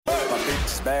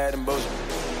It's bad and bullshit.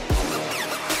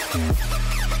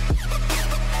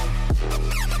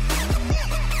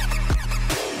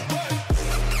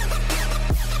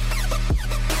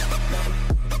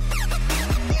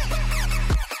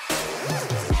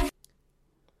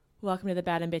 Welcome to the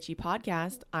Bad and Bitchy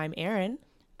podcast. I'm Erin.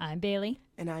 I'm Bailey.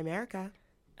 And I'm Erica.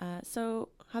 So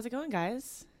how's it going,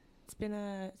 guys? It's been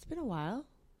a while,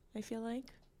 I feel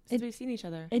like, since we've seen each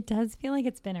other. It does feel like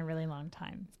it's been a really long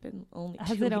time. It's been only 2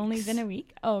 Has weeks. it only been a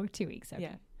week? Oh, 2 weeks. Okay.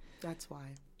 Yeah. That's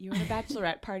why. You were at a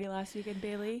bachelorette party last weekend,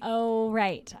 Bailey. Oh,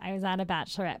 right. I was at a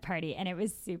bachelorette party and it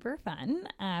was super fun.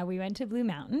 We went to Blue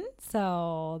Mountain,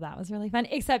 so that was really fun.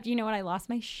 Except, you know what? I lost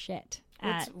my shit.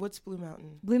 What's Blue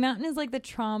Mountain? Blue Mountain is like the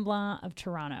Tremblant of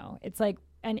Toronto. It's like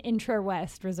an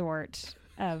intra-west resort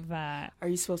of... Are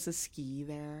you supposed to ski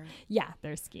there? Yeah,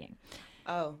 they're skiing.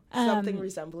 Oh, something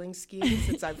resembling skiing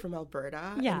since I'm from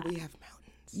Alberta. Yeah. And we have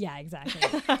mountains. Yeah, exactly.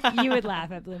 You would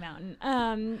laugh at Blue Mountain.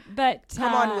 But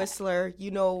come on, Whistler.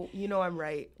 You know I'm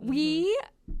right. We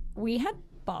had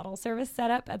bottle service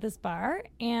set up at this bar,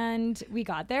 and we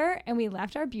got there and we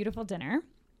left our beautiful dinner,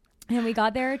 and we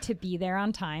got there to be there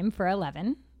on time for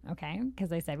 11. Okay, because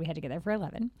they said we had to get there for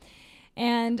 11,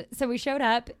 and so we showed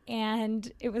up,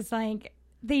 and it was like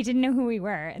they didn't know who we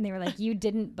were, and they were like, "You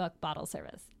didn't book bottle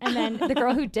service." And then the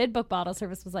girl who did book bottle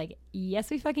service was like,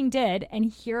 "Yes, we fucking did, and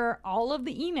here are all of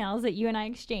the emails that you and I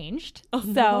exchanged." Oh,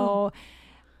 so. No.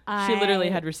 She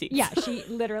literally had receipts. Yeah, she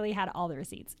literally had all the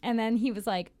receipts. And then he was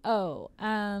like, "Oh,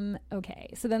 okay."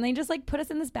 So then they just like put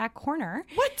us in this back corner.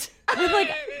 What? With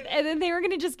like, and then they were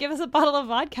gonna just give us a bottle of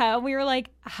vodka. And we were like,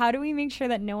 "How do we make sure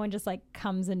that no one just like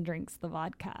comes and drinks the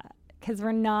vodka? Because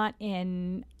we're not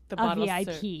in a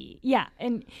VIP." Yeah,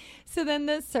 and so then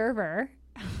the server.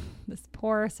 This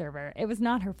poor server, it was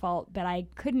not her fault, but I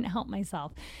couldn't help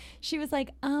myself. She was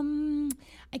like, I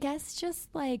guess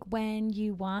just like when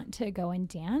you want to go and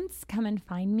dance, come and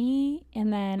find me,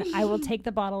 and then I will take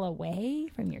the bottle away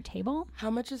from your table. How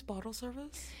much is bottle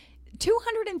service?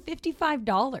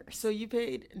 $255. So you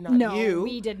paid? No, you.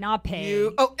 we did not pay.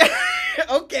 You? Oh,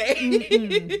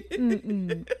 okay.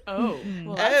 Oh,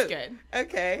 well, that's good.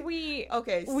 Okay.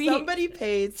 Somebody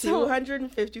paid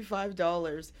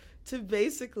 $255 to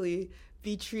basically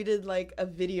be treated like a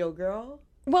video girl.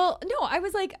 Well, no, I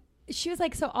was like, she was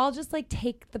like, so I'll just like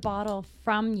take the bottle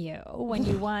from you when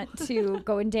you want to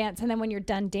go and dance. And then when you're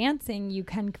done dancing, you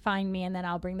can find me and then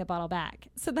I'll bring the bottle back.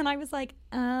 So then I was like,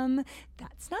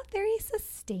 that's not very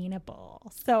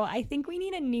sustainable. So I think we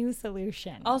need a new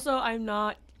solution. Also, I'm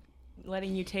not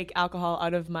letting you take alcohol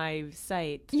out of my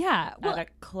site. Yeah. Well, at a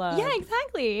club. Yeah,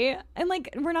 exactly. And like,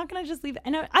 we're not going to just leave.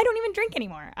 And I don't even drink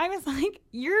anymore. I was like,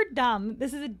 you're dumb.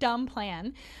 This is a dumb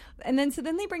plan. And then, so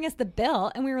then they bring us the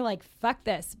bill and we were like, fuck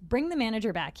this. Bring the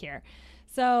manager back here.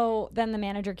 So then the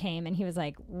manager came and he was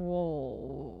like,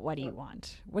 whoa, what do you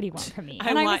want? What do you want from me? And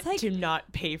I was want like, to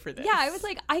not pay for this. Yeah, I was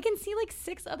like, I can see like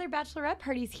 6 other bachelorette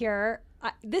parties here.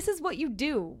 This is what you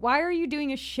do. Why are you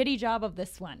doing a shitty job of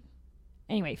this one?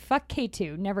 Anyway, fuck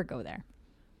K2. Never go there.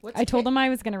 I told them I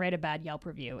was going to write a bad Yelp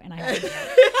review, and I haven't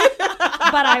yet.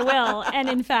 But I will. And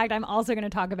in fact, I'm also going to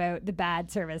talk about the bad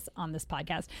service on this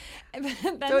podcast.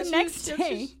 Then the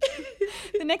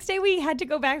next day we had to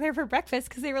go back there for breakfast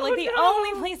because they were like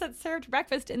only place that served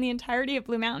breakfast in the entirety of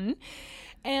Blue Mountain.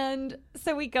 And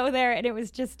so we go there, and it was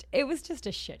just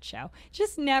a shit show.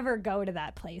 Just never go to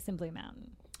that place in Blue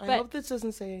Mountain. I hope this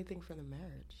doesn't say anything for the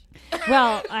marriage.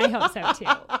 Well, I hope so too.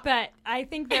 But I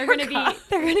think they're going to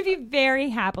be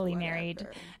very happily married.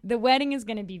 The wedding is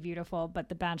going to be beautiful, but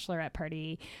the bachelorette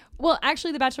party, well,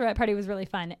 actually the bachelorette party was really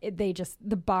fun.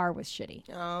 The bar was shitty.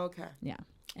 Oh, okay. Yeah.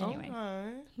 Anyway.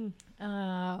 Okay.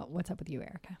 What's up with you,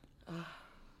 Erica?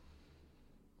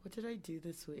 What did I do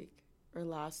this week or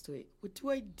last week? What do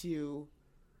I do?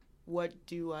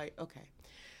 Okay.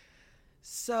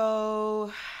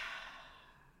 So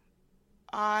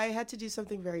I had to do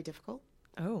something very difficult.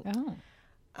 Oh.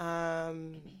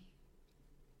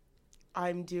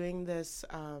 I'm doing this.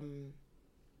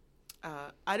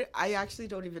 I actually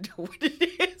don't even know what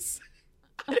it is.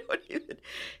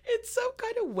 It's some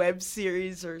kind of web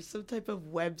series or some type of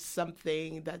web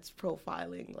something that's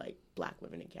profiling like Black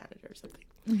women in Canada or something.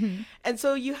 Mm-hmm. And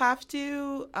so you have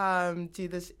to do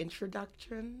this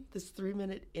introduction, this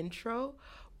 3-minute intro.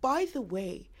 By the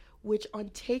way, which on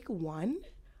take 1,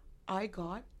 I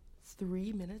got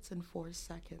 3 minutes and 4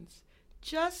 seconds.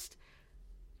 Just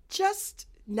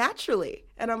naturally.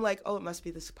 And I'm like, oh, it must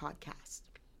be this podcast.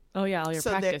 Oh, yeah, you're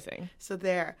practicing.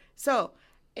 So,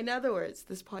 in other words,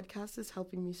 this podcast is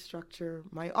helping me structure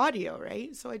my audio,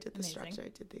 right? So I did the structure, I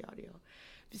did the audio.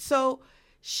 So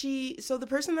the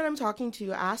person that I'm talking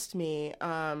to asked me,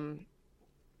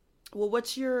 well,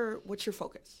 what's your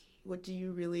focus? What do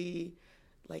you really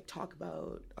like talk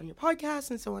about on your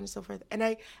podcast and so on and so forth? And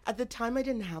at the time I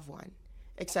didn't have one,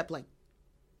 except like,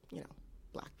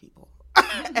 Black people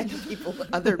and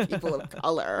other people of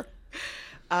color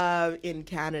in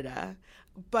Canada.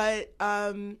 But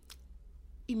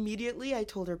immediately I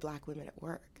told her Black women at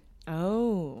work.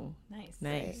 Oh, Nice.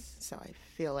 Right? So I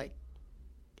feel like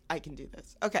I can do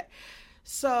this. Okay.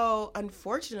 So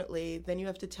unfortunately, then you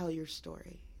have to tell your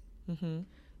story. Mm-hmm.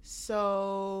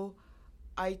 So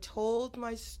I told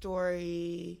my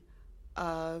story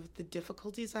of the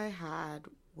difficulties I had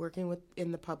working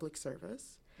in the public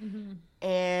service. Mm-hmm.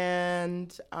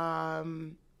 And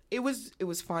it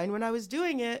was fine when I was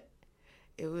doing it.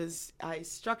 I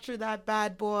structured that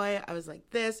bad boy. I was like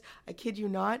this. I kid you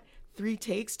not. 3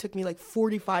 takes took me like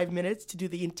 45 minutes to do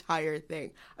the entire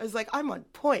thing. I was like, I'm on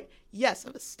point. Yes,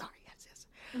 I'm a star. Yes.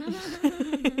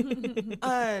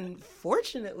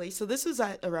 Unfortunately, so this was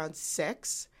at around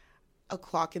 6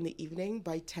 o'clock in the evening.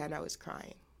 By 10, I was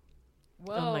crying.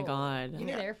 Whoa. Oh my God. You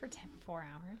were there for 4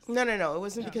 hours? No. It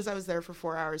wasn't because I was there for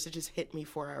 4 hours. It just hit me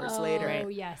 4 hours later. Oh,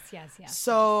 yes.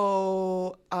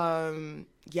 So,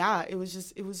 yeah, it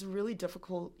was a really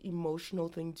difficult emotional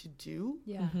thing to do.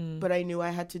 Yeah. Mm-hmm. But I knew I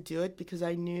had to do it because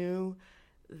I knew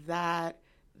that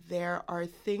there are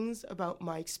things about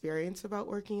my experience about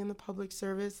working in the public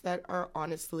service that are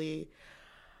honestly,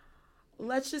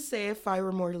 let's just say if I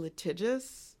were more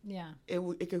litigious,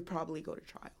 it could probably go to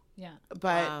trial. Yeah.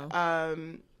 But, Wow.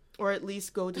 or at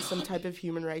least go to some type of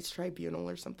human rights tribunal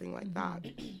or something like that.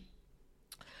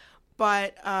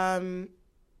 But,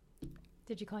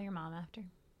 did you call your mom after?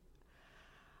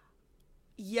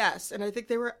 yes. And I think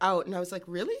they were out and I was like,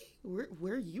 really?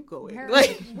 Where are you going? Where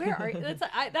are you? That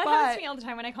happens to me all the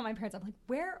time when I call my parents. I'm like,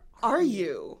 where are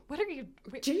you? What are you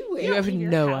doing? You have leave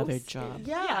your no house. other job.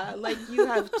 Yeah, like you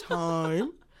have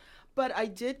time. But I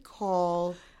did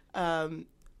call an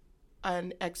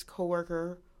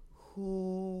ex-coworker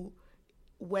who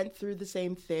went through the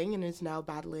same thing and is now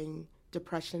battling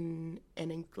depression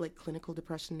and like clinical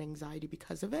depression and anxiety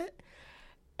because of it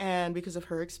and because of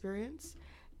her experience.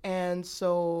 And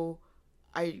so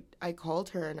I called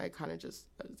her and I was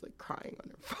like crying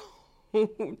on her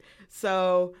phone.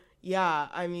 So yeah,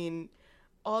 I mean,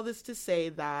 all this to say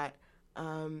that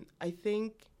I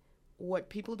think what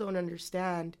people don't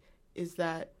understand is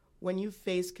that when you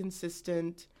face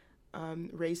consistent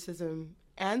racism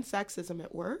and sexism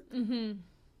at work,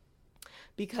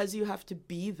 because you have to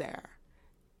be there,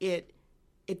 it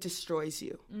destroys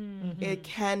you. Mm-hmm. It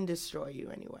can destroy you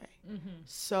anyway. Mm-hmm.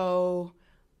 So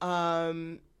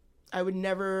I would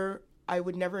never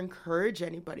encourage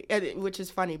anybody, which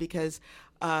is funny because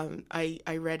I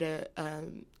read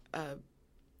an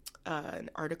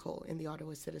article in the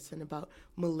Ottawa Citizen about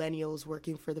millennials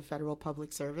working for the federal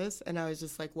public service, and I was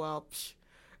just like, well,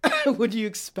 what do you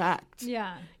expect?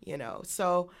 Yeah.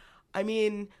 So I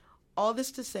mean, all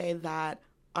this to say that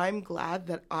I'm glad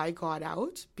that I got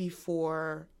out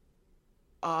before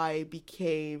it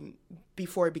became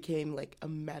like a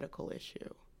medical issue.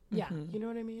 Yeah. Mm-hmm. You know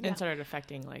what I mean? And started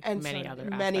affecting like And many sort of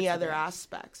other many aspects other of life.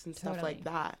 aspects and stuff Totally. like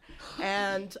that.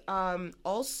 And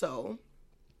also,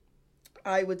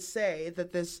 I would say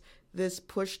that this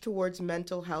push towards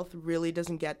mental health really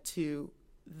doesn't get to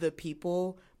the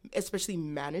people, especially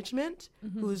management,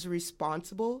 who's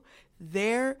responsible.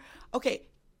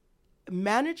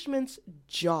 Management's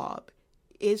job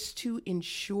is to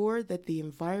ensure that the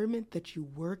environment that you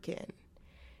work in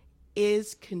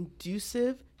is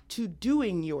conducive to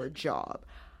doing your job.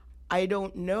 I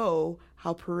don't know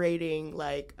how parading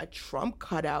like a Trump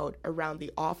cutout around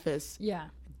the office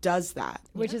does that.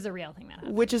 Which is a real thing that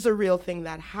happened. Which is a real thing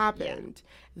that happened.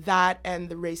 That and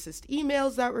the racist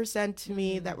emails that were sent to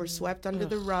me that were swept under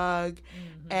the rug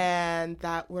and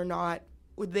that were not,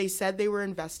 they said they were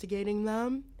investigating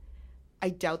them. I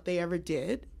doubt they ever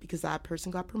did because that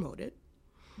person got promoted.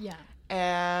 Yeah.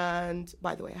 And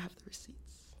by the way, I have the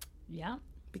receipts. Yeah.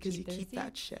 Because you the keep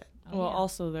that receipts. shit. Oh, Well, yeah.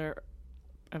 also they're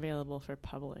available for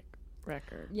public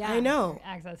record. Yeah. I know.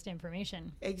 Access to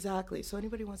information. Exactly. So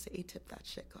anybody wants to A-tip that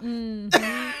shit, go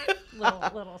ahead.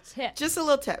 Little tip. Just a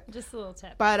little tip. Just a little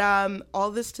tip. But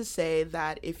all this to say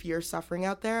that if you're suffering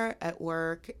out there at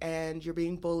work and you're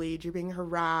being bullied, you're being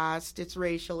harassed, it's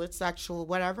racial, it's sexual,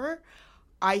 whatever,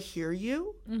 I hear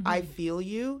you, I feel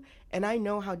you, and I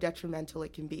know how detrimental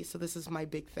it can be. So this is my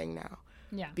big thing now.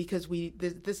 Yeah. Because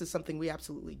this is something we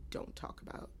absolutely don't talk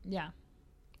about. Yeah.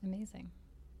 Amazing.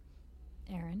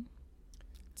 Aaron?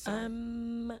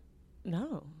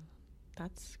 No,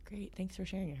 that's great. Thanks for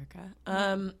sharing, Erica.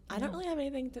 I don't really have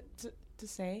anything to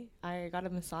say. I got a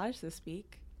massage this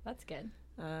week. That's good.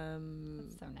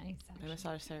 That's so nice.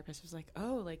 massage therapist was like,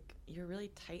 "Oh, like you're really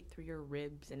tight through your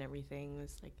ribs and everything." It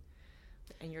was like,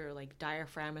 and your like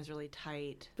diaphragm is really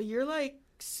tight. But you're like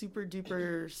super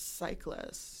duper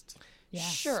cyclist. Yeah.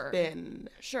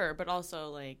 Sure, but also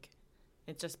like,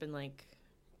 it's just been like,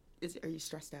 Are you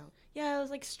stressed out? yeah, it was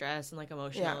like stress and like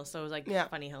emotional. Yeah. So it was like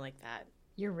funny how like that.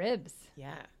 Your ribs.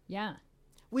 Yeah. Yeah.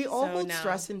 We all So hold now-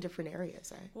 stress in different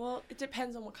areas, eh? Well, it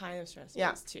depends on what kind of stress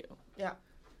Yeah. it is too. Yeah.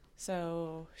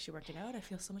 So she worked it out. I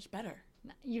feel so much better.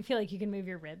 You feel like you can move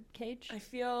your rib cage? I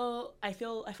felt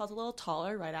a little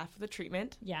taller right after the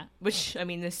treatment, Yeah. which I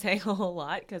mean is saying a whole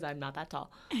lot because I'm not that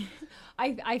tall.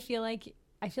 I feel like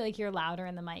you're louder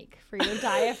in the mic for your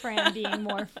diaphragm being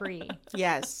more free.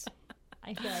 Yes.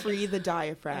 I feel like Free the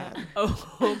diaphragm.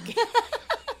 Oh, okay.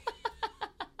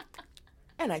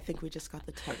 And I think we just got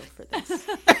the title for this.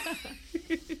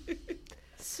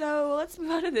 So let's move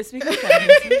on to this week's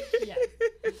feminism. yeah.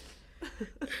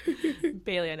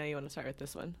 Bailey, I know you want to start with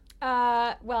this one.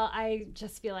 Well, I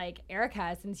just feel like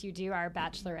Erica, since you do our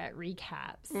Bachelorette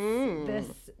recaps, this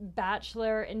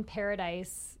Bachelor in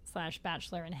Paradise /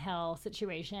 Bachelor in Hell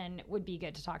situation would be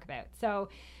good to talk about. So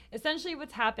essentially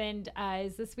what's happened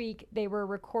is this week they were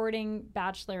recording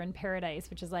Bachelor in Paradise,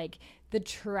 which is like the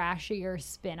trashier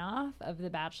spin-off of The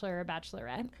Bachelor or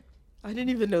Bachelorette. I didn't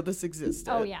even know this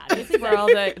existed. Oh, yeah. This is Where all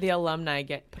the alumni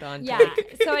get put on. yeah.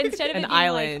 So instead of An it being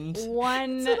island. like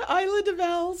one... It's an island of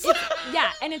elves.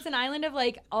 Yeah, and it's an island of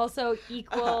like also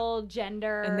equal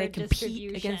gender And they compete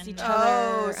distribution. against each Oh,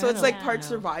 other. so I it's don't like know. part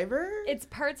Survivor? It's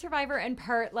part Survivor and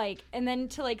part like, and then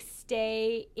to like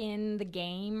stay in the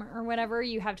game or whatever,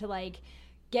 you have to like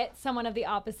get someone of the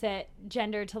opposite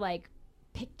gender to like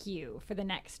pick you for the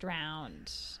next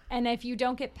round. And if you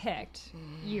don't get picked,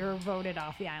 you're voted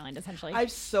off the island essentially. I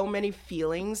have so many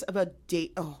feelings about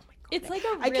date. Oh my god. It's like a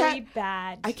I really can't-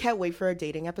 bad. I can't wait for a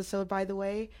dating episode, by the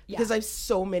way, Yeah. because I have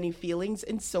so many feelings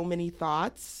and so many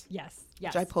thoughts, Yes.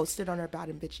 Yes. which I posted on our Bad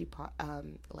and Bitchy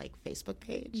like Facebook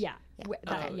page. Yeah.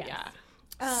 Yes.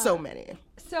 Yeah. So many.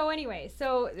 So anyway,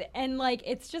 and like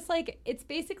it's just like it's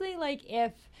basically like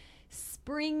if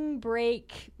spring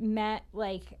break met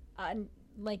like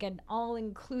an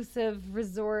all-inclusive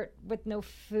resort with no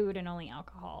food and only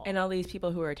alcohol. And all these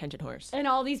people who are attention whores. And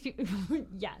all these people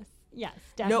yes,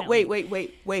 definitely. No,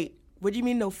 wait. What do you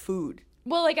mean no food?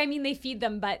 Well, like I mean they feed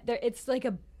them, but it's like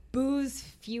a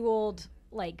booze-fueled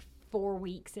like 4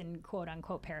 weeks in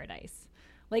quote-unquote paradise.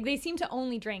 Like, they seem to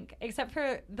only drink, except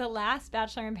for the last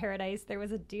Bachelor in Paradise. There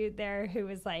was a dude there who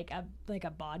was like a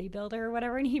bodybuilder or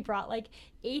whatever, and he brought like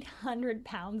 800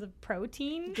 pounds of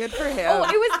protein. Good for him. Oh, it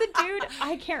was the dude.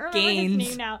 I can't remember Gains. his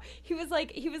name now. He was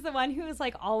the one who was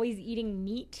like always eating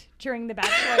meat during the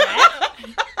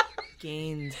Bachelorette.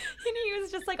 Gains. And he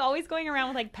was just like always going around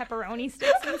with like pepperoni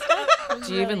sticks and stuff. It was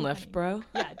Do you even really lift, funny.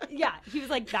 bro? Yeah. He was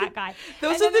like that guy.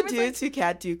 Those And are then there the was, dudes who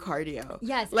can't do cardio.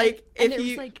 Yes. Like and if there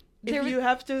you was, like,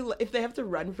 if they have to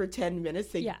run for 10 minutes,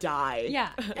 they die. Yeah,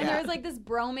 and there was like this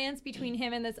bromance between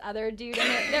him and this other dude,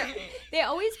 and they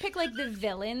always pick like the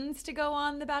villains to go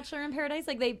on The Bachelor in Paradise.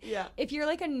 Like if you're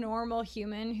like a normal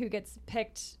human who gets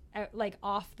picked like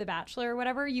off The Bachelor or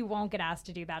whatever, you won't get asked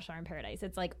to do Bachelor in Paradise.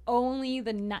 It's like only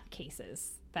the nutcases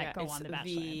that go on The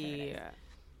Bachelor in Paradise.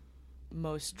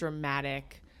 Most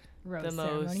dramatic, Rose the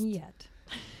ceremony most yet.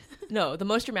 No, the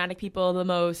most dramatic people, the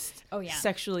most Oh, yeah.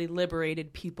 sexually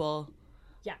liberated people.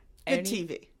 Yeah. Good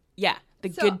TV. Yeah, the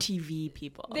So, good TV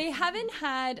people. They haven't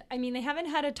had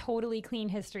a totally clean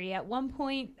history. At one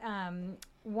point,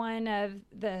 one of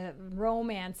the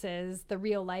romances, the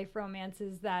real life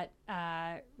romances that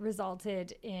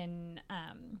resulted in,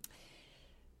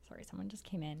 sorry, someone just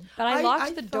came in, but I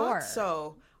locked the door.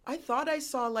 So I thought I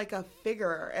saw like a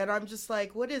figure, and I'm just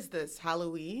like, what is this,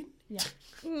 Halloween? Yeah.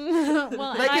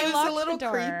 Well, Like, and it I was a locked little the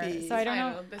door, creepy. so I don't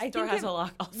know. This I door think has a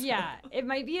lock also. Yeah, it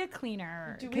might be a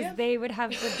cleaner Do we because have- they would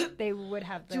have the.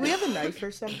 Do we have a knife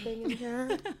or something in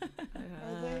here?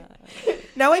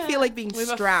 Now I feel like being We have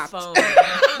strapped. a phone.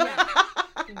 Yeah,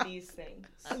 in these things.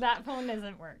 that phone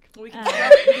doesn't work. We can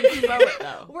throw it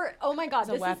though. Oh my god, It's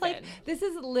a weapon. this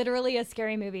is literally a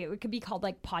scary movie. It could be called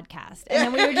like Podcast, and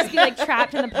then we would just be like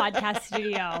trapped in the podcast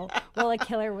studio while a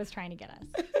killer was trying to get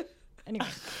us. Anyway,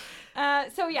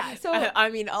 so I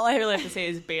mean, all I really have to say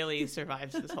is Bailey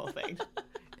survives this whole thing.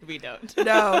 We don't.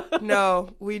 No,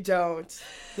 we don't.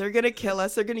 They're gonna kill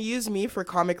us. They're gonna use me for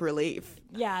comic relief.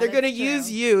 Yeah, They're going to that's true. use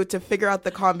you to figure out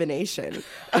the combination.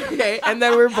 Okay. And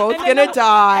then we're both going to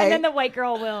die. And then the white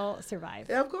girl will survive.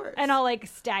 Yeah, of course. And I'll like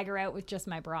stagger out with just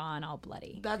my bra and all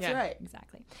bloody. That's Yeah. right.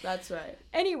 Exactly. That's right.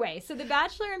 Anyway, so The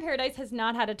Bachelor in Paradise has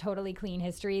not had a totally clean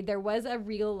history. There was a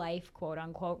real life, quote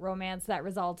unquote, romance that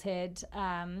resulted.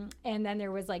 And then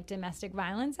there was like domestic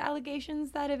violence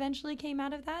allegations that eventually came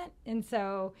out of that. And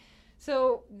so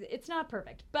it's not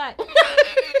perfect, but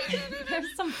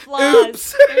there's some flaws.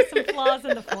 Oops. There's some flaws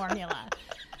in the formula.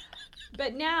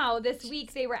 But now, this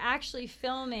week, they were actually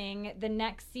filming the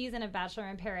next season of Bachelor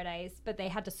in Paradise, but they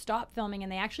had to stop filming,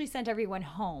 and they actually sent everyone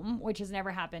home, which has never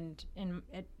happened,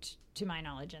 to my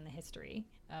knowledge, in the history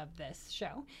of this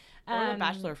show. Or the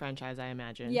Bachelor franchise, I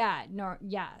imagine. Yeah,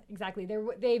 exactly.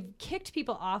 They've kicked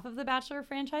people off of the Bachelor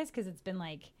franchise because it's been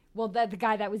like, well, the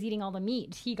guy that was eating all the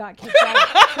meat, he got kicked out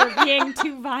for being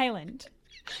too violent.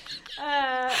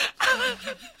 I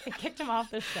kicked him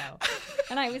off the show.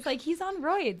 And I was like, he's on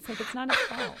roids. Like, it's not his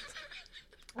fault.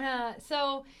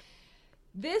 So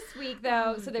this week,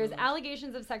 though, there's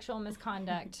allegations of sexual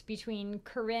misconduct between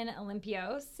Corinne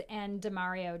Olympios and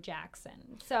Demario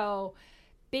Jackson. So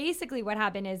basically what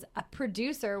happened is a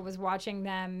producer was watching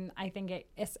them. I think it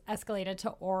escalated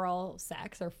to oral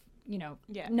sex or,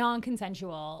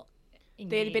 non-consensual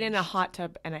They had been in a hot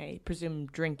tub and I presume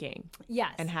drinking.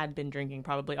 Yes. And had been drinking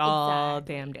probably all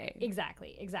damn day.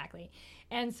 Exactly.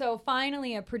 And so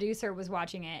finally a producer was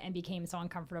watching it and became so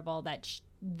uncomfortable that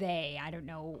I don't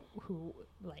know who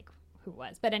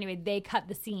was. But anyway, they cut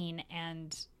the scene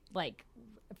and like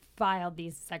filed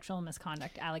these sexual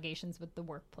misconduct allegations with the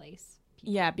workplace.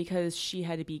 Yeah, because she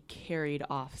had to be carried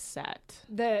off set.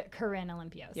 The Corinne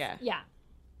Olympios. Yeah.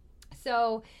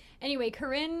 So anyway,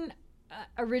 Corinne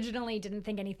originally didn't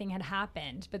think anything had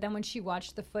happened, but then when she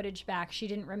watched the footage back, she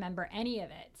didn't remember any of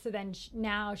it. So then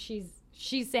now she's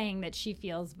saying that she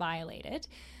feels violated.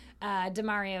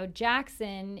 Demario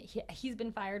Jackson, he's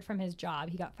been fired from his job.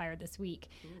 He got fired this week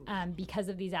because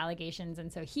of these allegations.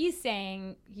 And so he's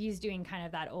saying he's doing kind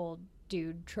of that old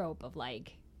dude trope of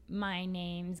like, my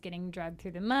name's getting dragged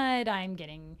through the mud. I'm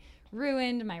getting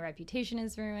ruined. My reputation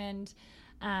is ruined.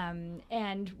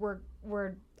 And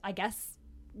I guess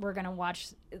we're going to watch,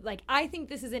 like, I think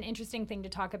this is an interesting thing to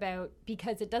talk about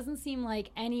because it doesn't seem like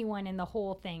anyone in the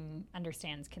whole thing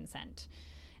understands consent.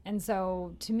 And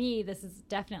so to me, this is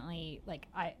definitely like,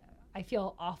 I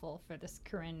feel awful for this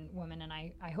Corinne woman and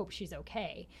I hope she's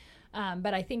okay.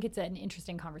 But I think it's an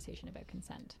interesting conversation about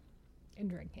consent in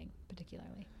drinking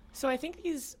particularly. So I think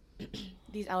these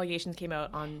allegations came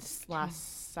out on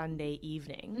last Sunday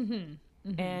evening.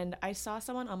 And I saw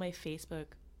someone on my Facebook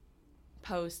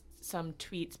post some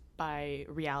tweets by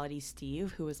Reality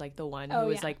Steve, who was like the one who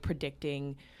was like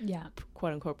predicting,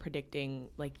 quote unquote, predicting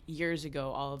like years ago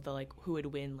all of the like who would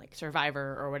win like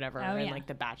Survivor or whatever and like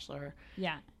The Bachelor.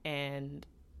 Yeah. And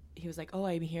he was like, oh,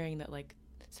 I'm hearing that like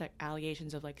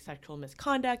allegations of like sexual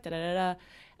misconduct, and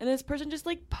this person just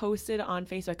like posted on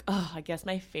Facebook, oh, I guess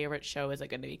my favorite show is like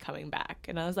going to be coming back.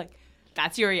 And I was like,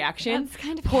 that's your reaction? That's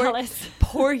kind of jealous.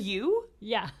 Poor you?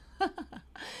 Yeah.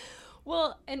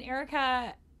 Well, and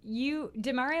Erica,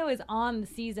 Demario is on the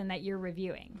season that you're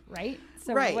reviewing, right?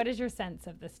 So what is your sense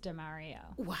of this Demario?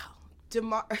 Wow.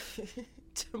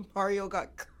 Demario got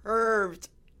curved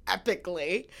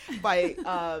epically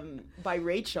by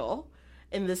Rachel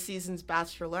in this season's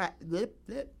Bachelorette.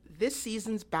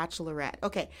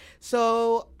 Okay,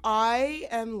 so I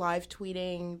am live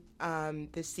tweeting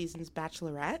this season's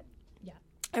Bachelorette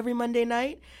every Monday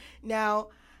night. Now,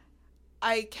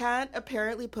 I can't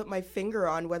apparently put my finger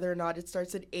on whether or not it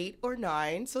starts at 8 or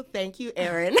 9, so thank you,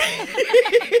 Aaron.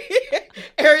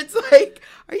 Aaron's like,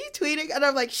 are you tweeting? And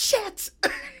I'm like, shit!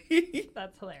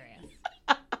 That's hilarious.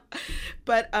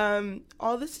 But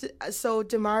all this, so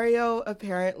Demario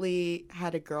apparently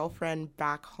had a girlfriend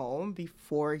back home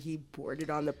before he boarded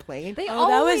on the plane. They that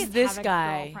always was this have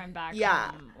guy. A girlfriend back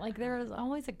home. Like there is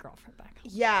always a girlfriend back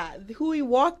home. Yeah, who he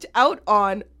walked out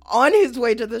on his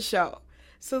way to the show.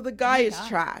 So the guy is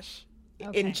trash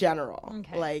in general.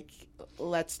 Okay. Like,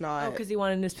 let's not. Oh, because he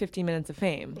wanted his 15 minutes of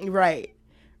fame. Right.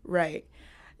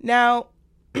 Now,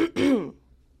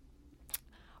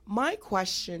 my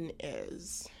question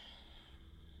is,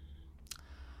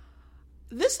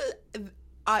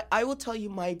 I will tell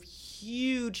you my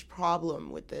huge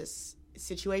problem with this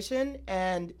situation,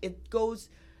 and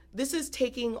this is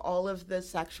taking all of the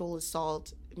sexual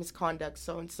assault, misconduct,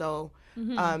 so-and-so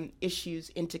issues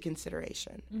into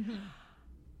consideration.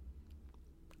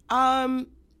 How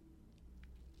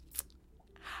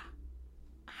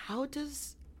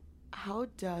does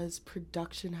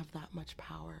production have that much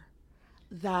power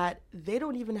that they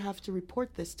don't even have to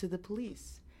report this to the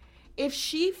police? if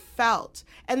she felt,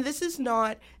 and this is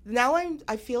not, now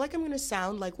I feel like I'm going to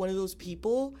sound like one of those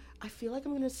people. I feel like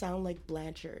I'm going to sound like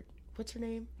Blanchard. What's her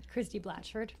name? Christy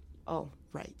Blatchford. Oh,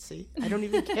 right. See, I don't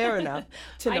even care enough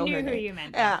to know I knew her who name. you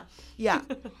meant. Yeah.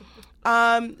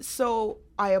 So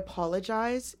I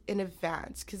apologize in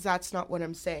advance because that's not what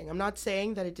I'm saying. I'm not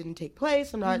saying that it didn't take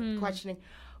place. I'm not questioning.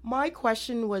 My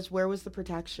question was, where was the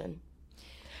protection?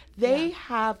 They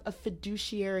have a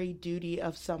fiduciary duty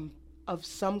of some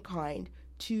kind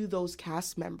to those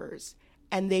cast members,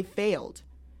 and they failed.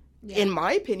 Yeah. In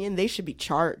my opinion, they should be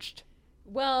charged.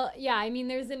 Well, yeah, I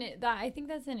mean, I think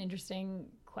that's an interesting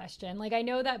question. Like, I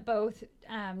know that both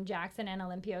Jackson and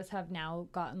Olympios have now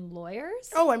gotten lawyers.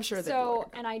 Oh, I'm sure they so,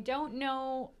 and I don't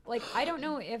know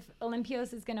if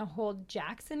Olympios is going to hold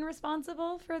Jackson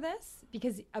responsible for this,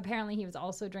 because apparently he was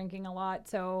also drinking a lot.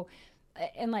 So,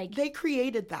 and like they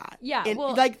created that. Yeah. And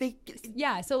well, like they.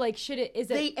 Yeah. So like,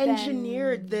 they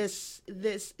engineered this.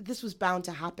 This was bound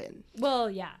to happen. Well,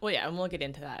 yeah. Well, yeah, and we'll get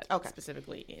into that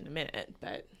specifically in a minute.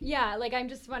 But yeah, like I'm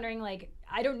just wondering, like,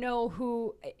 I don't know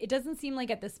who. It doesn't seem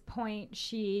like at this point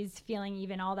she's feeling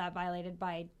even all that violated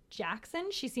by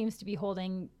Jackson. She seems to be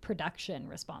holding production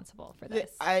responsible for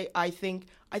this. I think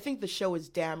the show is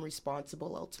damn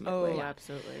responsible ultimately. Oh,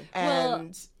 absolutely.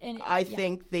 And I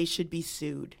think they should be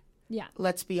sued. Yeah.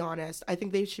 Let's be honest. I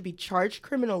think they should be charged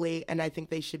criminally, and I think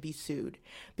they should be sued.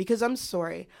 Because I'm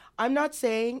sorry. I'm not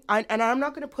saying, and I'm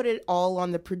not going to put it all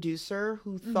on the producer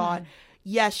who thought,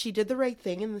 yes, she did the right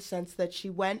thing in the sense that she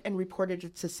went and reported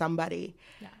it to somebody.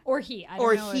 Yeah. Or he. I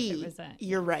don't know if it was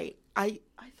You're right. I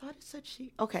thought it said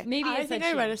she. Okay. Maybe I think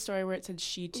I read a story where it said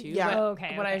she too. Yeah. But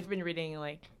okay. what I've been reading,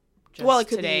 like, just well, it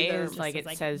could today be is like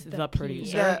it says the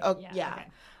producer. Yeah.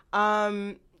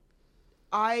 Okay.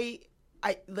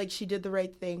 I like she did the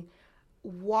right thing.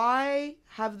 Why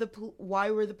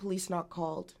were the police not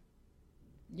called?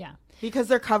 Yeah. Because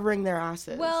they're covering their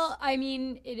asses. Well, I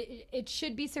mean, it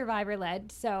should be survivor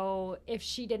led. So if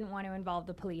she didn't want to involve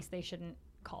the police, they shouldn't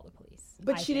call the police.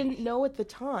 But she didn't know at the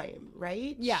time,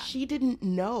 right? Yeah. She didn't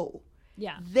know.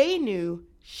 Yeah. They knew,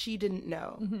 she didn't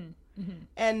know. Mm-hmm. Mm-hmm.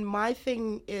 And my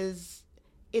thing is,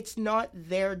 it's not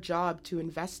their job to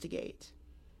investigate.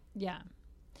 Yeah.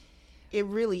 It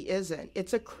really isn't.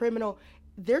 It's a criminal.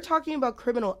 They're talking about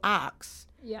criminal acts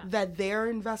that they're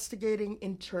investigating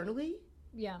internally.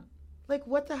 Yeah. Like,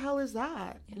 what the hell is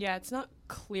that? Yeah, it's not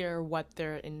clear what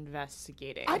they're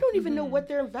investigating. I don't even know what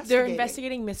they're investigating. They're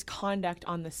investigating misconduct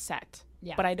on the set.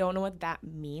 Yeah. But I don't know what that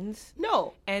means.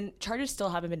 No. And charges still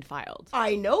haven't been filed.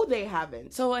 I know they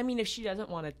haven't. So, I mean, if she doesn't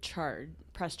want to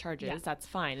press charges, that's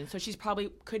fine. And so she's probably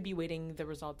could be waiting the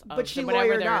results of but she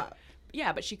whatever lawyered up.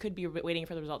 Yeah, but she could be waiting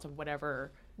for the results of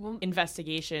whatever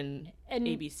investigation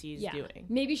ABC's doing.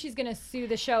 Maybe she's going to sue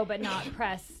the show but not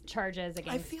press charges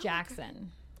against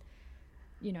Jackson.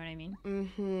 You know what I mean?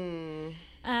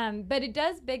 Mm-hmm. But it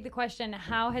does beg the question,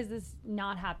 how has this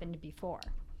not happened before?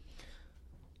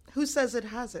 Who says it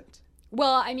hasn't?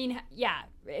 Well, I mean, yeah,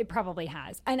 it probably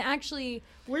has. And actually,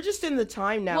 we're just in the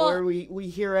time now where we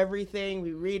hear everything,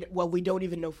 we read. Well, we don't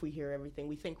even know if we hear everything.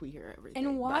 We think we hear everything.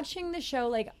 And watching the show,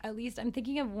 like, at least I'm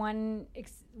thinking of one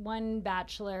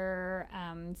Bachelor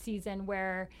season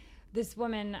where this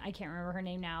woman, I can't remember her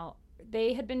name now,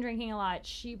 they had been drinking a lot.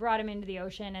 She brought him into the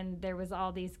ocean, and there was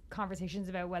all these conversations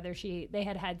about whether they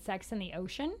had sex in the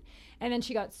ocean. And then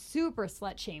she got super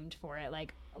slut shamed for it.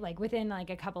 Like within like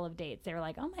a couple of dates, they were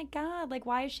like, "Oh my god, like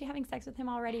why is she having sex with him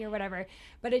already or whatever?"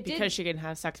 But because she can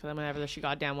have sex with him whenever she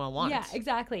goddamn well wants. Yeah,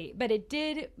 exactly. But it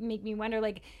did make me wonder,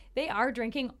 like, they are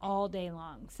drinking all day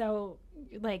long, so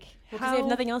like because they have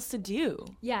nothing else to do.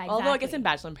 Yeah, exactly. Although I guess in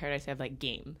Bachelor in Paradise they have like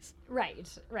games. Right.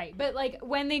 But like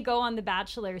when they go on the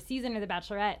Bachelor season or the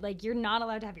Bachelorette, like you're not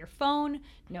allowed to have your phone,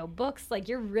 no books, like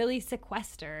you're really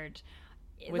sequestered.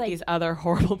 With like, these other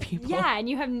horrible people. Yeah, and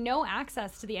you have no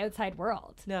access to the outside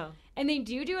world. No. And they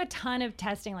do a ton of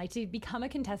testing. Like, to become a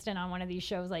contestant on one of these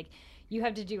shows, like, you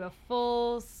have to do a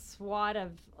full SWOT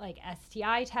of, like,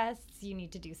 STI tests. You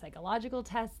need to do psychological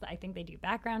tests. I think they do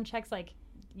background checks, like,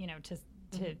 you know, to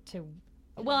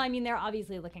well, I mean, they're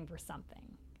obviously looking for something.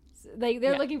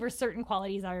 They're looking for certain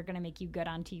qualities that are going to make you good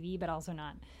on TV, but also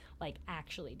not, like,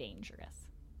 actually dangerous.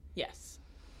 Yes.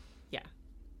 Yeah.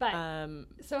 But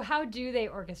so how do they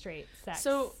orchestrate sex?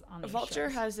 So on these Vulture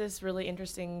shows? has this really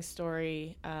interesting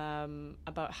story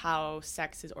about how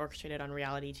sex is orchestrated on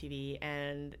reality TV,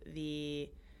 and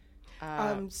the.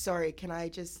 Sorry,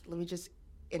 let me just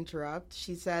interrupt.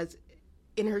 She says,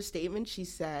 in her statement, she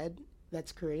said,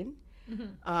 that's Corinne,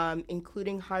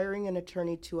 including hiring an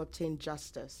attorney to obtain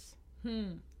justice.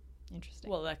 Interesting.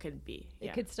 Well, that could be.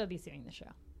 It could still be suing the show.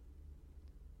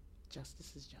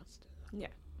 Justice is justice. Yeah.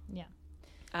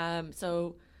 Yeah.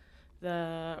 So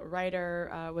the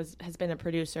writer has been a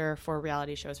producer for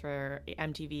reality shows for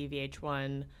MTV,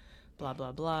 VH1, blah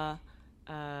blah blah.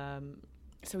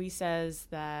 So he says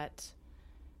that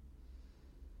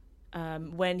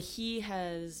when he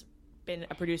has been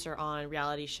a producer on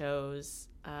reality shows,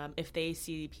 if they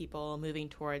see people moving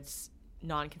towards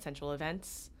non-consensual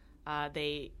events,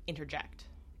 they interject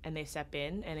and they step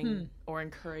in and or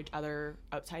encourage other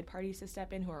outside parties to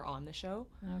step in who are on the show.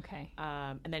 Okay.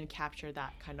 And then capture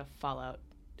that kind of fallout.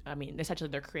 I mean, essentially,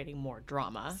 they're creating more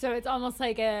drama. So it's almost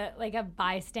like a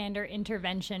bystander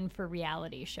intervention for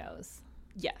reality shows.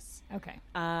 Yes. Okay.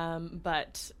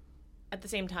 But at the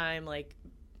same time, like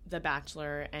The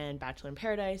Bachelor and Bachelor in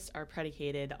Paradise are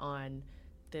predicated on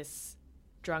this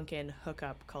drunken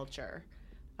hookup culture.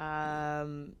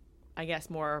 I guess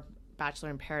more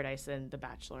Bachelor in Paradise than The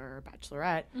Bachelor or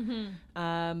Bachelorette.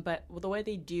 Mm-hmm. But the way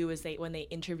they do is when they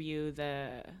interview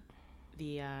the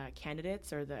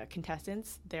candidates or the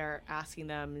contestants, they're asking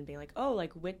them and being like, oh,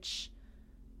 like which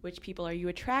people are you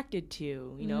attracted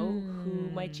to? You know, who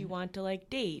might you want to like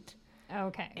date?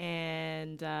 Okay.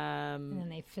 And then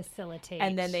they facilitate.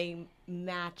 And then they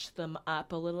match them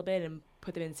up a little bit and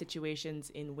put them in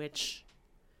situations in which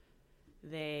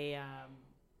they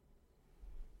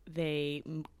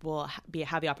will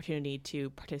have the opportunity to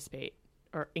participate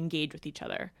or engage with each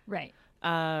other. Right.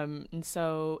 And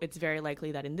so it's very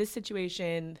likely that in this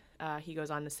situation, he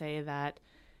goes on to say that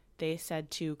they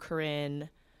said to Corinne,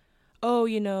 oh,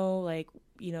 you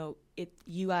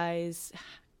guys,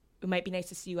 it might be nice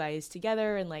to see you guys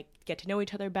together and like get to know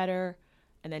each other better.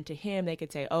 And then to him, they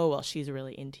could say, oh, well, she's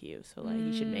really into you. So like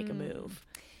you should make a move.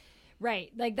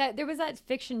 Right. Like that. There was that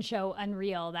fiction show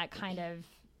Unreal that kind of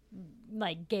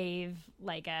like gave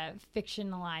like a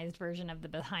fictionalized version of the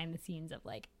behind the scenes of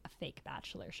like a fake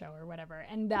Bachelor show or whatever.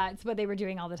 And that's what they were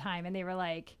doing all the time. And they were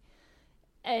like,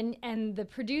 and the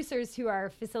producers who are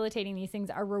facilitating these things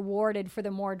are rewarded for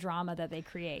the more drama that they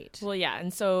create. Well, yeah.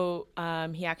 And so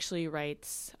he actually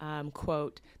writes,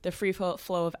 quote, the free flow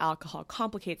of alcohol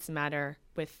complicates the matter.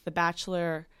 With The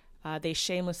Bachelor, they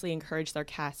shamelessly encourage their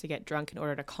cast to get drunk in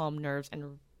order to calm nerves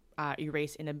and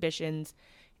erase inhibitions.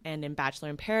 And in Bachelor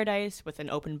in Paradise, with an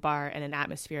open bar and an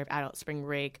atmosphere of adult spring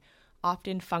break, it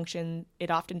often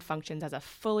functions as a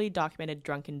fully documented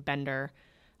drunken bender.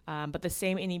 But the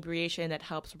same inebriation that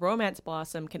helps romance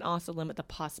blossom can also limit the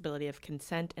possibility of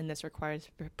consent, and this requires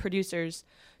producers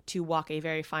to walk a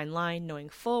very fine line, knowing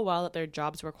full well that their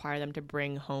jobs require them to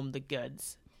bring home the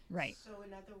goods. Right. So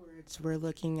in other words, we're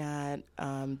looking at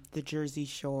the Jersey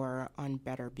Shore on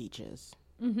better beaches.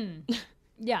 Mm-hmm.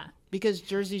 Yeah. Because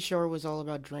Jersey Shore was all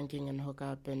about drinking and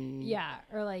hookup and... Yeah,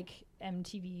 or like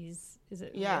MTV's, is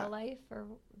it Yeah. Real Life or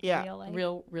Yeah. Real Life?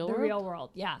 Real The world? Real World,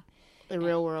 yeah. The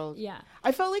Real World. Yeah.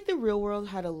 I felt like the Real World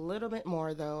had a little bit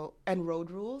more, though. And Road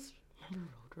Rules.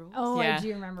 Remember Road Rules? Oh, Yeah. I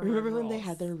do remember. Remember Road when they Rules.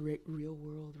 had their Real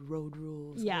World Road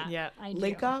Rules? Yeah, Yeah. I do.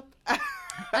 Link up?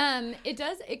 It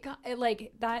does. It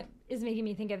like that is making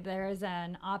me think of there is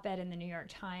an op-ed in the New York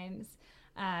Times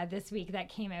this week that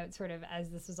came out sort of as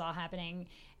this was all happening,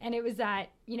 and it was that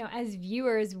as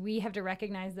viewers we have to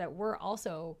recognize that we're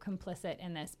also complicit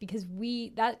in this because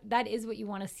that is what you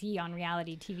want to see on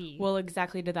reality TV. Well,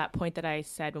 exactly to that point that I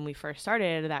said when we first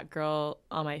started, that girl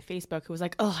on my Facebook who was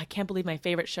like, oh, I can't believe my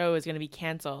favorite show is going to be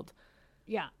canceled.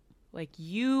 Yeah. Like,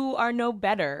 you are no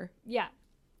better. Yeah.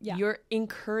 Yeah. You're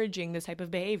encouraging this type of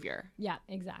behavior. Yeah,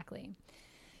 exactly.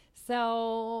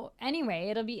 So anyway,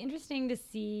 it'll be interesting to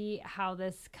see how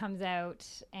this comes out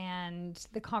and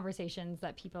the conversations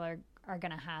that people are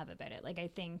going to have about it. Like, I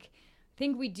think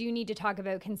we do need to talk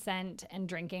about consent and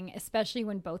drinking, especially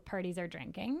when both parties are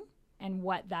drinking and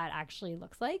what that actually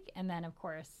looks like. And then, of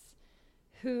course,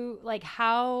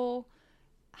 how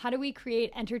do we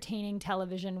create entertaining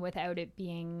television without it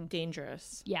being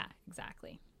Dangerous. Yeah,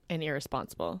 exactly. And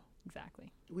irresponsible.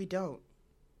 Exactly. We don't.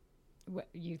 What,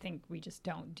 you think we just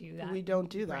don't do that? We don't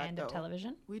do that, brand of though.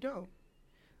 television? We don't.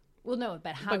 Well, no,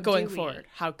 but how? But going do we? forward,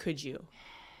 how could you?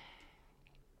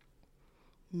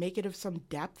 Make it of some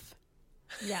depth.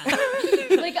 Yeah,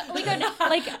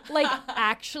 like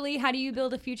actually, how do you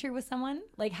build a future with someone?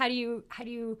 Like, how do you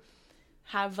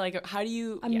Have how do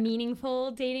you a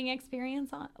meaningful dating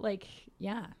experience on? Like,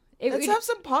 yeah. Let's have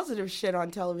some positive shit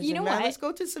on television. You know man. what? Let's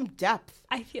go to some depth.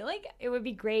 I feel like it would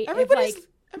be great Everybody's if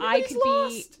I could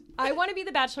lost. be. I want to be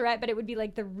the Bachelorette, but it would be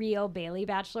like the real Bailey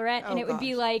Bachelorette, and Oh, it would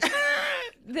be gosh.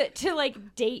 like to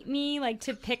like date me, like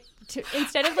to pick to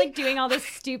instead of like doing all this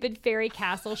stupid fairy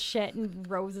castle shit and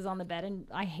roses on the bed, and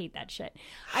I hate that shit.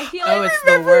 I feel Oh, like it's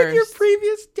the Remember your worst.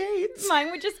 previous dates.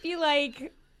 mine would just be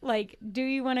like, do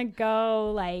you want to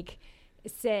go like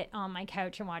sit on my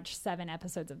couch and watch 7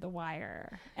 episodes of The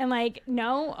Wire. And like,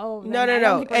 no.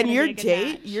 No. And your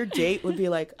date would be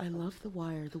like, I love The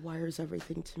Wire. The Wire is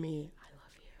everything to me. I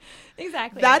love you.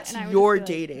 Exactly. That's your like,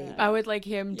 dating. I would like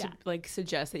him to like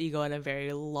suggest that you go on a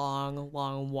very long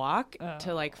walk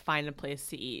to like find a place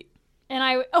to eat.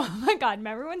 And oh my God,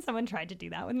 remember when someone tried to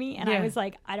do that with me? And I was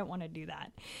like, I don't want to do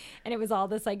that. And it was all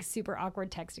this like super awkward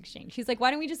text exchange. She's like,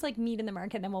 why don't we just like meet in the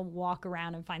market and then we'll walk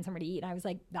around and find somewhere to eat? And I was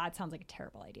like, that sounds like a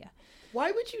terrible idea. Why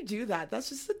would you do that? That's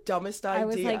just the dumbest idea. I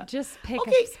was like, just pick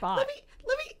a spot.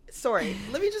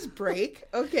 Let me just break,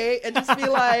 okay? And just be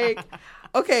like,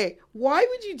 okay, why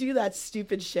would you do that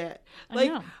stupid shit?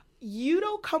 Like, you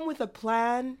don't come with a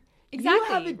plan. Exactly.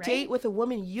 You have a date with a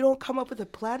woman. You don't come up with a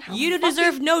plan. You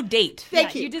deserve no date.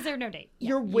 Thank you. You deserve no date. Yeah,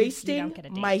 You're wasting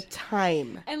my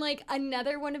time. And like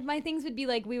another one of my things would be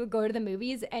like we would go to the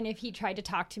movies, and if he tried to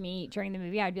talk to me during the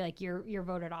movie, I'd be like, "You're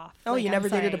voted off." Oh, like, you never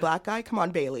dated a black guy? Come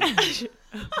on, Bailey.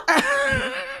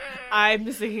 I'm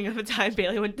just thinking of a time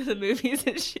Bailey went to the movies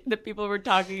and the people were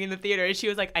talking in the theater, and she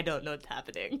was like, "I don't know what's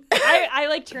happening." I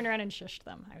like turned around and shushed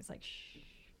them. I was like, "Shh."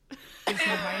 This is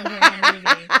why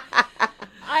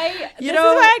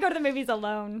I go to the movies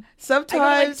alone. Sometimes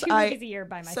I go to like 2 movies a year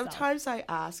by myself. Sometimes I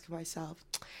ask myself,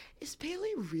 is Bailey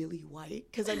really white?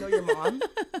 Because I know your mom,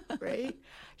 right?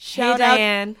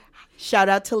 Diane. Shout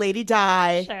out to Lady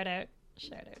Di. Shout out.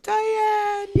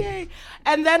 Diane, yay.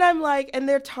 And then I'm like, and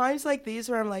there are times like these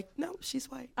where I'm like, no,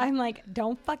 she's white. I'm like,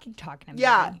 don't fucking talk to me.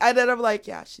 Yeah, and then I'm like,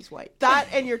 yeah, she's white. That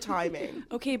and your timing.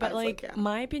 Okay, but like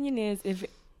my opinion is if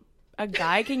a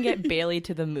guy can get Bailey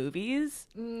to the movies,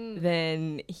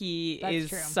 then that's is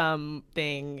true.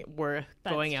 Something worth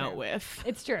going out with.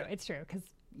 It's true. Because,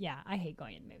 I hate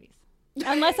going to movies.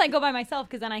 Unless I go by myself,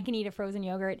 because then I can eat a frozen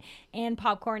yogurt and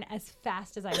popcorn as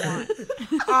fast as I want.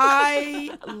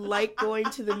 I like going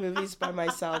to the movies by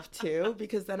myself, too,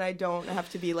 because then I don't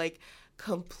have to be, like,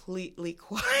 completely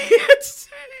quiet.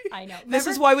 I know. This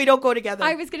is why we don't go together.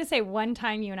 I was going to say one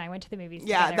time you and I went to the movies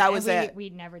together. Yeah, that was it.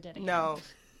 We never did it. No.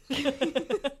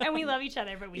 And we love each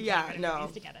other, but we never go to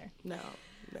movies together. No.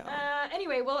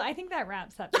 Anyway, well, I think that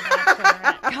wraps up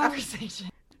that conversation.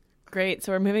 Great.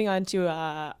 So we're moving on to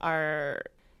our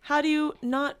how do you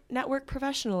not network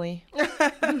professionally?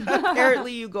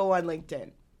 Apparently you go on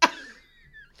LinkedIn.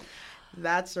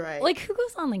 That's right. Like, who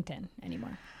goes on LinkedIn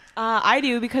anymore? I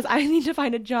do, because I need to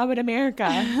find a job in America.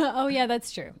 Oh, yeah,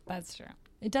 that's true.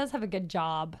 It does have a good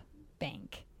job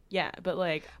bank. Yeah, but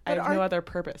like, I have no other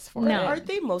purpose for it. Aren't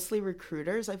they mostly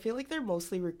recruiters? I feel like they're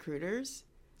mostly recruiters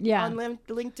on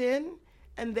LinkedIn,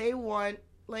 and they want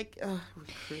like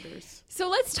recruiters. So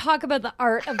let's talk about the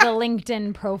art of the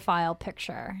LinkedIn profile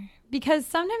picture, because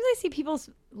sometimes I see people's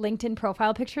LinkedIn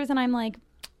profile pictures and I'm like,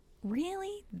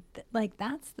 really? Like,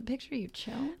 that's the picture you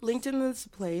chose? LinkedIn is a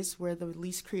place where the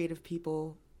least creative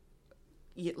people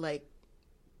like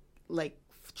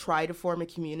try to form a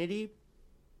community,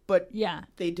 but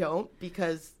they don't,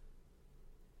 because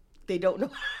they don't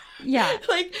know. Yeah.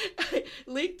 Like,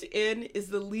 LinkedIn is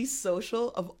the least social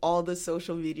of all the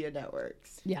social media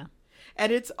networks. Yeah.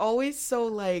 And it's always so,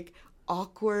 like,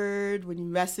 awkward when you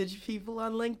message people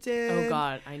on LinkedIn. Oh,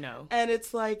 God, I know. And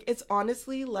it's, like, it's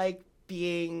honestly like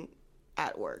being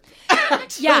at work.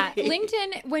 Yeah,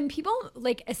 LinkedIn, when people,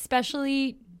 like,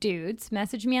 especially dudes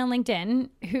message me on LinkedIn,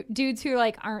 dudes who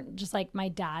like aren't just like my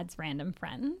dad's random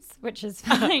friends, which is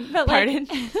fine, but pardon?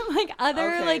 like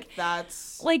other like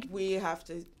that's like you have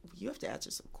to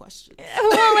answer some questions.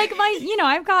 Well, like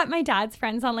I've got my dad's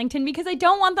friends on LinkedIn because I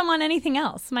don't want them on anything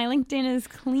else. My LinkedIn is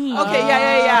clean. Okay,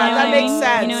 yeah. That makes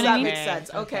sense. That makes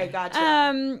sense. Okay,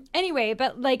 gotcha. Anyway,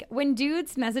 but like when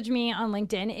dudes message me on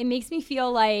LinkedIn, it makes me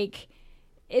feel like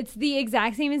it's the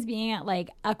exact same as being at like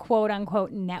a quote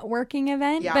unquote networking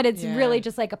event, but it's really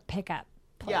just like a pickup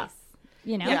place.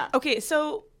 Yeah. Okay,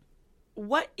 so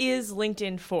what is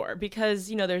LinkedIn for? Because,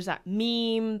 there's that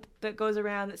meme that goes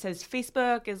around that says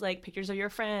Facebook is like pictures of your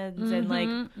friends and like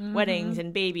weddings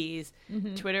and babies.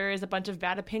 Mm-hmm. Twitter is a bunch of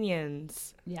bad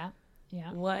opinions. Yeah.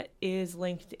 What is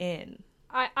LinkedIn?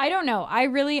 I don't know. I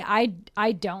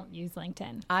don't use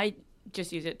LinkedIn. I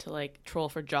just use it to like troll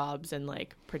for jobs and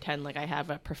like pretend like I have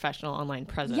a professional online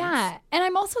presence. Yeah. And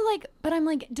I'm also like,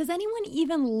 does anyone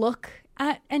even look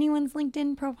at anyone's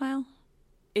LinkedIn profile?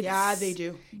 Yeah, they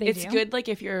do. It's good, like,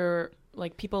 if you're,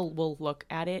 like, people will look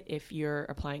at it if you're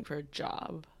applying for a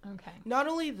job. Okay. Not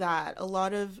only that,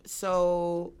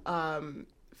 for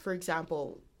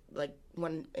example, like,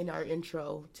 when in our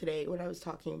intro today, when I was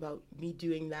talking about me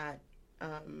doing that,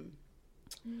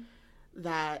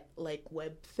 that, like,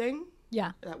 web thing.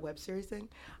 Yeah. That web series thing.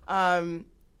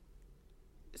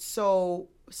 So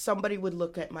somebody would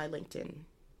look at my LinkedIn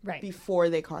Right. before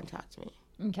they contact me.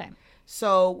 Okay.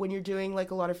 So when you're doing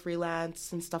like a lot of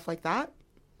freelance and stuff like that,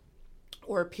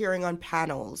 or appearing on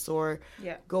panels, or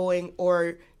going,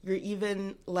 or you're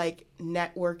even like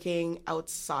networking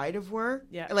outside of work,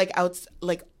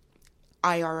 like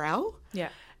IRL,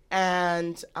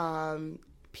 and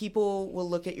people will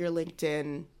look at your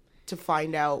LinkedIn to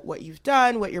find out what you've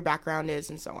done, what your background is,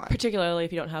 and so on. Particularly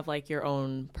if you don't have like your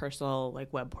own personal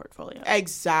like web portfolio.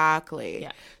 Exactly.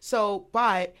 Yeah. So,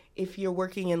 but if you're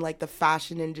working in like the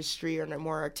fashion industry or in a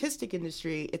more artistic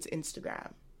industry, it's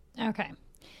Instagram. Okay.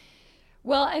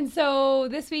 Well, and so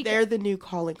this week... They're the new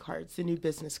calling cards, the new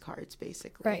business cards,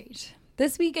 basically. Right.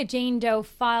 This week, a Jane Doe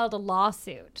filed a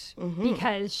lawsuit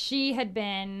because she had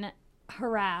been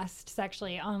harassed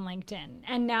sexually on LinkedIn.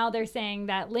 And now they're saying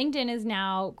that LinkedIn is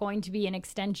now going to be an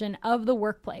extension of the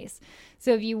workplace.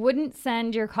 So if you wouldn't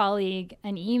send your colleague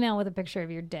an email with a picture of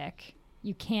your dick,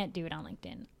 you can't do it on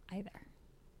LinkedIn either.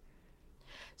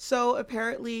 So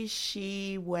apparently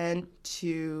she went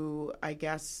to, I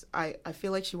guess, I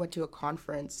feel like she went to a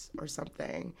conference or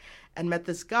something and met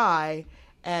this guy,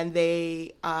 and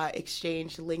they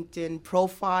exchanged LinkedIn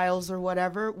profiles or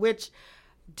whatever, which,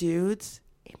 dudes,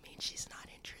 it means she's not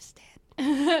interested.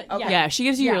 Okay. Yeah, she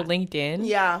gives you your LinkedIn.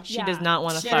 Yeah. She does not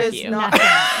want to fuck does you. not.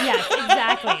 Yes,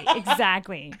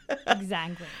 exactly.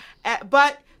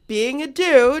 But being a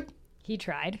dude, he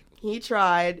tried.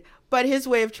 But his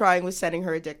way of trying was sending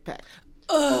her a dick pic.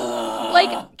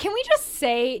 Like, can we just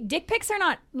say dick pics are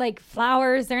not like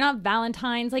flowers? They're not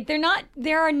Valentine's. Like,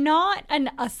 they are not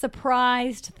a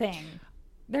surprised thing.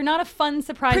 They're not a fun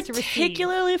surprise to receive.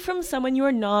 Particularly from someone you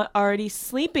are not already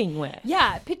sleeping with.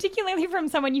 Yeah, particularly from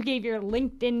someone you gave your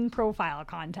LinkedIn profile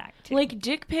contact to. Like,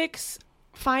 dick pics,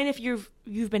 fine if you've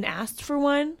been asked for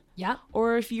one. Yeah.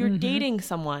 Or if you're dating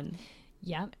someone.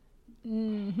 Yeah.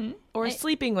 Or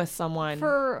sleeping with someone.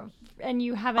 And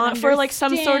you have an for like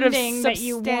some sort of understanding that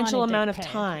you want a substantial dick amount of pic.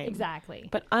 time. Exactly.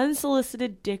 But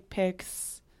unsolicited dick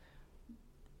pics,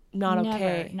 not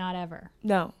okay. Not ever.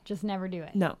 No. Just never do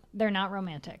it. No. They're not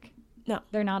romantic. No.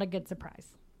 They're not a good surprise.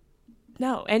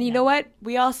 No. And you know what?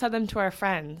 We all send them to our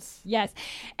friends. Yes.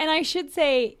 And I should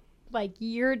say, like,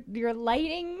 your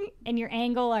lighting and your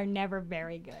angle are never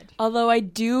very good. Although I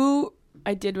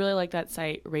did really like that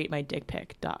site,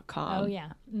 ratemydickpic.com. Oh, yeah.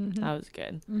 That was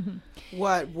good.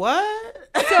 What?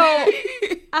 So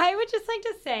I would just like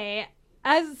to say,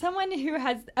 as someone who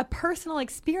has a personal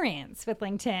experience with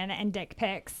LinkedIn and dick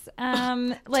pics,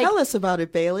 tell us about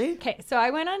it, Bailey. Okay, so I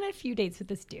went on a few dates with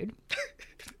this dude.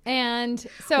 And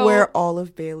so... Where all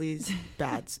of Bailey's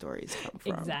bad stories come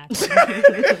from. Exactly.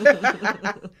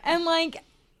 And, like,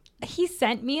 he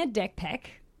sent me a dick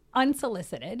pic.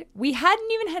 Unsolicited. We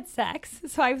hadn't even had sex,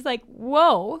 so I was like,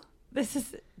 "Whoa, this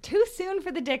is too soon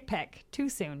for the dick pic. Too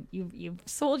soon. You've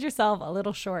sold yourself a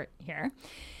little short here."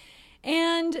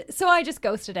 And so I just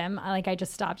ghosted him. I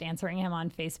just stopped answering him on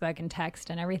Facebook and text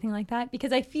and everything like that,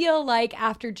 because I feel like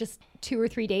after just 2 or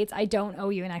 3 dates, I don't owe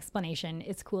you an explanation.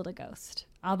 It's cool to ghost.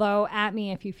 Although, at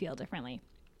me if you feel differently.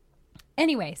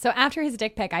 Anyway, so after his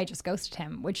dick pic, I just ghosted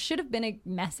him, which should have been a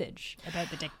message about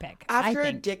the dick pic. After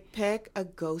a dick pic, a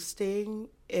ghosting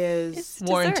is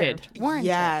warranted. Warranted.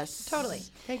 Yes. Totally.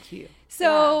 Thank you.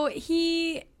 So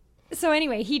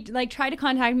anyway, he like tried to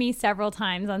contact me several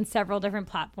times on several different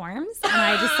platforms, and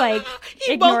I just like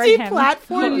he ignored him.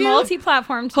 multi-platformed you?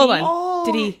 Multi-platformed. Hold on. Oh.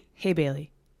 Did he? Hey,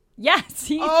 Bailey. Yes,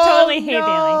 he totally hey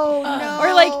Bailey.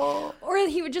 No. Or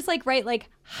he would just like write like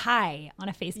hi on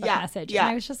a Facebook message, and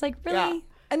I was just like, really? Yeah.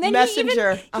 And then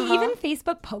Messenger. he even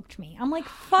Facebook poked me. I'm like,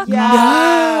 fuck Yeah.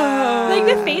 off. Like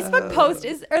the Facebook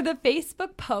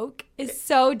Facebook poke is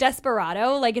so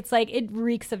desperado. Like it's like it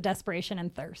reeks of desperation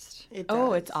and thirst. It's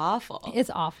awful. It's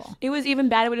awful. It was even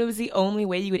bad when it was the only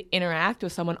way you would interact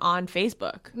with someone on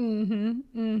Facebook.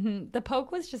 The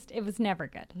poke was it was never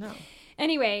good. No.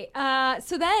 Anyway,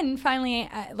 so then finally,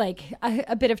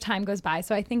 a bit of time goes by,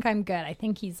 so I think I'm good. I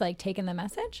think he's like taken the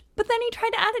message. But then he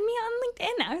tried to add me on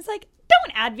LinkedIn. I was like,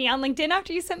 don't add me on LinkedIn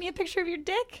after you sent me a picture of your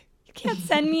dick. You can't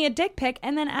send me a dick pic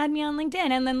and then add me on LinkedIn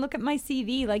and then look at my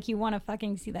CV like you want to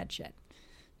fucking see that shit.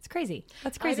 It's crazy.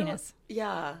 That's craziness.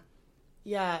 Yeah.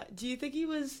 Do you think he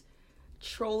was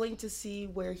trolling to see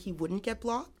where he wouldn't get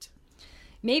blocked?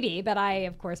 Maybe, but I,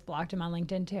 of course, blocked him on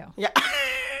LinkedIn too. Yeah.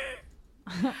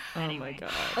 Oh my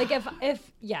god. Like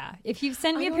if you've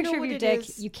sent me a picture of your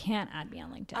dick, you can't add me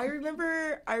on LinkedIn.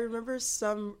 I remember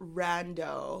some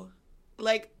rando,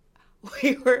 like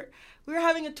we were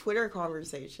having a Twitter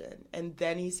conversation, and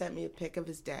then he sent me a pic of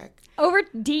his dick over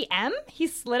DM. He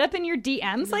slid up in your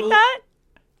DMs like that.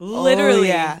 Literally.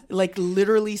 Oh, yeah. Like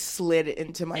literally slid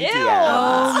into my Ew. DM.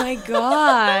 Oh my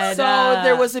god. So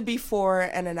there was a before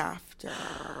and an after.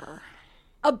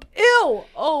 Ew.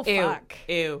 Oh, Ew. fuck.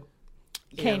 Ew.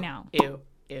 Okay, now. Ew.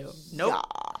 Nope.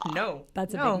 Yeah. No.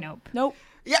 That's a No. big nope. Nope.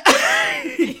 Yeah.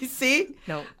 You see?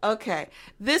 Nope. Okay.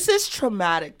 This is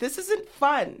traumatic. This isn't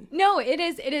fun. No, it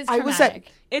is. It is I traumatic. was at-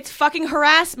 It's fucking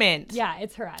harassment. Yeah,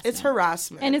 it's harassment. It's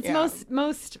harassment. And it's yeah.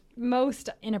 most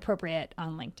inappropriate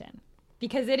on LinkedIn.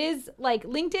 Because it is like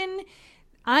LinkedIn,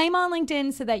 I'm on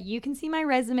LinkedIn so that you can see my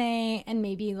resume and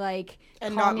maybe like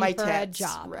And call not me my for tits, a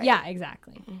job. right. Yeah,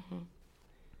 exactly.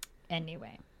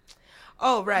 Anyway.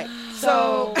 Oh, right.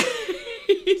 So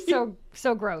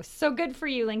So gross. So good for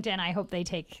you, LinkedIn. I hope they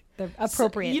take the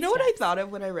appropriate you know what I steps. thought of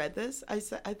when I read this? I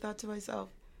thought to myself,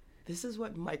 this is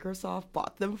what Microsoft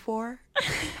bought them for?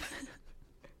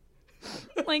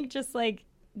 Like just like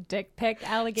dick pic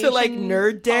allegation. To like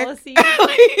nerd dick? policy.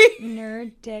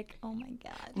 Nerd dick. Oh my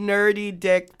god. Nerdy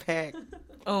dick pic.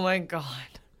 Oh my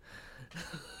god.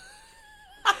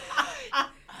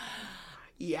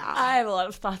 Yeah. I have a lot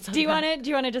of thoughts on Do you that.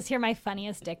 want to just hear my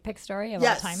funniest dick pic story of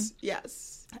all time?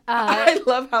 Yes. I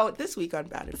love how this week on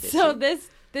Bad and Bitchy. So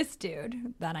this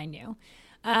dude that I knew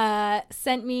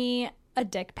sent me a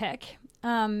dick pic.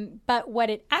 But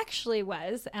what it actually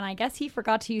was, and I guess he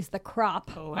forgot to use the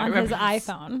crop on his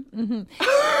iPhone.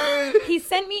 He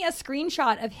sent me a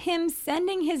screenshot of him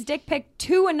sending his dick pic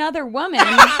to another woman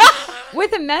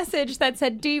with a message that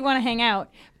said, "Do you want to hang out?"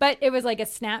 But it was like a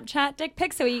Snapchat dick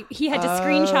pic, so he had to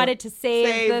screenshot it to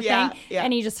save the thing,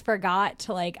 and he just forgot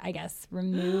to like, I guess,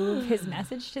 remove his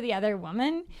message to the other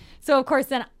woman. So of course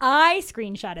then I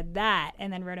screenshotted that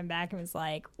and then wrote him back and was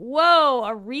like, "Whoa,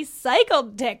 a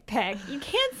recycled dick pic. You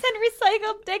can't send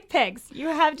recycled dick pics. You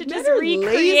have to just They're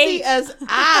recreate." lazy as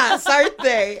ass, aren't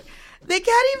they? They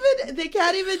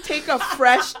can't even take a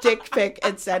fresh dick pic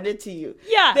and send it to you.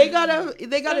 Yeah. They gotta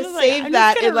just like, save I'm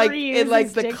that just in gonna like reuse the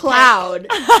this dick cloud.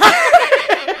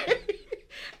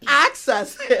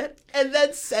 Access it and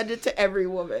then send it to every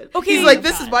woman. Okay. He's like, Oh,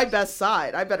 this God. is my best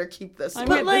side. I better keep this I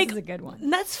one. mean, like, this is a good one.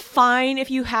 And that's fine if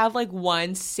you have like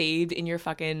one saved in your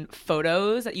fucking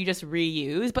photos that you just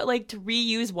reuse, but like to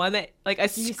reuse one that like a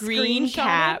You screen screenshotted?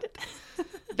 cap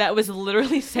that was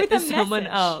literally sent to With a someone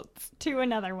message. else. To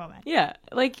another woman. Yeah.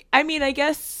 Like, I mean, I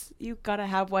guess you gotta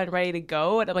have one ready to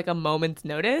go at like a moment's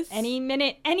notice. Any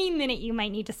minute you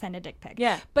might need to send a dick pic.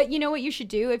 Yeah. But you know what you should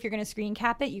do if you're going to screen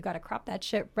cap it? You got to crop that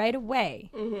shit right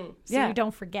away. So Yeah. you don't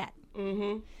forget.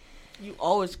 You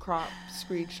always crop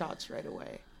screenshots right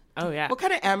away. Oh, yeah. What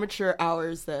kind of amateur hour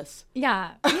is this?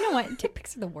 Yeah. You know what? Dick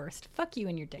pics are the worst. Fuck you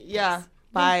and your dick pics. Yeah.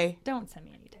 Bye. Don't send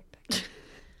me any dick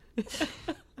pics.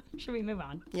 Should we move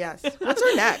on? Yes. What's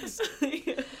our next?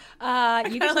 You I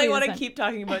can really play want this to one. keep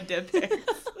talking about dip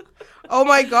pics. Oh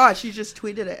my gosh, you just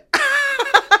tweeted it.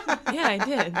 Yeah,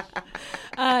 I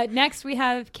did. Next, we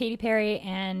have Katy Perry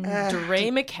and DeRay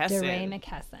McKesson. DeRay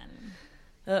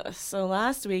McKesson. So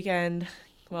last weekend,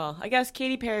 well, I guess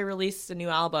Katy Perry released a new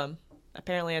album.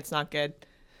 Apparently, it's not good.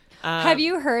 Have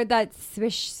you heard that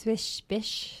Swish, Swish,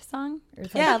 Bish song? Or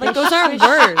is that Yeah, like Bish, those aren't Swish,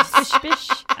 words. Swish, Bish?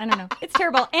 I don't know. It's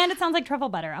terrible. And it sounds like truffle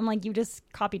butter. I'm like, you just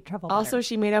copied truffle butter. Also,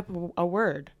 she made up a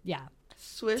word. Yeah.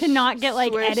 Swish. To not get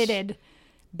like swish, edited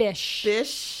Bish.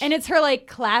 Bish. And it's her like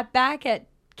clap back at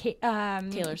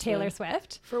Taylor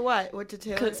Swift. For what? What did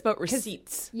Taylor? Because it's about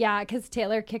receipts. Yeah, because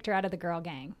Taylor kicked her out of the girl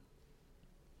gang.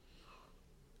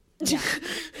 Yeah.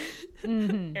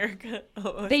 Erica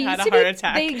almost They had used a to heart be,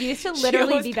 attack. They used to She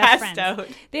literally almost be best passed friends. out.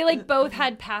 They like both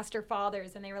had pastor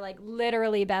fathers, and they were like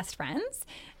literally best friends.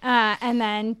 And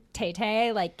then Tay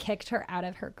Tay like kicked her out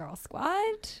of her girl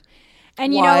squad.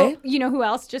 And Why? you know who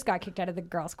else just got kicked out of the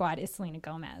girl squad is Selena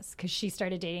Gomez, because she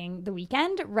started dating The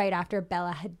Weeknd right after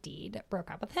Bella Hadid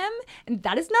broke up with him, and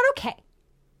that is not okay.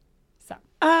 So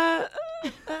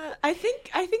I think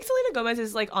Selena Gomez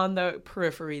is like on the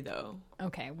periphery though.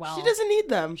 okay, well She doesn't need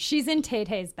them. she's in Tay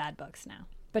Tay's bad books now,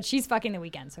 but she's fucking The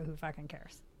Weeknd, so who fucking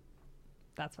cares?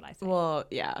 That's what I say. Well,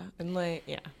 yeah, and like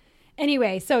yeah.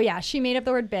 Anyway, so yeah, she made up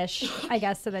the word bish, I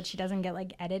guess, so that she doesn't get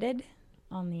like edited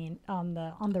on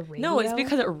the radio. No, it's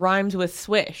because it rhymes with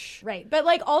swish. right. But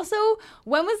like also,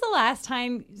 when was the last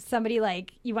time somebody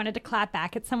like you wanted to clap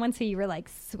back at someone so you were like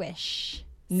swish,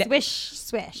 swish,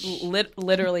 swish?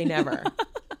 Literally never.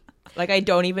 Like I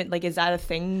don't even like. Is that a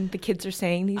thing the kids are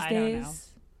saying these I days? don't know.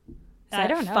 Is I that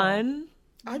don't know. fun?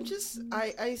 I'm just.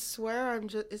 I swear. I'm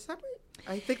just. Is that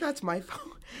my? I think that's my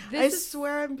phone. This I is-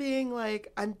 swear I'm being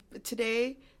like. I'm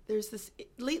today. There's this.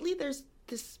 Lately, there's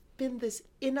been this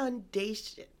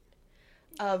inundation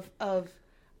of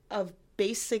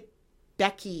basic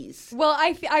Becky's Well,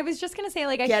 I was just gonna say,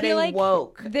 like, I getting feel like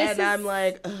woke, this and I'm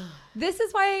like, ugh. this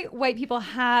is why white people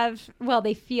have, well,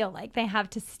 they feel like they have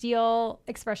to steal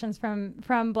expressions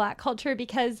from Black culture,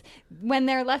 because when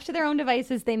they're left to their own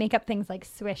devices, they make up things like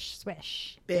swish,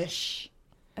 swish, Bish.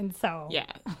 and so Yeah.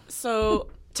 So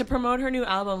to promote her new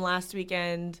album last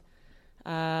weekend,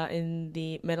 in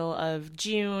the middle of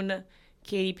June,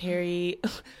 Katy Perry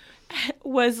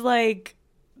was like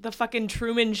the fucking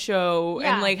Truman Show,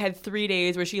 Yeah. and like had 3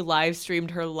 days where she live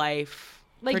streamed her life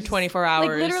like for 24 hours.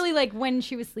 like literally like when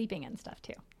she was sleeping and stuff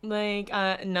too. Like,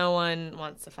 no one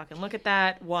wants to fucking look at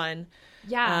that. One.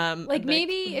 Yeah, like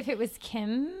maybe if it was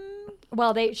Kim.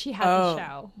 Well, she has a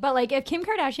show, but like if Kim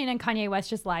Kardashian and Kanye West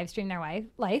just live stream their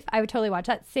life, I would totally watch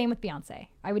that. Same with Beyonce.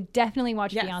 I would definitely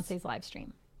watch Beyonce's live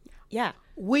stream. Yeah.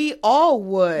 We all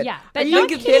would. Yeah, Are but you not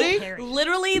kidding? Katy Perry.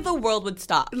 Literally, the world would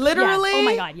stop. Literally. Yes. Oh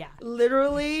my God, yeah.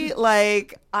 Literally,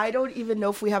 like, I don't even know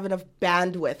if we have enough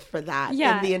bandwidth for that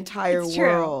in the entire it's true.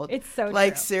 world. It's so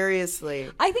like, true. seriously.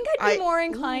 I think I'd be more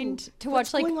inclined to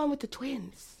watch, like, what's going on with the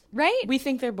twins? right? We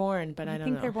think they're born, but I don't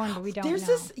think know. they're born, but we don't There's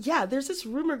know. there's this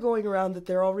rumor going around that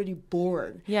they're already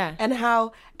born. Yeah. And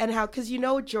how, because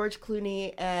George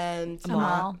Clooney and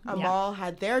Amal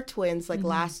had their twins like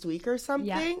last week or something.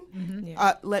 Yeah.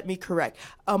 Mm-hmm. Let me correct.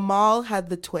 Amal had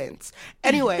the twins.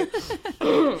 Anyway.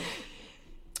 George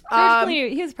Clooney,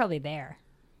 he was probably there.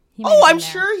 He may Oh, have I'm been there.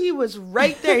 sure he was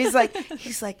right there. He's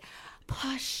like,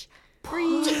 push,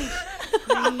 breathe,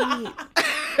 breathe.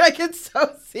 I can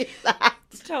so see that.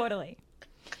 Totally.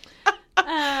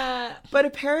 But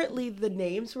apparently the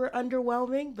names were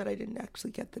underwhelming, but I didn't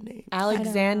actually get the names.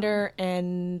 Alexander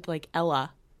and like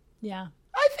Ella. Yeah.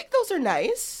 I think those are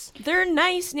nice. They're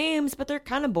nice names, but they're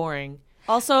kind of boring.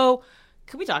 Also,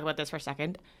 can we talk about this for a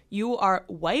second? You are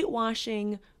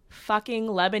whitewashing fucking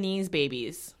Lebanese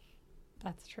babies.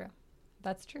 That's true.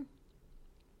 That's true.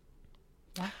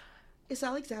 Yeah. Is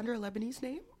Alexander a Lebanese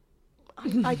name?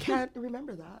 I can't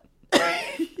remember that.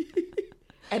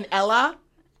 And Ella?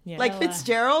 Yeah. Like Ella.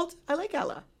 Fitzgerald? I like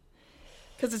Ella.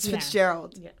 Because it's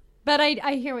Fitzgerald. Yeah. But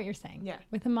I hear what you're saying. Yeah.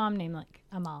 With a mom named like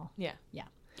Amal. Yeah. Yeah.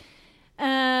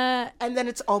 And then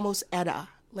it's almost Etta.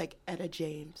 Like Etta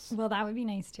James. Well, that would be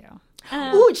nice too.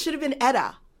 Ooh, it should have been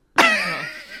Etta.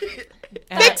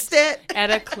 Fixed it.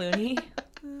 Etta Clooney.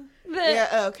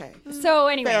 Yeah, okay. So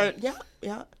anyway, Fair.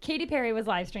 Yeah. Katy Perry was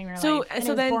live streaming her So- life, and so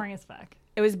it was then- boring as fuck.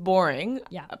 It was boring,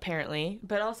 Yeah. apparently.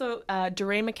 But also,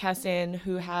 DeRay McKesson,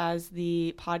 who has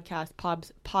the podcast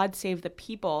Pod Save the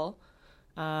People,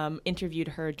 interviewed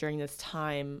her during this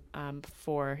time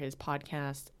for his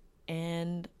podcast.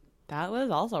 And that was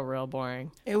also real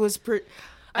boring. It was pretty.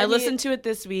 I listened to it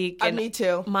this week. And me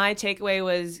too. My takeaway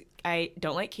was I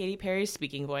don't like Katy Perry's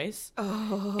speaking voice.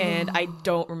 Oh. And I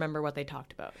don't remember what they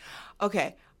talked about.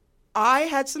 Okay. I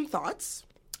had some thoughts.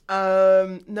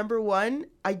 Number one,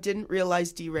 I didn't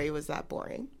realize DeRay was that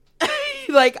boring.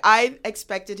 Like, I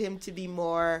expected him to be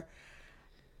more.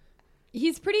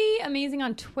 He's pretty amazing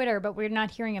on Twitter, but we're not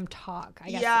hearing him talk,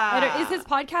 I guess. Yeah. Is his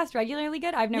podcast regularly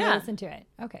good? I've never Yeah. listened to it.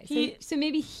 Okay. So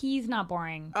maybe he's not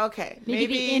boring. Okay. Maybe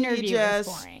the he interview just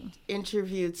was boring.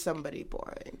 interviewed somebody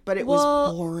boring. But it Well-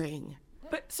 was boring.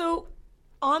 But so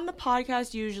on the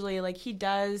podcast, usually, like, he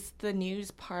does the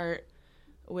news part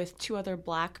with two other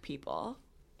black people.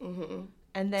 Mm-hmm.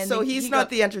 And then So he's not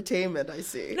the entertainment, I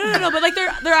see. No, but like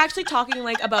they're actually talking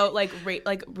like about like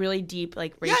like really deep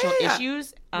like racial yeah.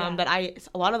 issues that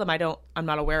a lot of them I'm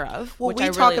not aware of, Well, which we I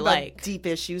talk really about like. deep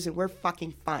issues and we're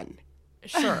fucking fun.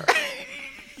 Sure.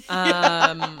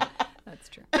 That's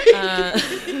true.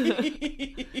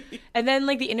 And then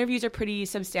like the interviews are pretty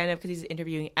substantive because he's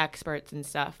interviewing experts and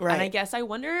stuff. Right. And I guess I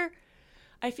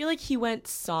feel like he went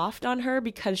soft on her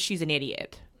because she's an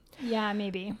idiot. Yeah,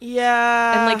 maybe.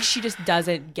 Yeah. And like she just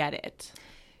doesn't get it.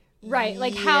 Right.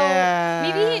 Like Yeah. how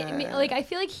maybe like I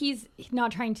feel like he's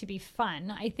not trying to be fun.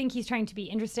 I think he's trying to be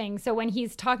interesting. So when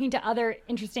he's talking to other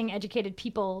interesting, educated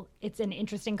people, it's an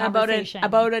interesting conversation.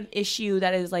 About an issue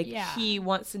that is like Yeah. he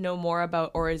wants to know more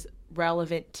about or is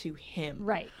relevant to him.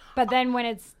 Right. But then when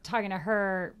it's talking to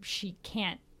her, she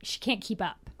can't keep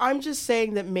up. I'm just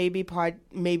saying that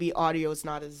maybe audio is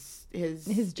not his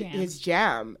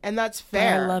jam, and that's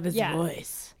fair. I love his Yeah.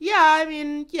 voice. Yeah, I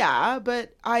mean, yeah,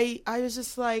 but I was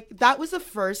just like, that was the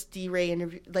first DeRay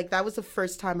interview. Like, that was the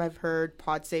first time I've heard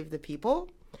Pod Save the People.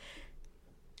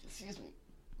 Excuse me.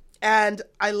 And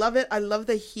I love it. I love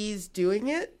that he's doing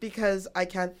it because I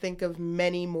can't think of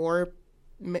many more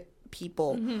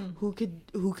people who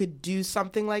could do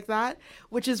something like that,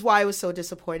 which is why I was so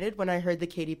disappointed when I heard the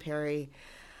Katy Perry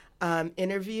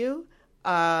interview.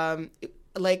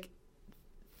 Like,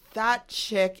 that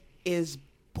chick is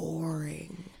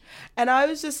boring. And I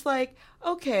was just like,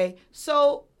 okay,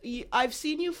 so I've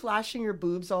seen you flashing your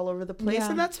boobs all over the place,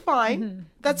 and that's fine.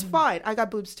 That's fine. I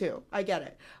got boobs too. I get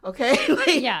it. Okay?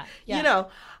 Like, you know,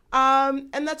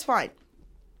 and that's fine.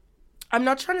 I'm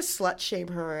not trying to slut shame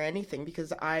her or anything,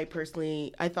 because I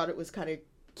thought it was kind of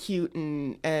cute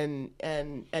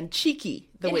and cheeky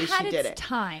the way she did it.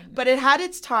 But it had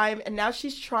its time, and now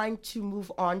she's trying to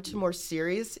move on to more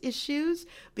serious issues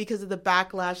because of the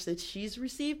backlash that she's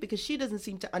received, because she doesn't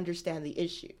seem to understand the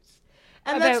issues.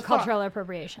 And about cultural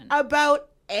appropriation. About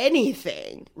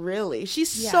anything, really. She's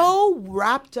so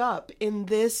wrapped up in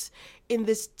this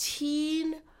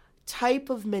teen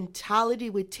type of mentality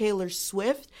with Taylor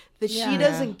Swift that she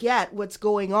doesn't get what's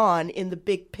going on in the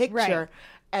big picture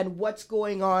and what's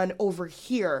going on over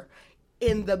here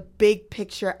in the big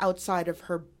picture outside of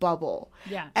her bubble.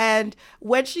 Yeah. And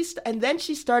when then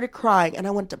she started crying, and I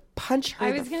wanted to punch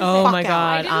her. Oh my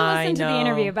God. I didn't listen to the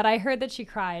interview, but I heard that she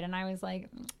cried, and I was like,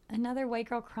 another white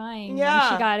girl crying when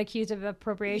she got accused of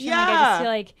appropriation. Like, I just feel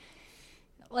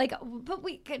like,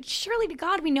 but surely to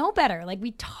God, we know better. Like,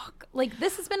 we talk, like,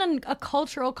 this has been a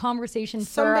cultural conversation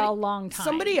for a long time.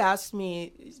 Somebody asked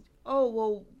me, oh,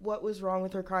 well, what was wrong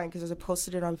with her crying? Because I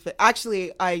posted it on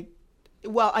actually, I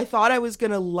thought I was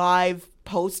going to live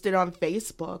post it on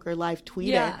Facebook or live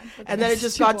tweet it. And then it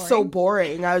just got so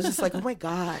boring. I was just like, oh my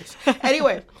gosh.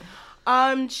 Anyway,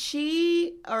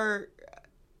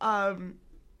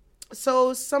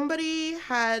 so somebody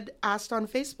had asked on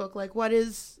Facebook, like,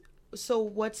 what's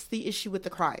the issue with the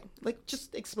crying? Like,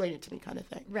 just explain it to me, kind of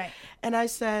thing. Right. And I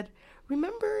said,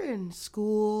 remember in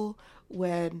school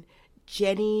when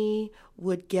Jenny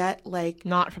would get like...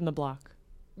 Not from the block.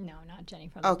 No, not Jenny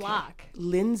from the block.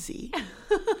 Lindsay.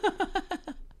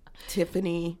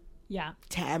 Tiffany. Yeah.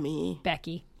 Tammy.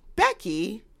 Becky.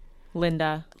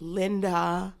 Linda.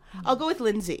 I'll go with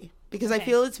Lindsay because I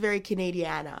feel it's very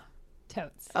Canadiana.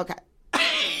 Totes. Okay.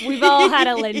 We've all had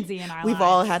a Lindsay in our lives. We've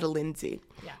all had a Lindsay.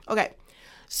 Yeah. Okay.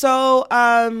 So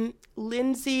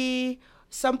Lindsay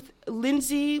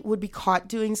would be caught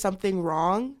doing something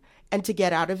wrong, and to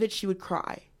get out of it, she would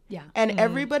cry. Yeah. And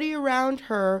everybody around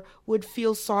her would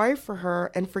feel sorry for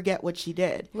her and forget what she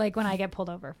did. Like when I get pulled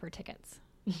over for tickets.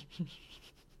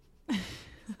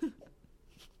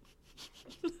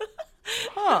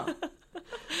 Huh.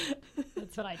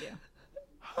 That's what I do.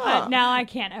 But now I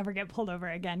can't ever get pulled over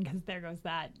again because there goes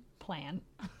that plan.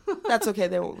 That's okay.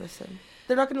 They won't listen.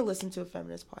 They're not going to listen to a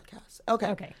feminist podcast.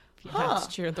 Okay.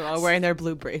 That's true. They're all wearing their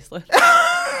blue bracelets.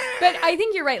 But I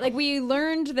think you're right. Like, we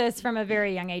learned this from a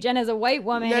very young age. And as a white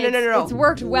woman, no. It's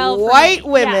worked well for White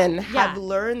women have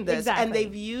learned this. Exactly. And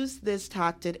they've used this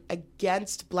tactic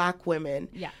against black women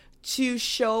to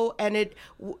show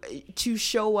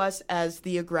us as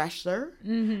the aggressor,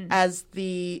 as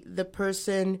the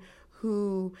person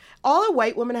who... All a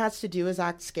white woman has to do is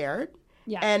act scared.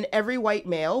 Yeah. And every white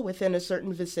male within a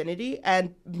certain vicinity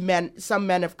and some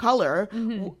men of color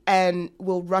and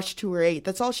will rush to her aid.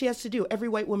 That's all she has to do. Every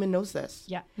white woman knows this.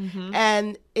 Yeah.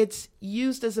 And it's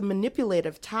used as a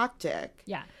manipulative tactic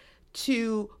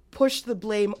to push the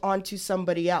blame onto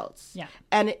somebody else. Yeah.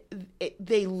 And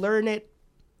they learn it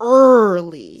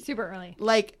early. Super early.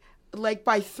 Like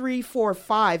by 3, 4,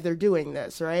 5, they're doing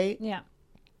this, right? Yeah.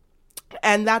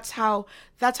 And that's how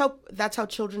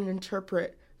children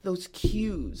interpret those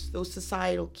cues, those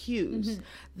societal cues,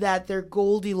 that their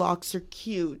Goldilocks are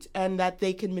cute and that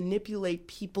they can manipulate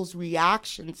people's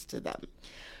reactions to them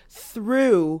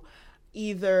through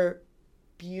either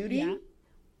beauty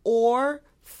or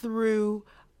through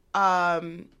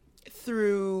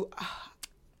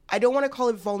I don't want to call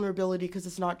it vulnerability because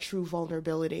it's not true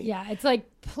vulnerability. Yeah, it's like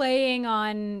playing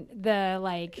on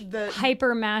the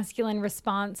hyper masculine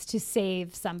response to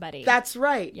save somebody. That's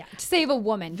right. Yeah, to save a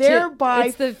woman. Thereby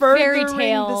it's the furthering fairy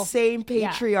tale. The same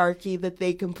patriarchy that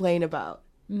they complain about.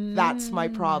 That's my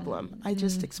problem. I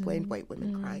just explained white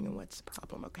women crying and what's the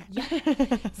problem. Okay.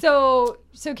 Yeah. So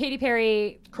Katy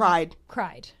Perry cried.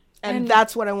 And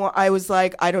that's what I want. I was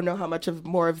like, I don't know how much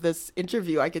more of this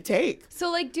interview I could take.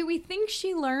 So, like, do we think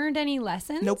she learned any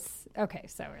lessons? Nope. Okay,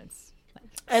 so it's...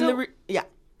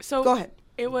 So go ahead.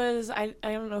 It was, I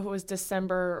don't know if it was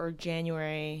December or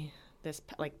January,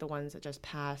 the ones that just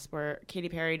passed, where Katy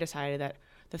Perry decided that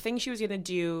the thing she was going to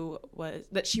do was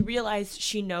that she realized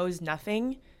she knows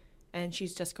nothing, and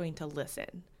she's just going to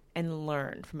listen and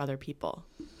learn from other people.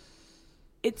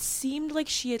 It seemed like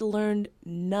she had learned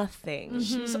nothing.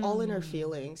 She was all in her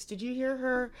feelings. Did you hear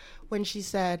her when she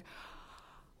said,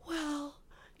 well,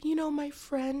 you know, my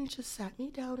friend just sat me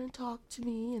down and talked to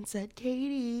me and said,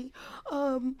 Katie,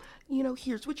 you know,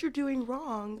 here's what you're doing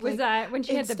wrong. Was that when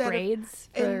she had the braids?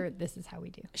 This is how we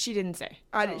do. She didn't say.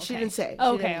 She didn't say.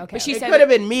 Okay. But she It said could have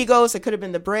been Migos. It could have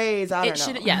been the braids. I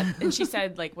don't know. Yeah. And she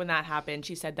said, like, when that happened,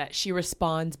 she said that she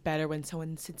responds better when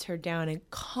someone sits her down and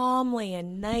calmly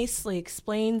and nicely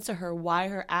explains to her why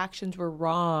her actions were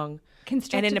wrong.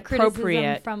 Constructive and inappropriate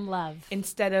criticism from love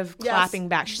instead of clapping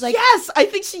back. She's like, yes, I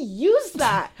think she used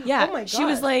that. Yeah. Oh my God. She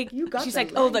was like, she's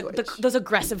like, those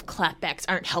aggressive clapbacks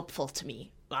aren't helpful to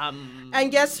me.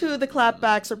 And guess who the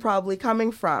clapbacks are probably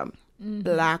coming from?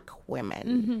 Black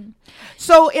women.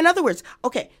 So in other words,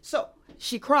 okay, so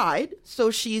she cried,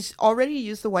 so she's already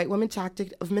used the white woman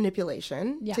tactic of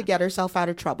manipulation to get herself out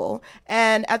of trouble,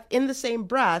 and in the same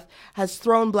breath has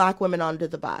thrown black women onto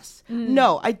the bus.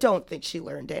 No, I don't think she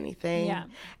learned anything. Yeah.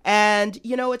 And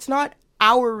you know, it's not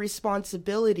our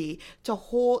responsibility to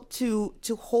hold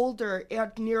her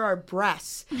near our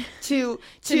breasts, to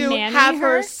have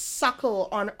her suckle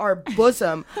on our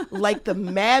bosom like the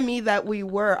mammy that we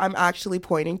were. I'm actually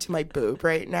pointing to my boob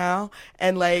right now,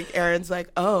 and like Erin's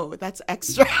like, oh, that's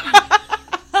extra.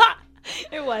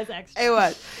 It was extra. It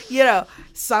was, you know,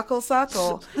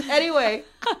 suckle. Anyway,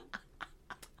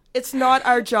 it's not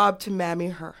our job to mammy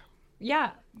her. Yeah.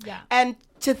 And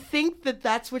to think that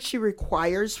that's what she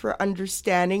requires for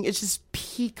understanding is just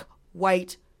peak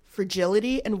white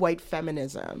fragility and white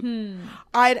feminism.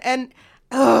 I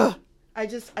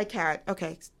can't.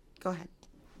 Okay, go ahead.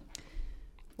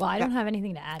 Well, I don't have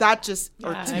anything to add. That just,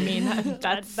 I mean,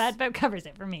 that covers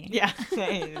it for me. Yeah.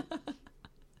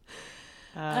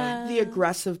 The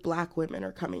aggressive black women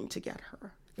are coming to get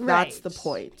her. Right. That's the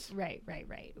point. Right.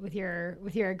 With your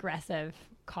aggressive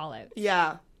call outs.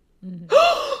 Yeah.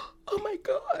 Oh my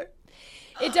God.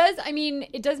 It does. I mean,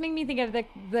 it does make me think of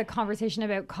the conversation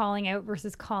about calling out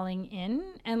versus calling in.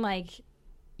 And like,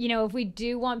 you know, if we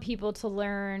do want people to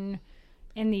learn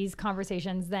in these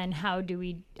conversations, then how do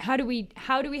we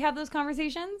have those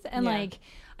conversations? And like,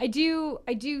 I do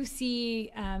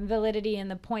see validity in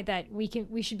the point that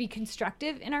we should be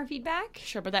constructive in our feedback.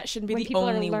 Sure, but that shouldn't be when the people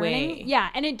only are learning. way. Yeah,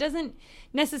 and it doesn't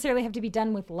necessarily have to be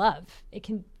done with love.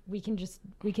 We can just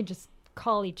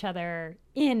call each other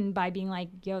in by being like,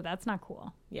 yo, that's not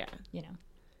cool. Yeah. You know.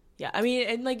 Yeah, I mean,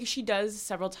 and like she does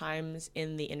several times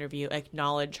in the interview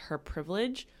acknowledge her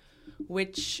privilege,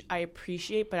 which I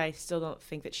appreciate, but I still don't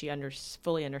think that she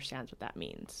fully understands what that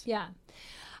means. Yeah.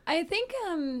 I think,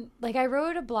 like I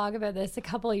wrote a blog about this a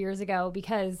couple of years ago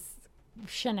because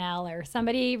Chanel or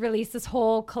somebody released this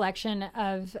whole collection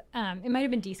of, it might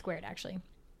have been D Squared actually.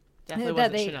 Definitely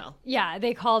wasn't Chanel. Yeah,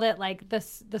 they called it like the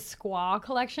Squaw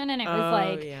collection, and it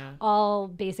was all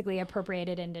basically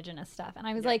appropriated indigenous stuff. And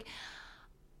I was like,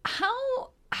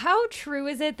 how true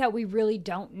is it that we really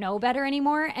don't know better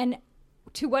anymore? And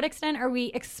to what extent are we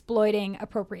exploiting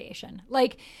appropriation?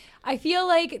 Like, I feel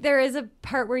like there is a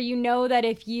part where you know that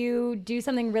if you do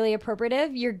something really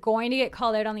appropriative, you're going to get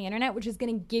called out on the internet, which is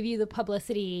going to give you the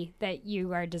publicity that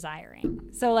you are desiring.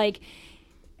 So like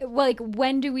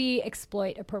when do we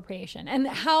exploit appropriation? And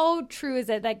how true is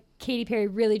it that Katy Perry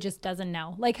really just doesn't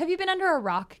know? Like, have you been under a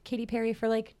rock, Katy Perry, for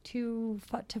like 2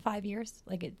 to 5 years?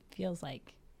 Like, it feels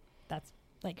like that's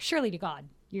like, surely to God,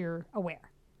 you're aware.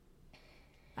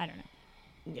 I don't know.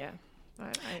 Yeah.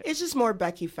 It's just more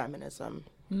Becky feminism.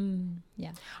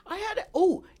 Yeah. I had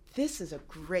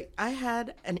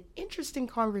an interesting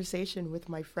conversation with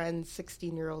my friend's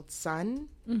 16-year-old son.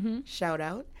 Shout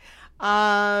out.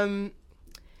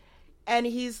 And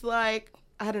he's like,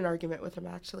 I had an argument with him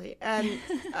actually, and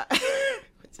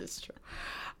which is true.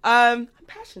 I'm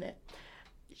passionate.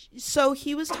 So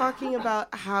he was talking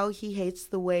about how he hates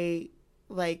the way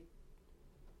like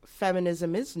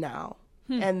feminism is now.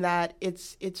 And that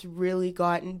it's really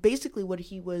gotten, basically what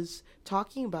he was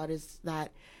talking about is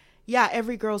that, yeah,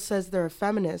 every girl says they're a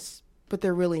feminist, but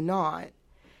they're really not,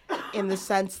 in the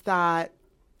sense that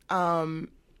the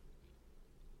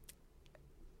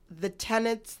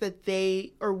tenets that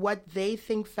what they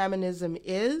think feminism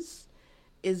is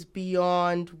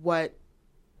beyond what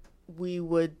we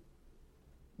would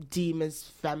deem as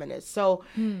feminist. So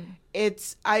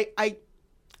it's, I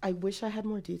wish I had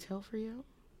more detail for you.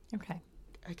 Okay.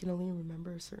 I can only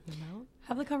remember a certain amount.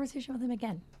 Have the conversation with him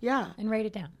again. Yeah. And write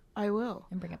it down. I will.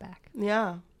 And bring it back.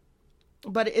 Yeah.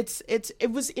 But it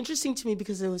was interesting to me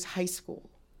because it was high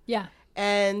school. Yeah.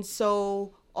 And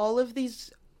so all of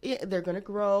these, they're going to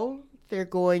grow. They're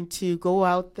going to go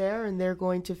out there and they're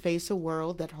going to face a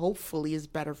world that hopefully is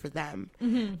better for them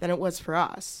than it was for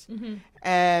us.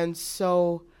 And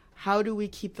so how do we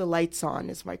keep the lights on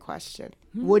is my question.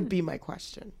 Would be my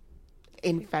question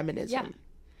in feminism. Yeah.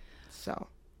 So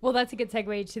Well, that's a good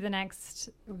segue to the next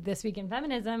This Week in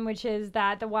Feminism, which is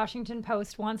that the Washington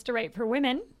Post wants to write for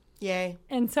women. Yay.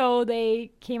 And so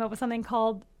they came up with something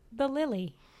called The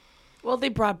Lily. Well, they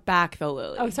brought back the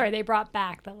Lily. Oh, sorry. They brought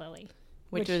back The Lily.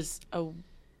 Which is a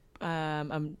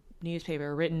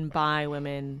newspaper written by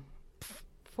women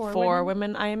for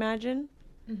women, I imagine.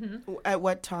 Mm-hmm. At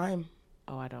what time?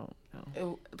 Oh, I don't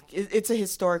know. It's a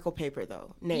historical paper,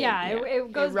 though.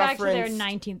 It goes back to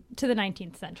the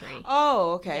 19th century.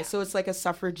 Oh, okay. Yeah. So it's like a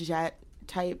suffragette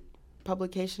type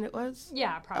publication. It was.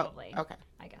 Yeah, probably. Oh, okay.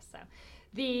 I guess so.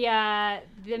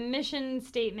 The mission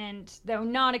statement, though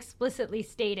not explicitly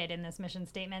stated in this mission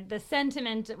statement, the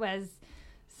sentiment was,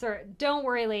 "Sir, don't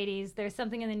worry, ladies. There's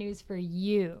something in the news for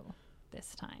you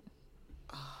this time,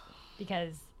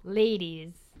 because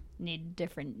ladies need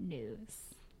different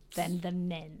news than the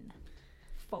men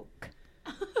folk."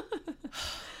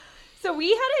 So we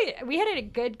had a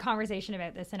good conversation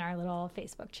about this in our little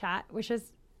Facebook chat, which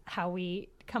is how we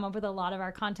come up with a lot of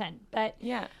our content. But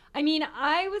yeah, I mean,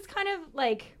 I was kind of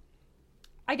like,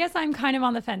 I guess I'm kind of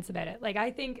on the fence about it. Like,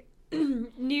 I think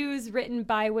news written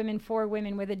by women for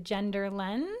women with a gender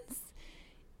lens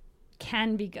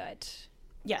can be good.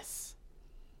 Yes.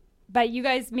 But you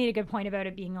guys made a good point about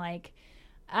it being like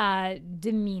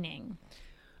demeaning.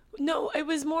 No, it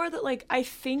was more that, like, I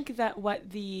think that what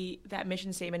that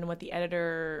mission statement and what the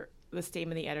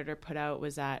statement the editor put out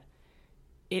was that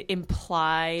it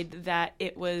implied that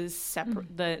it was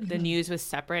separate. The news was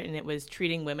separate, and it was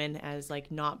treating women as,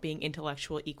 like, not being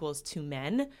intellectual equals to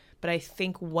men. But I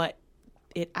think what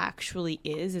it actually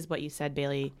is what you said,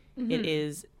 Bailey. Mm-hmm. It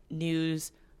is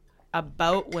news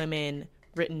about women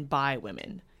written by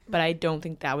women. But I don't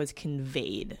think that was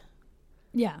conveyed.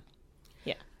 Yeah.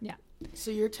 Yeah. Yeah. So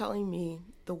you're telling me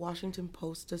the Washington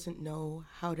Post doesn't know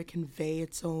how to convey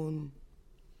its own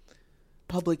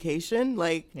publication?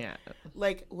 Like, yeah.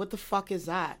 Like, what the fuck is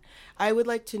that? I would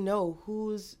like to know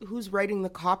who's writing the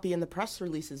copy and the press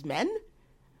releases. Men?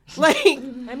 Like,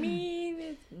 I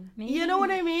mean, you know what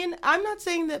I mean? I'm not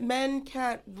saying that men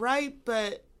can't write,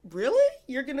 but really?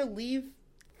 You're going to leave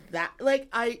that? Like,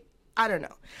 I don't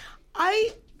know.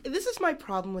 This is my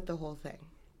problem with the whole thing.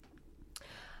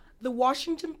 The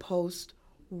Washington Post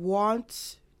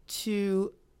wants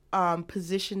to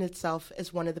position itself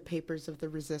as one of the papers of the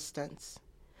resistance.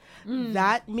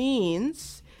 That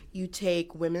means you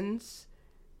take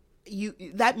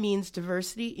that means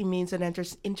diversity, it means an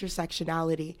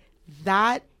intersectionality.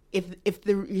 That if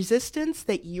the resistance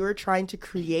that you're trying to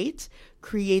creates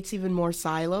even more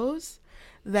silos,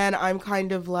 then I'm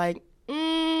kind of like,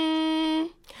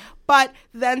 But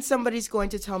then somebody's going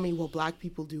to tell me, well, black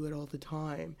people do it all the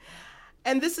time.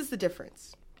 And this is the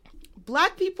difference.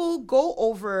 Black people go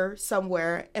over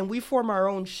somewhere and we form our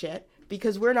own shit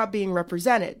because we're not being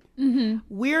represented. Mm-hmm.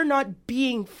 We're not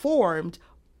being formed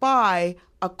by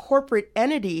a corporate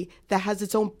entity that has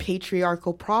its own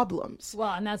patriarchal problems.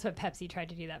 Well, and that's what Pepsi tried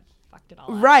to do, that fucked it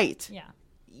all up. Right. Yeah.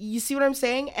 You see what I'm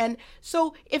saying? And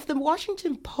so if the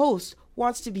Washington Post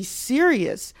wants to be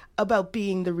serious about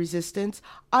being the resistance,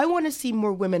 I want to see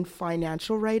more women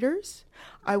financial writers.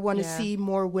 I want to see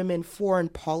more women foreign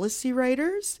policy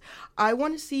writers. I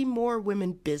want to see more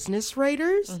women business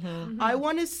writers. Mm-hmm. Mm-hmm. I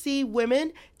want to see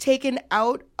women taken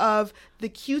out of the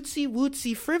cutesy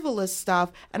wootsy frivolous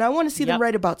stuff, and I want to see them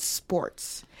write about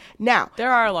sports. Now,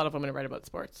 there are a lot of women who write about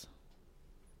sports.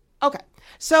 Okay.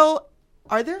 So,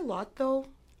 are there a lot though?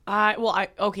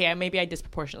 Maybe I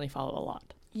disproportionately follow a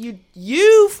lot.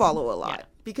 You follow a lot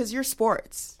because you're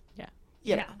sports. Yeah.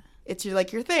 You know, it's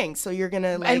your thing. So you're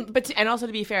gonna like, and also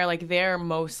to be fair, like they're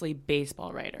mostly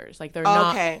baseball writers. Like they're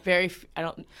not very. I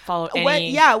don't follow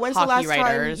any. When's hockey the last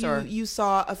writers time you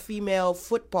saw a female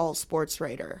football sports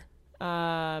writer?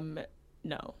 No.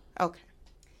 Okay.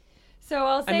 So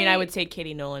I'll say, I mean, I would say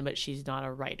Katie Nolan, but she's not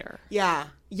a writer. Yeah.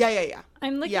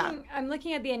 I'm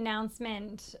looking at the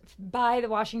announcement by the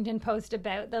Washington Post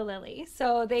about the Lily.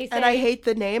 So they say, and I hate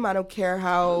the name. I don't care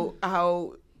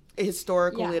how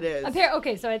historical it is.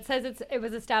 Okay, so it says it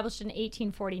was established in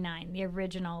 1849, the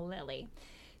original Lily.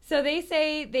 So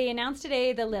they announced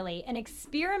today the Lily, an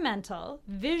experimental,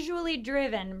 visually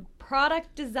driven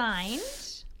product designed.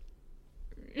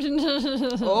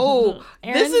 Oh,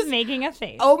 Erin's this is making a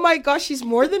face. Oh my gosh, she's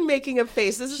more than making a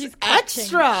face. This is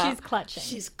extra.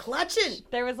 She's clutching.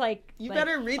 There was you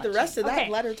better read the rest of that.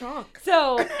 Let her talk.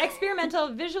 So,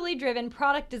 experimental, visually driven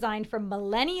product designed for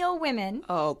millennial women.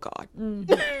 Oh God.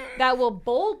 That will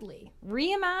boldly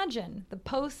reimagine the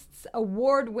Post's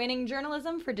award-winning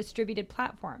journalism for distributed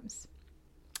platforms.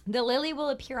 The Lily will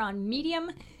appear on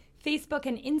Medium, Facebook,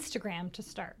 and Instagram to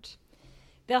start.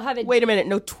 They'll have Wait a minute,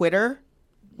 no Twitter?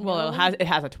 Well, it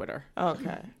has a Twitter.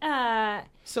 Okay.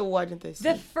 So why didn't they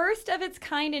say? The first of its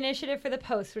kind initiative for the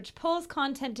Post, which pulls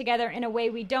content together in a way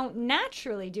we don't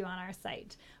naturally do on our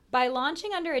site. By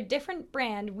launching under a different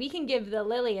brand, we can give the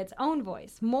Lily its own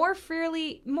voice, more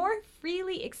freely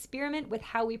experiment with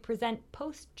how we present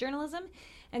Post journalism,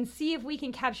 and see if we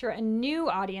can capture a new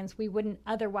audience we wouldn't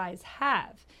otherwise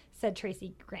have, said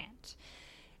Tracy Grant.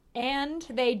 And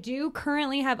they do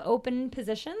currently have open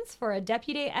positions for a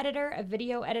deputy editor, a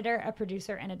video editor, a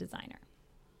producer, and a designer.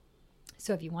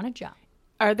 So if you want a job.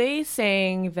 Are they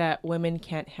saying that women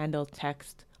can't handle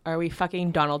text? Are we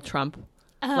fucking Donald Trump?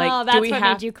 Oh, that's what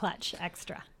made you clutch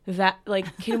extra. That,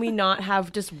 like, can we not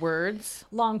have just words?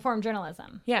 Long form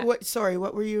journalism. Yeah. What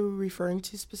were you referring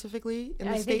to specifically in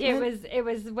the statement? I think it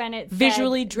was when it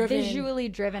visually said visually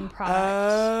driven product.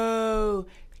 Oh.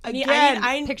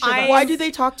 Again, why do they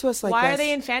talk to us like this? Why are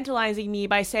they infantilizing me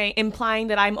by implying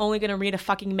that I'm only going to read a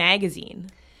fucking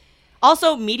magazine?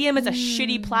 Also, Medium is a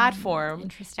shitty platform,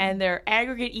 and their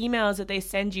aggregate emails that they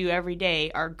send you every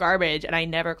day are garbage, and I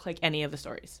never click any of the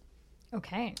stories.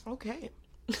 Okay.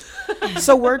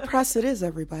 So WordPress it is,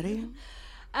 everybody.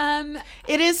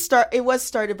 It was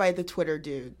started by the Twitter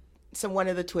dude. One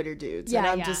of the Twitter dudes. And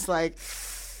I'm just like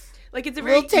it's a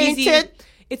very easy.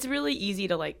 It's really easy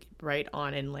to like write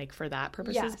on and like for that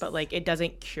purposes, but like it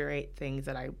doesn't curate things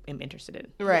that I am interested in.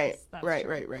 Right.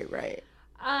 Right.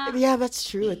 Yeah, that's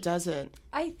true. It doesn't.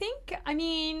 I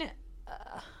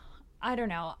don't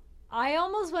know. I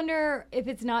almost wonder if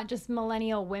it's not just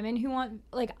millennial women who want,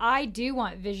 like, I do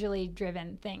want visually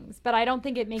driven things, but I don't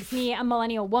think it makes me a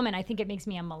millennial woman. I think it makes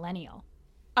me a millennial.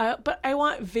 But I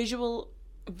want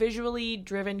visually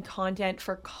driven content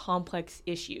for complex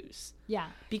issues. Yeah.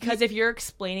 Because if you're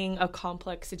explaining a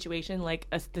complex situation like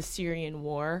the Syrian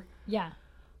war,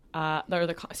 or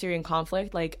the Syrian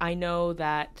conflict, like I know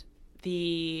that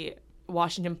the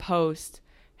Washington Post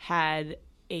had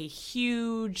a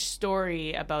huge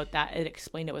story about that. It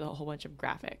explained it with a whole bunch of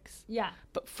graphics. Yeah.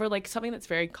 But for like something that's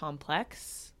very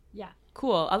complex,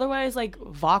 cool. Otherwise, like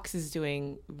Vox is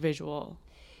doing visual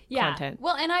content.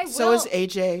 Well, and so is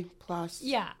AJ Plus.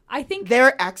 Yeah, I think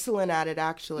they're excellent at it,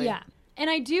 actually. Yeah, and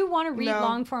I do want to read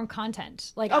long form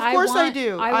content. Like, of course I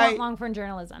do. I want long form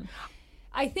journalism.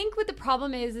 I think what the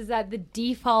problem is that the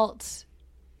default,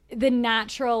 the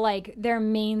natural, like their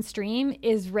mainstream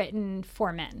is written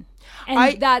for men,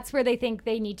 and that's where they think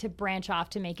they need to branch off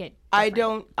to make it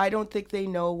different. I don't think they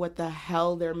know what the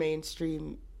hell their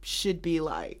mainstream should be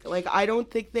like. Like, I don't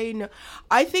think they know.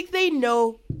 I think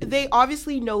they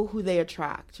obviously know who they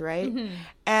attract, right? Mm-hmm.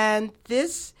 And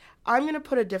I'm going to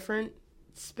put a different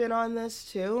spin on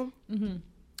this too,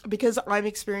 because I'm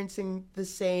experiencing the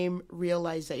same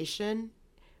realization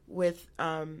with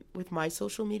my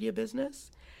social media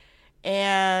business.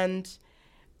 And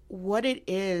what it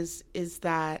is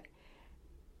that,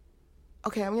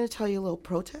 okay, I'm going to tell you a little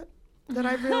pro tip that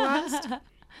I've realized.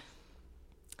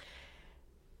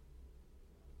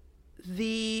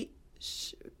 The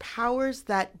powers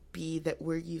that be that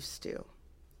we're used to,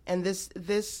 and this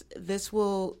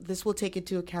will take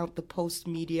into account the post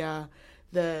media,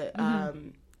 the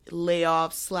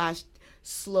layoffs /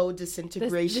 slow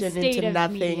disintegration the into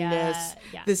nothingness,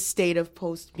 the state of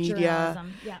post media,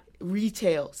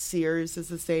 retail. Sears is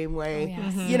the same way. Oh,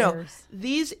 yeah. You know,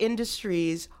 these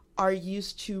industries are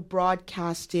used to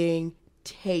broadcasting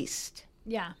taste.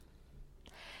 Yeah.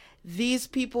 These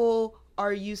people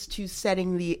are used to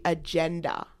setting the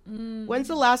agenda. When's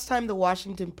the last time the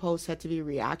Washington Post had to be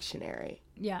reactionary?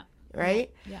 Yeah.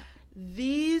 Right? Yeah.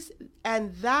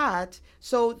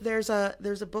 So there's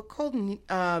a book called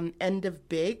End of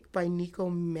Big by Nico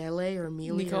Mele or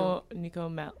Mele. Nico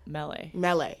Mele.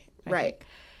 Mele, right.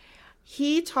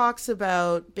 He talks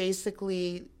about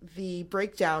basically the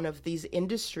breakdown of these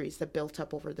industries that built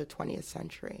up over the 20th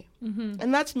century. Mm-hmm.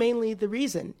 And that's mainly the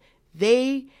reason.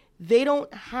 They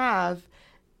don't have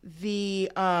the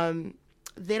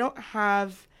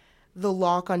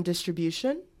lock on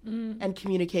distribution and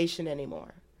communication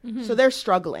anymore. Mm-hmm. So they're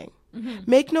struggling. Mm-hmm.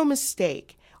 Make no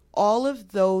mistake, all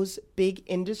of those big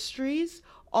industries,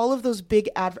 all of those big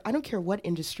I don't care what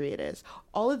industry it is,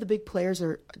 all of the big players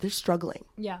they're struggling.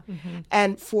 Yeah. Mm-hmm.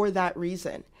 And for that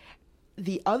reason.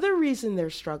 The other reason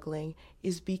they're struggling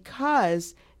is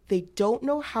because they don't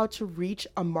know how to reach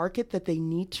a market that they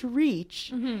need to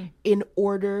reach in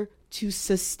order to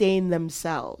sustain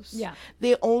themselves. Yeah.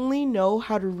 They only know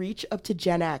how to reach up to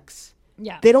Gen X.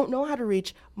 Yeah. They don't know how to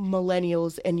reach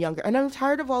millennials and younger. And I'm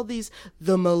tired of all the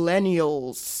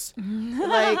millennials.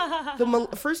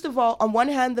 Like, first of all, on one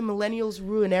hand, the millennials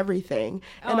ruin everything.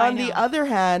 And on the other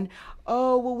hand,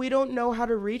 we don't know how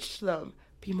to reach them.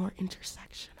 Be more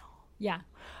intersectional. Yeah.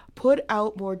 Put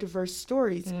out more diverse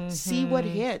stories. See what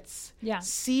hits. Yeah.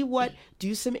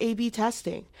 Do some A/B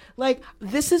testing. Like,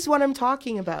 this is what I'm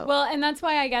talking about. Well, and that's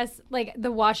why I guess like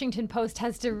the Washington Post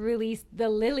has to release the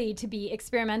Lily to be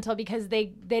experimental because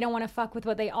they don't want to fuck with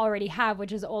what they already have,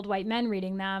 which is old white men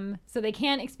reading them. So they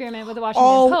can't experiment with the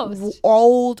Washington Post.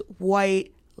 Old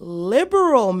white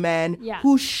liberal men Yeah.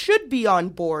 who should be on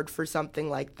board for something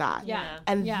like that. Yeah.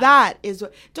 And Yeah. that is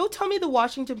what, don't tell me the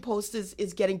Washington Post is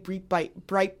getting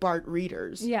Breitbart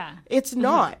readers. Yeah. It's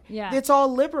not. Yeah. It's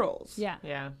all liberals. Yeah.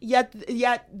 Yeah.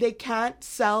 Yet they can't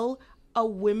sell a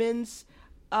women's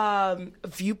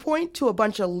viewpoint to a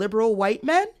bunch of liberal white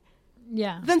men.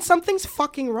 Yeah. Then something's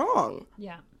fucking wrong.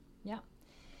 Yeah. Yeah.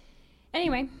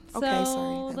 Anyway, so Okay,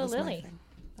 sorry. That the was my Lily. thing.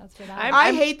 That's what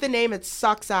I hate the name. It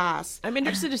sucks ass. I'm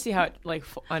interested to see how it like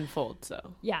unfolds,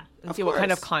 though, Yeah. and Of see what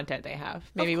kind of course. content they have.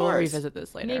 Maybe Of we'll course. revisit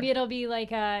this later. Maybe it'll be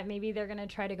like maybe they're gonna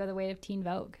try to go the way of Teen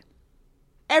Vogue.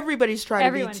 Everybody's trying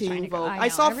Everyone's to be trying Teen to go- Vogue. I I know,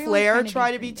 saw everyone's Flair trying to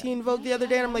try be to be Teen Teen Vogue the other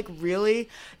day, and I'm like, really?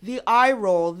 The eye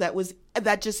roll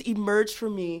that just emerged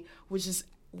from me was just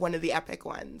one of the epic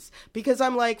ones, because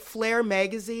I'm like, Flair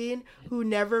magazine, who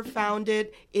never found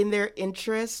it in their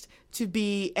interest to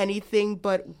be anything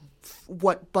but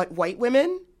white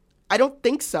women. I don't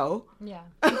think so. Yeah.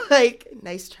 Like,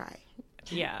 nice try.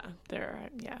 Yeah,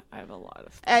 I have a lot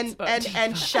of And thoughts about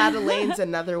and Chatelain's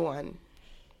another one.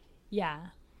 Yeah.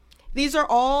 These are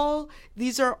all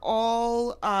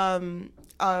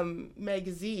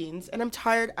magazines, and I'm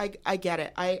tired. I get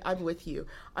it. I'm with you.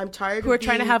 I'm tired. who are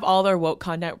trying to have all their woke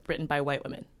content written by white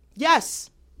women. yes,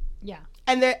 Yeah.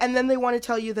 and then they want to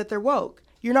tell you that they're woke.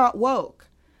 You're not woke.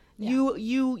 Yeah.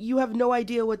 You have no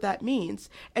idea what that means,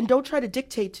 and don't try to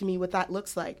dictate to me what that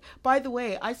looks like. By the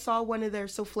way, I saw one of their.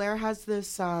 So Flair has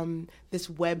this this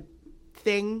web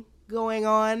thing going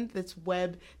on. This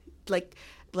web like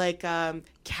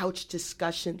couch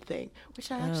discussion thing,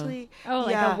 which I actually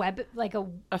a web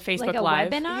A Facebook like a Live.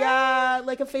 webinar? yeah,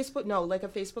 like a Facebook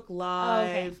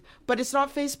Live, but it's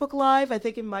not Facebook Live. I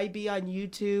think it might be on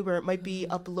YouTube, or it might be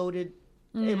uploaded.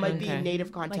 It might be Okay.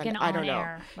 native content. Like an I don't know.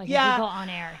 on-air. Like Yeah. a Google on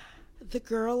air. The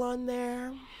girl on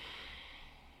there,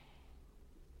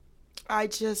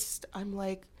 I'm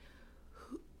like,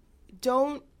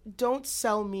 don't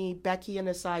sell me Becky in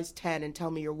a size 10 and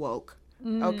tell me you're woke.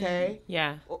 Okay?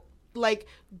 Yeah. Like,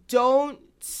 don't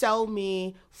sell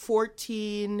me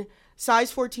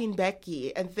size 14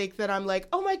 Becky and think that I'm like,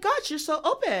 oh my gosh, you're so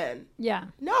open. Yeah.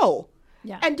 No.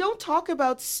 Yeah. And don't talk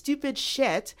about stupid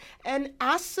shit, and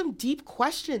ask some deep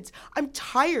questions. I'm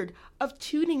tired of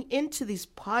tuning into these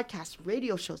podcasts,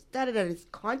 radio shows, this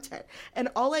content, and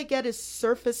all I get is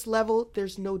surface level.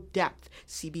 There's no depth.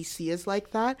 CBC is like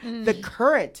that. The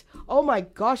Current, oh my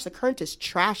gosh, the Current is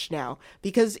trash now,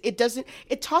 because it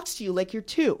talks to you like you're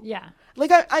two. Yeah.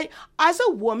 Like, I as a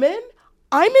woman,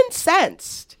 I'm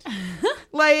incensed.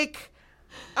 like,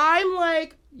 I'm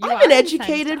like, You I'm are an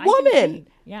educated incensed. I can woman.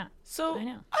 see. Yeah. So I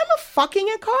know. I'm a fucking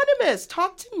economist.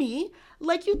 Talk to me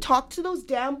like you talk to those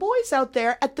damn boys out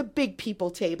there at the big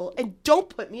people table, and don't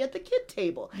put me at the kid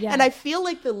table. Yeah. And I feel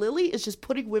like the Lily is just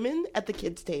putting women at the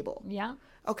kids table. Yeah.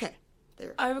 Okay.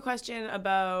 There. I have a question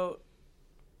about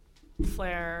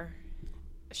Flair,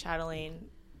 Chatelaine,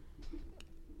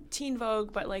 Teen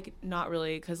Vogue, but like not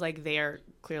really, because like they are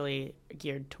clearly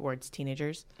geared towards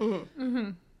teenagers.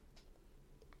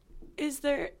 Is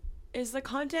the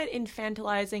content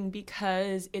infantilizing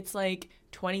because it's like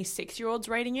 26-year-olds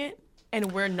writing it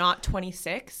and we're not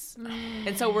 26?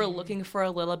 And so we're looking for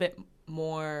a little bit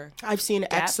more. I've seen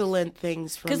excellent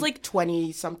things from 'Cause, like,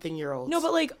 20-something-year-olds. No,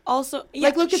 but like also, yeah,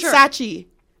 like, look sure. at Sachi,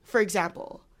 for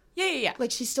example. Yeah.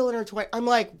 Like, she's still in her 20s. I'm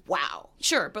like, wow.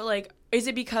 Sure, but like, is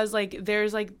it because like there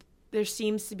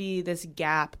seems to be this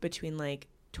gap between like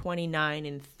 29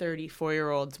 and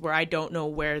 34-year-olds where I don't know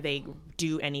where they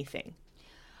do anything,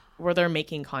 where they're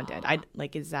making content.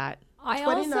 Is that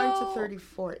 29 to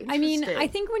 34. I mean, Interesting. I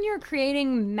think when you're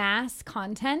creating mass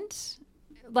content,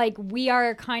 like we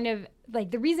are kind of like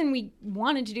the reason we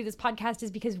wanted to do this podcast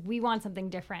is because we want something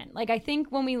different. Like I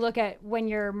think when we look at when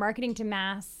you're marketing to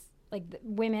mass, like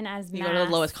women as you mass, go to the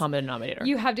lowest common denominator?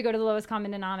 you have to go to the lowest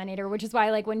common denominator, which is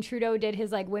why like when Trudeau did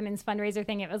his like women's fundraiser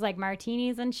thing, it was like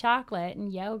martinis and chocolate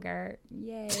and yogurt.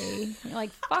 Yay. You're like,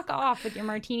 fuck off with your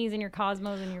martinis and your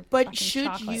Cosmos and your But fucking should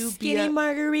chocolate. you be Skinny a-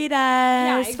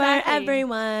 margaritas exactly. for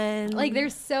everyone. Like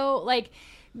there's so like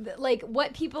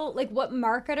what people like what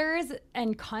marketers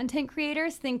and content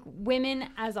creators think women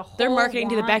as a whole They're marketing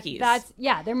to the want.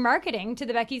 Beckys. They're marketing to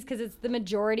the Beckys because it's the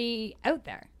majority out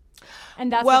there,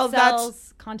 and that's Well, what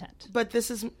sells content. But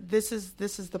this is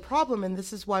the problem, and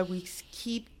this is why we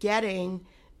keep getting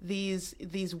these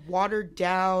watered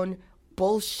down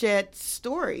bullshit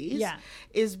stories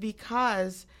is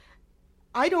because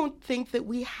I don't think that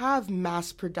we have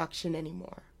mass production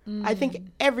anymore. I think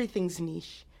everything's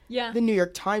niche. Yeah. The New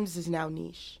York Times is now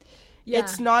niche. Yeah.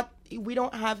 It's not, we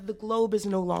don't have, the Globe is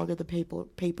no longer the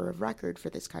paper of record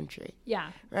for this country. Yeah.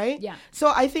 Right? Yeah.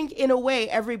 So I think in a way,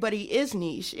 everybody is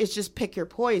niche. It's just pick your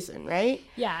poison, right?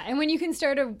 Yeah. And when you can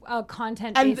start a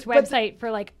content-based website for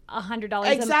like $100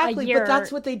 exactly, a year. But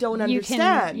that's what they don't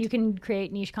understand. You can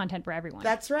create niche content for everyone.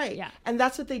 That's right. Yeah. And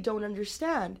that's what they don't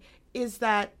understand, is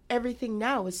that everything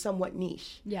now is somewhat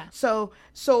niche. Yeah. So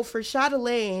for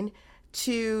Chatelaine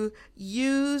to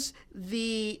use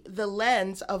the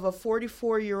lens of a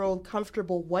 44-year-old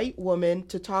comfortable white woman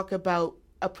to talk about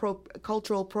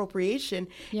cultural appropriation,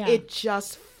 it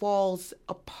just falls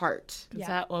apart. Because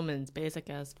that woman's basic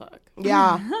as fuck.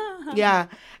 Yeah. Yeah.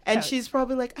 And she's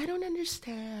probably like, I don't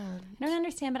understand. I don't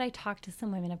understand, but I talked to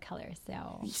some women of color,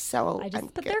 so I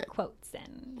just put their quotes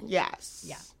in. Yes.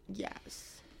 Yeah.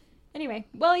 Yes. Anyway,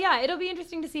 well, yeah, it'll be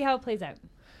interesting to see how it plays out.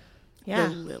 Yeah.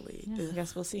 The Lily. Yeah. I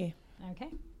guess we'll see. Okay.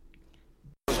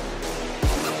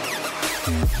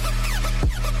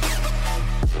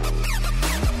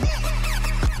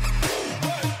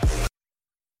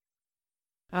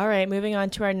 All right, moving on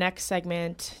to our next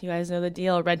segment. You guys know the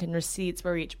deal, rent and receipts,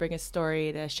 where we each bring a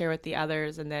story to share with the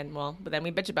others, and then, but then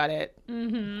we bitch about it. I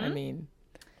mean,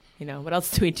 what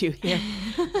else do we do here?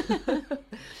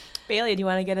 Bailey, do you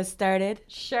want to get us started?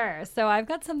 Sure. So I've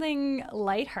got something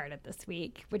lighthearted this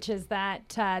week, which is that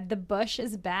the Bush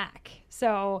is back.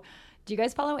 So do you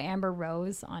guys follow Amber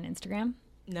Rose on Instagram?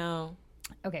 No.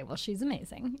 Okay, well, she's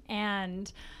amazing. And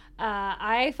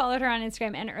I followed her on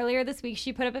Instagram. And earlier this week,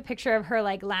 she put up a picture of her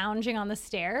like lounging on the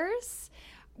stairs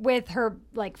with her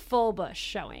like full bush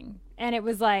showing. And it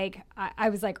was like, I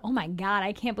was like, oh my God,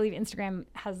 I can't believe Instagram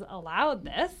has allowed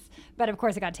this. But of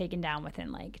course, it got taken down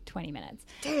within like 20 minutes.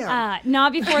 Damn.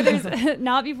 Not before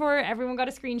everyone got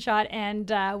a screenshot. And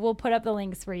we'll put up the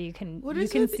links where you can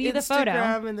see the photo.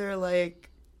 Instagram and they're like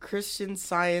Christian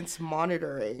Science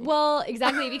monitoring. Well,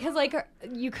 exactly, because like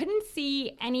you couldn't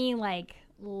see any like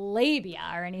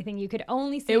labia or anything. You could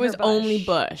only see. It was her bush. only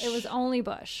bush. It was only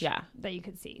bush. Yeah, that you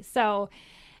could see. So.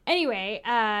 Anyway,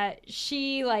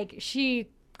 she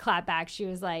clapped back. She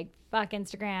was like, fuck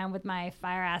Instagram with my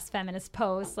fire ass feminist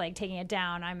posts, like taking it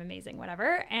down. I'm amazing,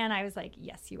 whatever. And I was like,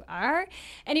 yes, you are.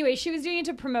 Anyway, she was doing it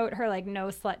to promote her like no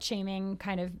slut shaming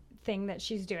kind of thing that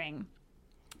she's doing.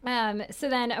 So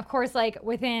then, of course, like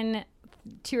within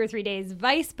 2 or 3 days,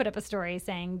 Vice put up a story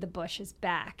saying the Bush is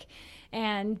back.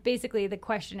 And basically the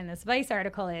question in this Vice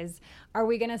article is, are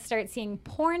we going to start seeing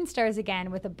porn stars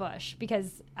again with a bush?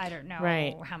 Because I don't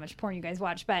know how much porn you guys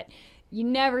watch, but you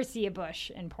never see a bush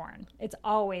in porn. It's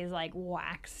always like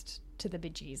waxed to the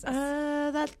bejesus.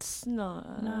 That's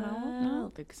not. No, I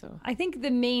don't think so. I think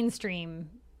the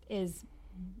mainstream is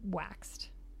waxed.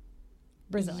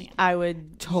 Brazilian. I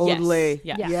would totally.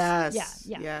 Yes.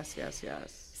 Yes.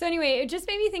 So anyway, it just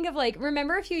made me think of like,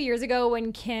 remember a few years ago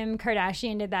when Kim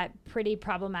Kardashian did that pretty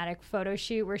problematic photo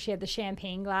shoot where she had the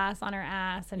champagne glass on her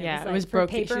ass and it was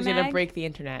broke. Paper She was gonna break the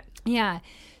internet. Yeah.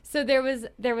 So there was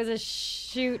a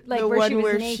shoot like the where one she was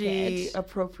where naked. She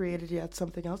appropriated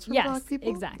something else from Black people.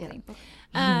 Exactly.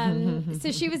 Yeah.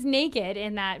 So she was naked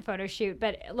in that photo shoot,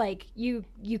 but like you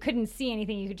couldn't see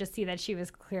anything. You could just see that she was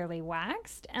clearly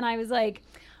waxed. And I was like,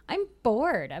 I'm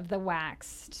bored of the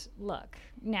waxed look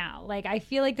now. Like, I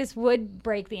feel like this would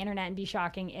break the internet and be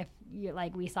shocking if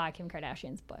we saw Kim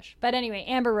Kardashian's bush. But anyway,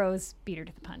 Amber Rose beat her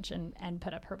to the punch and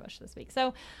put up her bush this week.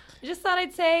 So I just thought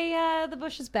I'd say the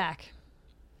bush is back.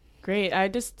 Great. I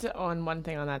just, on one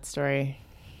thing on that story,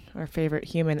 our favorite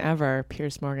human ever,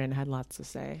 Piers Morgan, had lots to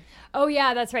say. Oh,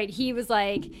 yeah, that's right. He was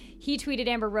like, he tweeted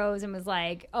Amber Rose and was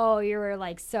like, oh, you're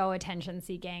like so attention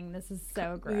seeking. This is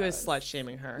so gross. He was slut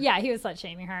shaming her. Yeah, he was slut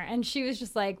shaming her. And she was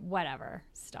just like, whatever,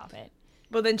 stop it.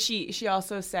 But then she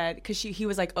also said, because he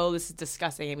was like, oh, this is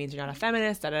disgusting. It means you're not a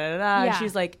feminist, da-da-da-da. Yeah. And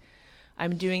she's like,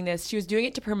 I'm doing this. She was doing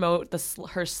it to promote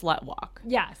her slut walk.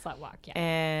 Yeah, slut walk, yeah.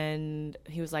 And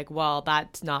he was like, well,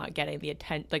 that's not getting the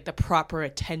the proper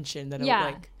attention that it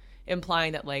would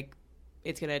implying that like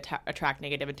it's going to attract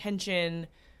negative attention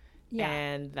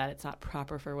and that it's not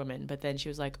proper for women. But then she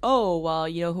was like, oh, well,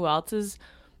 you know who else has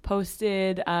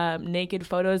posted naked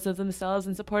photos of themselves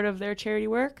in support of their charity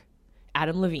work?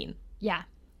 Adam Levine. Yeah,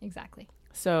 exactly.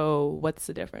 So what's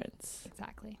the difference?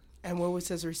 Exactly. And what was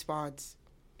his response?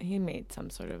 He made some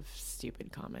sort of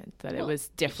stupid comment that it was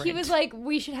different. He was like,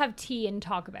 we should have tea and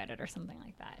talk about it or something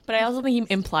like that. But I also think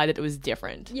he implied that it was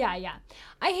different. Yeah.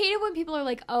 I hate it when people are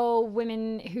like, oh,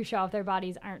 women who show off their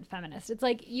bodies aren't feminist. It's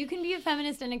like, you can be a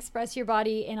feminist and express your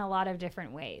body in a lot of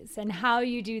different ways. And how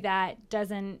you do that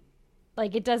doesn't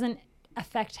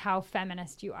affect how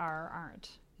feminist you are or aren't.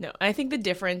 No, I think the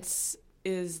difference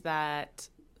is that,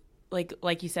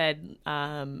 like you said,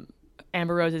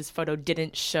 Amber Rose's photo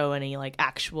didn't show any like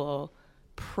actual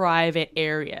private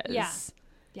areas.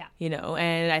 Yeah. You know,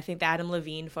 and I think the Adam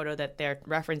Levine photo that they're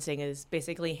referencing is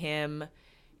basically him,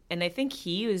 and I think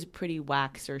he was pretty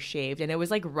waxed or shaved, and it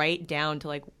was like right down to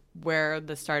like where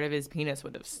the start of his penis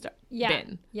would have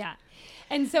been. Yeah.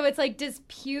 And so it's like, does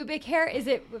pubic hair, is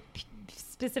it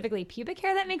specifically pubic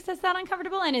hair that makes us that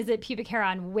uncomfortable? And is it pubic hair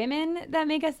on women that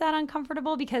make us that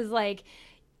uncomfortable? Because like,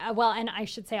 and I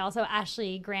should say also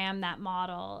Ashley Graham, that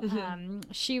model,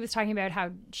 she was talking about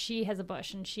how she has a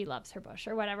bush and she loves her bush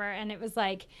or whatever. And it was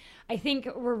like, I think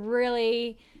we're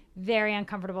really very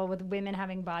uncomfortable with women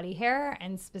having body hair,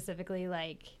 and specifically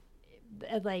like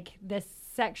this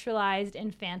sexualized,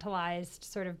 infantilized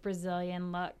sort of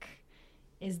Brazilian look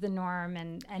is the norm.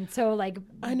 And so like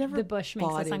the bush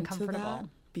makes us uncomfortable.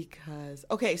 Because,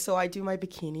 okay, so I do my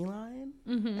bikini line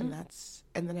and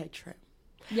then I trim.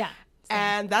 Yeah.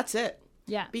 And that's it.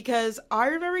 Yeah. Because I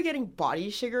remember getting body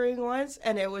sugaring once,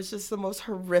 and it was just the most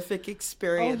horrific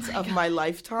experience of my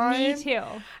lifetime. Me too.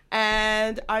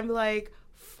 And I'm like,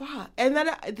 fuck. And then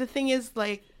the thing is,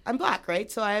 like, I'm black,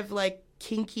 right? So I have, like,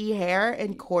 kinky hair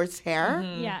and coarse hair.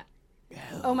 Yeah.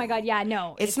 Oh, my God. Yeah,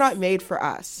 no. It's not made for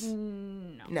us.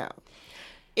 No.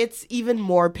 It's even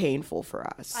more painful for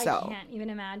us. I can't even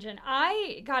imagine.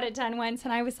 I got it done once,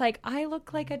 and I was like, I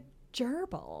look like a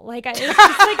gerbil. Like, it's just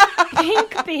like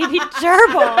pink baby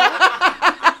gerbil.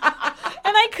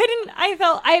 And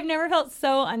I've never felt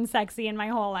so unsexy in my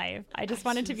whole life. I just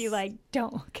wanted to be like,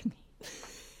 don't look at me.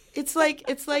 It's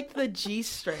like the G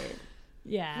string.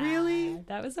 Yeah. Really?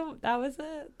 That was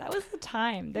a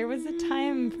time. There was a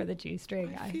time for the G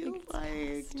string. I feel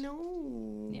like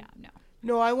no. Yeah, no.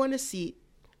 No, I want a seat.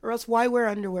 Or else why wear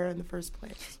underwear in the first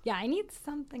place? Yeah, I need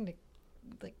something to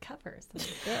like cover some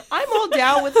bits. I'm all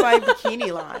down with my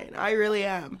bikini line. I really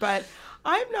am. But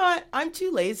I'm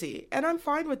too lazy, and I'm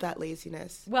fine with that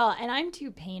laziness. Well, and I'm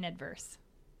too pain adverse.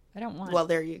 I don't want. Well,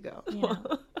 there you go. You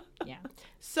know? Yeah.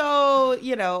 So,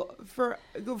 you know, for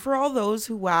all those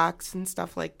who wax and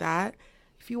stuff like that,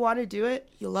 if you want to do it,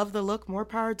 you love the look, more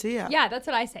power to you. Yeah, that's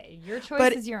what I say. Your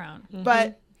choice is your own.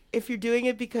 But if you're doing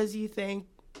it because you think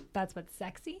that's what's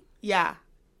sexy, yeah,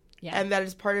 and that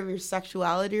is part of your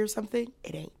sexuality or something,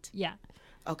 it ain't. Yeah.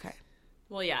 Okay.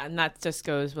 Well, yeah, and that just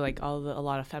goes with like a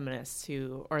lot of feminists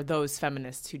those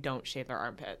feminists who don't shave their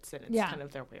armpits, and it's kind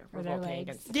of their way of revolting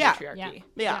against patriarchy.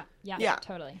 Yeah,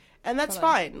 totally. And that's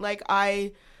fine. Like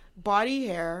body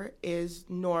hair is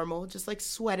normal, just like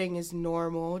sweating is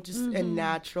normal, just and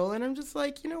natural. And I'm just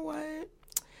like, you know what?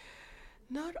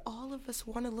 Not all of us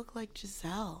want to look like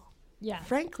Giselle. Yeah.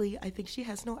 Frankly, I think she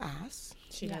has no ass.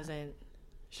 She doesn't.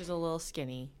 She's a little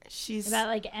skinny. Is that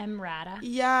like M. Rada?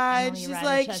 Yeah, and she's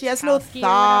like, she has no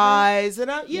thighs. And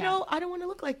I don't want to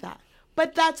look like that.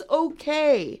 But that's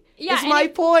okay. Yeah. Is my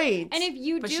point. And if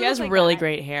you do, but she has really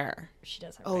great hair. She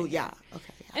does have great hair.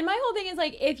 Okay. Yeah. And my whole thing is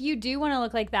like, if you do want to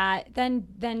look like that, then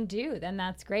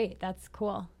that's great. That's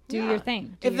cool. Do your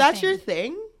thing. If that's your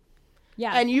thing,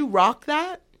 and you rock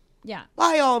that,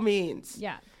 by all means.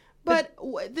 Yeah. But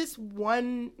this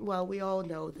one, we all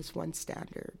know this one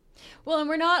standard. Well, and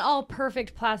we're not all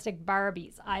perfect plastic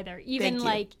Barbies either. Even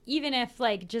if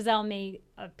like Giselle may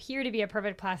appear to be a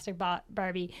perfect plastic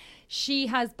Barbie, she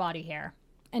has body hair,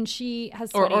 and she has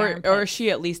or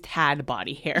she at least had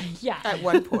body hair. Yeah, at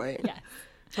one point. Yeah,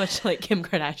 much like Kim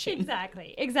Kardashian.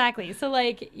 Exactly. So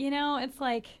like, it's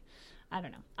like, I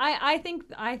don't know. I think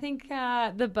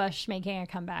the Bush making a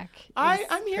comeback.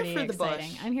 I'm here for the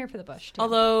Bush. I'm here for the Bush too.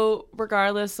 Although,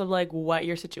 regardless of like what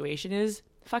your situation is,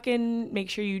 fucking make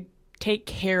sure you take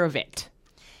care of it.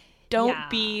 Don't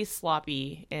be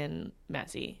sloppy and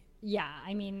messy. Yeah,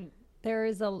 I mean, there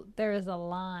is a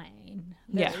line.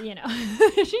 Yeah,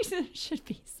 there should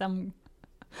be some.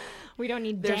 We don't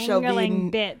need dangling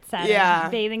bits out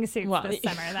of bathing suits this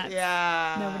summer.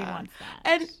 Nobody wants that.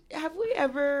 And have we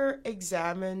ever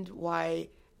examined why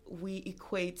we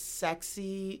equate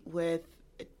sexy with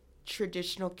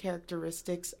traditional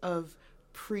characteristics of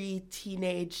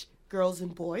pre-teenage girls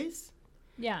and boys?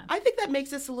 Yeah. I think that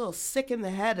makes us a little sick in the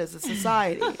head as a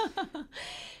society.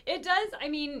 It does. I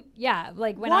mean, yeah,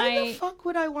 like when Why the fuck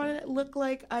would I want to look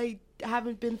like I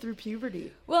haven't been through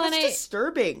puberty? Well, That's and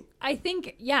disturbing. I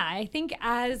think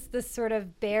as the sort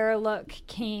of bare look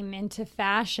came into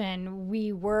fashion,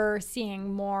 we were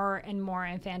seeing more and more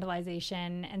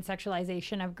infantilization and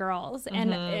sexualization of girls.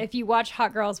 And if you watch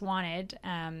Hot Girls Wanted,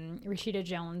 Rashida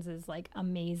Jones's like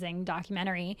amazing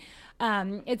documentary,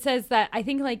 it says that I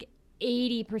think like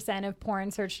 80% of porn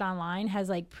searched online has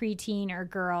like preteen or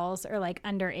girls or like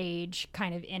underage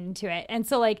kind of into it. And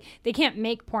so like they can't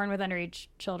make porn with underage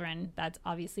children. That's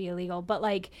obviously illegal. But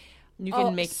like you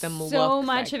can make them look so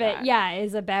much like of it, that. yeah,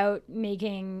 is about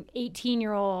making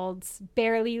 18-year-olds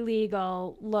barely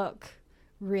legal look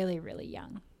really, really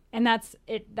young. And that's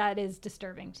it. That is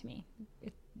disturbing to me.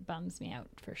 It bums me out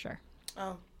for sure.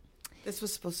 Oh. This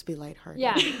was supposed to be lighthearted.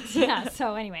 Yeah.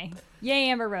 So anyway, yay,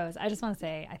 Amber Rose. I just want to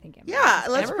say I think Amber Yeah, Rose.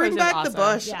 let's Amber bring Rose is back the awesome.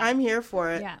 bush. Yeah. I'm here for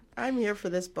it. Yeah. I'm here for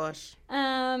this bush.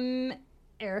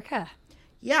 Erica,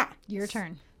 Yeah. your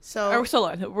turn. So,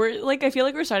 We're like, I feel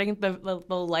like we're starting at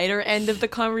the lighter end of the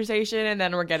conversation, and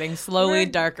then we're getting slowly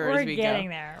darker as we go. We're getting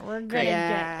there. We're gonna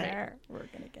Yeah. get there. We're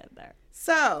gonna get there.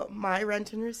 so my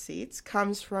rent and receipts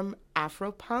comes from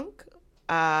Afropunk,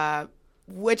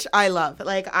 which I love.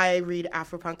 Like, I read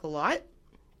Afropunk a lot.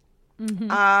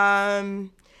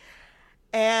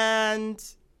 And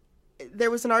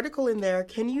there was an article in there,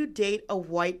 can you date a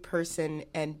white person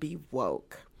and be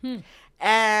woke?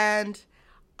 And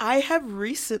I have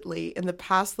recently, in the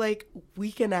past like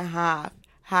week and a half,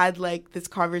 had like this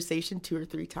conversation 2 or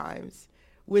 3 times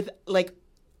with like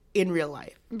in real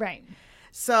life. Right.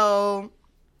 So,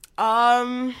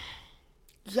 yeah.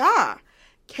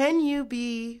 Can you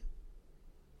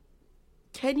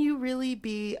really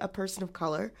be a person of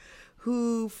color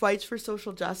who fights for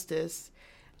social justice,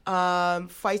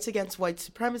 fights against white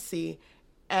supremacy,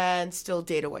 and still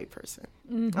date a white person?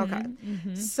 Okay.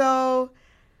 So,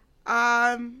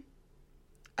 I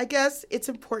guess it's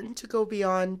important to go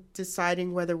beyond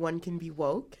deciding whether one can be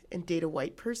woke and date a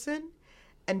white person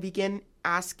and begin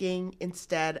asking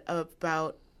instead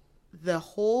about the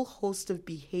whole host of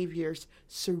behaviors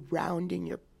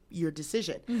surrounding your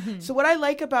decision. So what I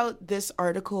like about this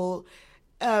article,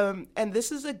 and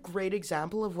this is a great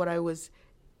example of what I was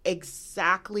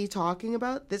exactly talking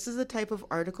about. This is a type of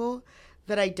article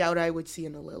that I doubt I would see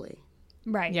in a Lily.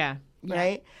 Right. Yeah.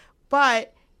 Right?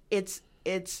 But it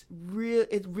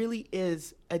really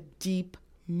is a deep,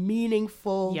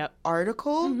 meaningful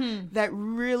article that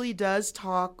really does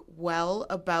talk well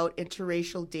about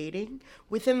interracial dating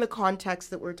within the context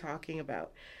that we're talking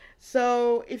about.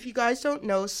 So if you guys don't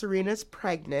know, Serena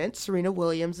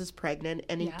Williams is pregnant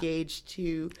and engaged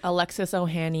to Alexis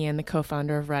Ohanian, the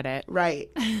co-founder of Reddit. Right.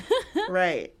 And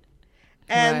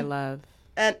And I love.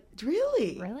 And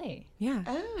really? Really? Yeah.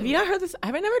 Oh. Have you not heard this?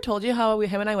 Have I never told you how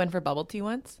him and I went for bubble tea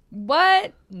once?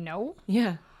 What? No.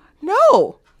 Yeah.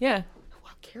 No. Yeah.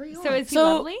 Well, carry on. So is he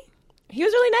lovely? He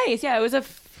was really nice. Yeah. It was a.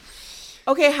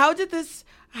 Okay, how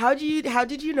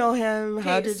did you know him?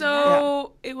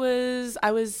 It was,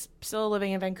 I was still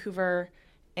living in Vancouver,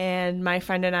 and my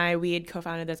friend and we had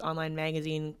co-founded this online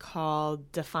magazine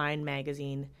called Define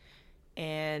Magazine.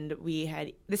 And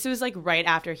this was like right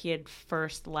after he had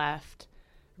first left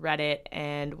Reddit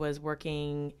and was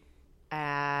working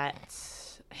at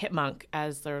Hipmunk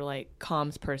as their like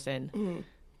comms person.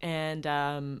 And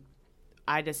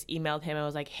I just emailed him and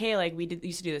was like, hey, like we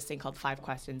used to do this thing called 5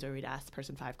 questions where we'd ask the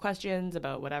person 5 questions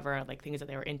about whatever, like things that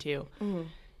they were into.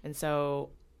 And so.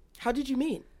 How did you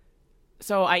meet?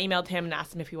 So I emailed him and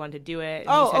asked him if he wanted to do it. And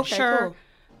Oh, he said, okay, sure.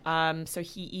 cool. So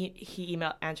he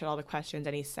answered all the questions,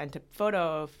 and he sent a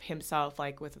photo of himself,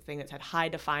 like with a thing that said "Hi,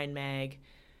 Define Mag,"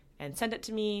 and sent it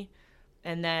to me.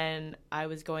 And then I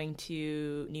was going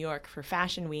to New York for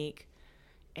Fashion Week,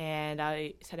 and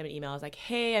I sent him an email. I was like,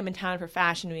 "Hey, I'm in town for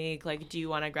Fashion Week. Like, do you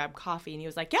want to grab coffee?" And he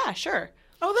was like, "Yeah, sure."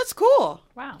 Oh, that's cool.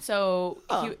 Wow. So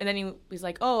and then he was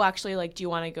like, "Oh, actually, like, do you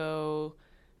want to go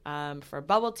for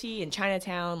bubble tea in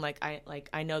Chinatown? Like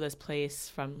I know this place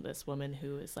from this woman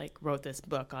who is like wrote this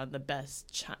book on the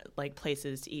best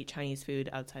places to eat Chinese food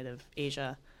outside of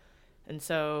Asia." And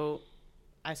so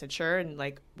I said sure, and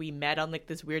like we met on like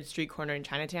this weird street corner in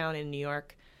Chinatown in New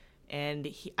York, and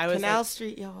I was Canal like,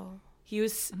 Street, y'all. he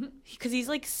was because he's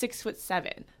like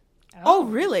 6'7". Oh,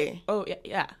 really? Oh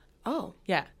yeah. Oh,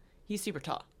 Yeah, he's super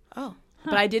tall. oh,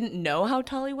 But I didn't know how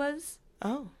tall he was.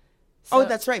 oh. So- Oh,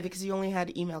 that's right, because you only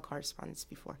had email correspondence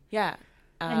before. Yeah.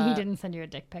 And he didn't send you a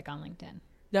dick pic on LinkedIn.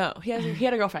 No, he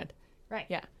had a girlfriend. Right.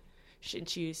 Yeah.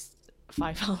 She's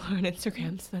 5 followers on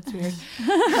Instagram, so that's weird.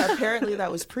 Apparently,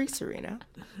 that was pre-Serena.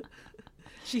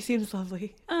 She seems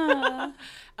lovely. Uh,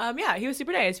 Yeah, he was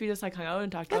super nice. We just like hung out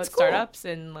and talked That's about cool. startups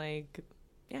and like,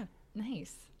 yeah.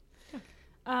 nice.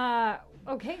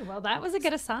 Okay, well, that was a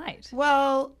good aside.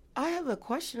 Well, I have a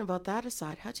question about that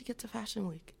aside. How'd you get to Fashion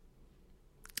Week?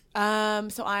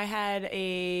 So I had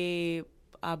a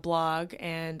blog,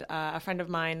 and a friend of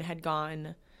mine had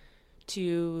gone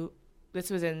to. This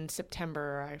was in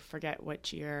September. I forget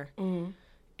which year,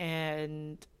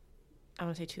 and I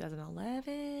want to say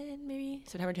 2011, maybe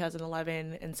September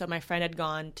 2011. And so my friend had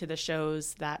gone to the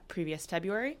shows that previous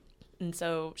February, and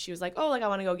so she was like, "Oh, like I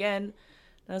want to go again."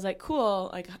 And I was like, "Cool."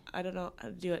 Like I don't know how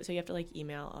to do it, so you have to like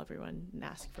email everyone and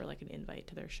ask for like an invite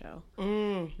to their show,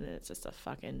 and it's just a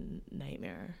fucking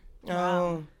nightmare.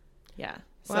 Oh, Yeah.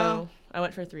 So Well- I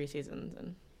went for 3 seasons,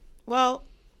 and well,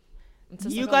 it's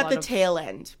just you like a got lot the of- tail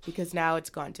end because now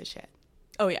it's gone to shit.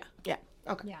 Oh yeah. Yeah.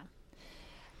 Okay. Yeah.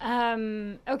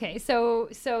 Okay, so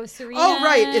Serena. Oh,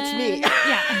 right, it's me.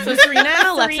 Yeah. So Serena and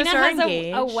Alexis Serena are has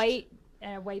engaged. a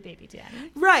white baby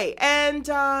daddy. Right. And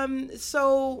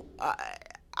so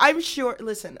I'm sure,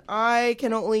 listen, I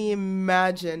can only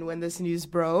imagine when this news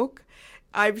broke.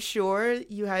 I'm sure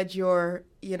you had your,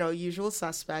 usual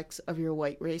suspects of your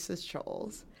white racist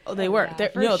trolls. Oh, they were. Yeah, There,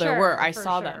 for no, there sure, were. I for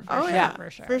saw sure, them. for Oh, sure, yeah.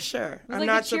 for sure. For sure. It was I'm like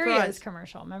not the Cheerios surprised.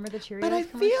 commercial. Remember the Cheerios But I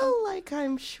commercial? feel like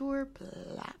I'm sure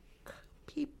black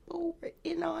people were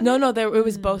in on No, it. no, it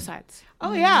was both sides.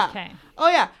 Oh, yeah. Okay. Oh,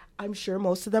 yeah. I'm sure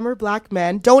most of them are black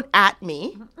men. Don't at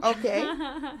me, okay?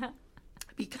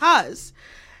 Because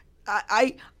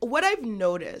what I've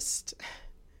noticed,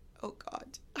 oh God,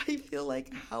 I feel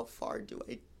like how far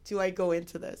do I go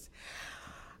into this?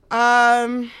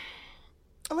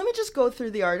 Let me just go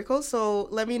through the article. So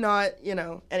let me not,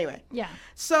 anyway. Yeah.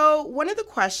 So one of the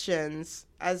questions,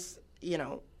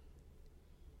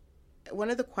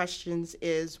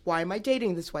 is, why am I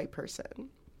dating this white person?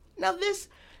 Now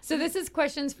So this is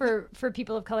questions for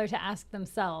people of color to ask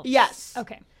themselves. yes.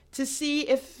 Okay. To see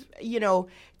if,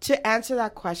 to answer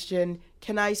that question,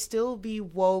 can I still be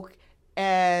woke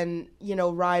and,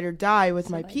 ride or die with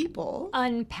my like, people?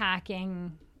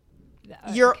 Unpacking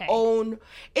Your okay. own.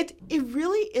 It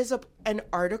really is an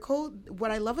article. What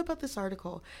I love about this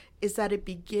article is that it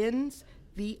begins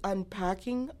the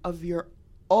unpacking of your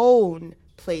own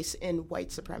place in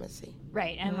white supremacy.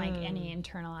 Right, and like any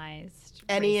internalized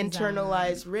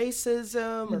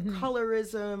racism or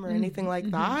colorism or anything like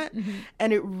that.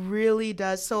 And it really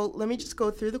does. So let me just go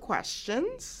through the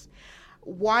questions.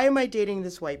 Why am I dating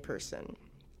this white person?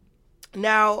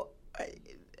 Now,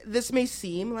 this may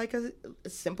seem like a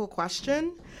simple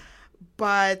question,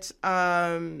 but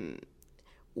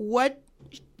what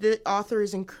the author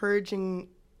is encouraging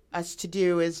us to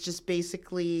do is just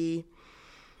basically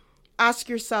ask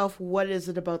yourself, what is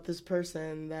it about this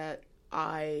person that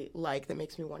I like that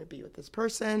makes me want to be with this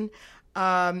person?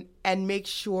 And make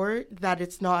sure that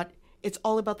it's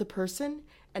all about the person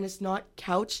and it's not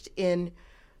couched in,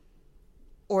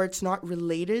 or it's not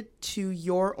related to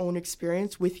your own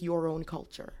experience with your own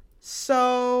culture.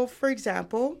 So, for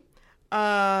example,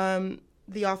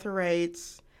 the author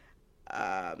writes,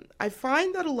 I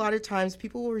find that a lot of times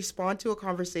people will respond to a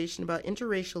conversation about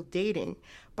interracial dating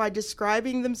by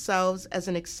describing themselves as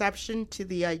an exception to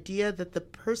the idea that the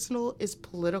personal is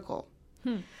political.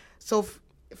 So,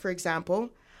 for example,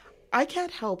 I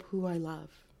can't help who I love.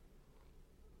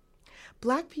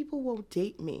 Black people won't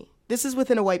date me. This is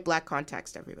within a white-black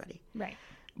context, everybody. Right.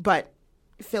 But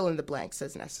fill in the blanks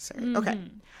as necessary. Okay.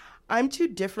 I'm too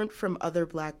different from other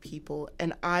black people,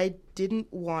 and I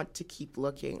didn't want to keep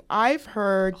looking. I've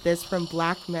heard this from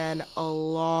black men a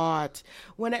lot.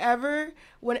 Whenever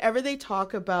they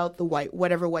talk about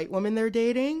whatever white woman they're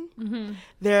dating,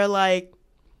 they're like,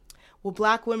 well,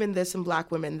 black women this and black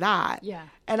women that. Yeah.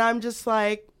 And I'm just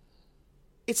like,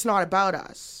 it's not about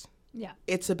us. Yeah.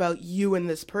 It's about you and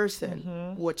this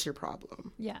person. What's your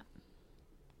problem? Yeah.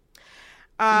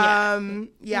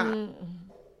 Yeah.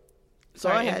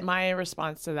 Sorry, ahead. my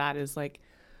response to that is like,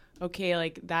 okay,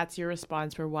 like that's your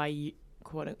response for why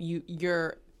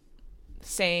you're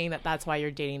saying that that's why you're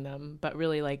dating them, but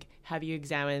really, like, have you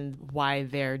examined why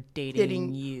they're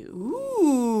dating you?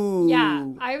 Ooh. Yeah,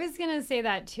 I was gonna say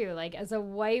that too. Like, as a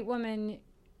white woman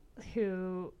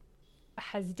who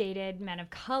has dated men of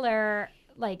color,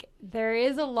 like, there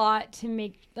is a lot to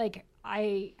make. Like,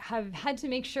 I have had to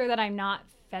make sure that I'm not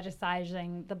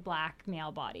fetishizing the black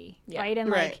male body, right?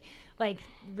 And like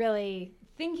really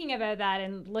thinking about that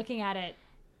and looking at it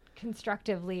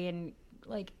constructively and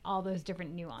like all those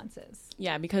different nuances.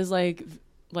 Yeah, because like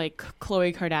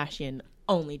Khloe Kardashian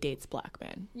only dates black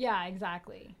men. Yeah,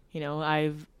 exactly. You know,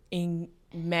 I've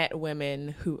met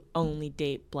women who only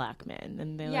date black men,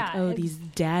 and they're Yeah, like, "Oh, these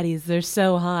daddies, they're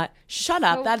so hot." Shut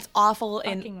up. That's awful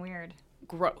and Fucking weird.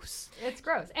 gross. It's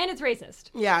gross. And it's racist.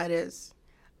 Yeah, it is.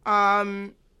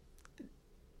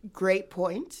 Great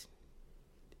point.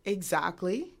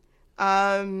 Exactly.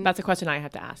 That's a question I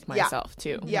have to ask myself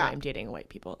too when Yeah. I'm dating white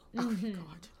people. Oh my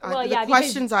God. Well, The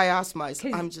questions I ask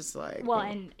myself, I'm just like, Well,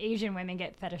 and Asian women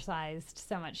get fetishized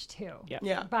so much too. Yeah.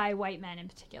 yeah. By white men in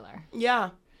particular.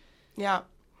 Yeah. Yeah.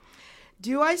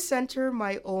 Do I center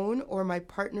my own or my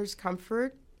partner's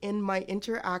comfort in my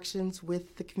interactions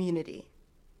with the community?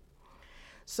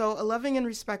 So a loving and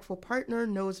respectful partner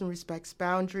knows and respects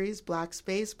boundaries. Black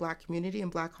space, black community,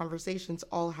 and black conversations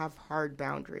all have hard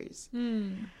boundaries.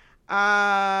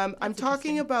 I'm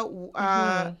talking about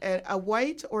a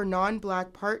white or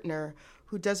non-black partner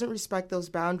who doesn't respect those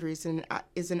boundaries and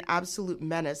is an absolute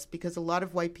menace, because a lot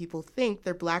of white people think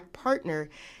their black partner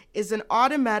is an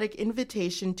automatic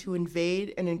invitation to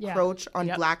invade and encroach on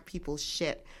black people's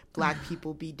shit. Black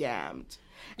people be damned.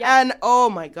 And oh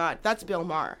my God, that's Bill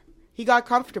Maher. He got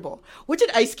comfortable. What did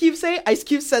Ice Cube say? Ice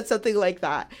Cube said something like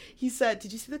that. He said,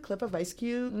 did you see the clip of Ice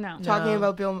Cube? No. Talking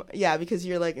about Bill. Yeah, because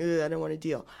you're like, I don't want to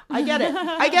deal. I get it.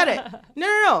 I get it.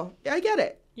 No. I get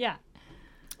it. Yeah.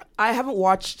 I haven't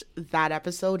watched that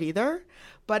episode either,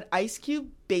 but Ice Cube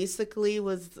basically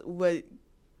was he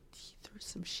threw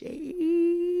some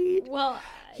shade. Well,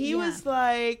 He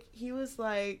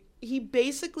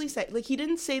basically said, like, he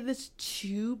didn't say this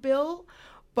to Bill,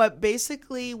 but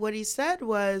basically what he said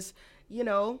was,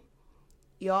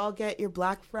 y'all get your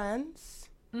black friends,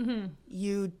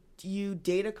 you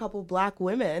date a couple black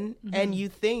women, and you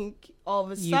think all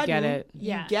of a sudden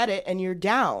you get it and you're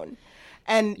down.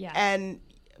 And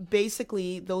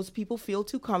basically those people feel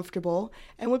too comfortable.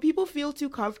 And when people feel too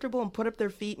comfortable and put up their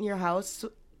feet in your house,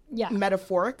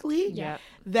 metaphorically,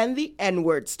 then the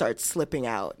N-word starts slipping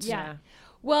out. Yeah.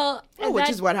 Well, which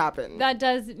is what happened. That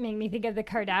does make me think of the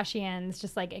Kardashians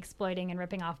just like exploiting and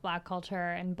ripping off black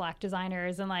culture and black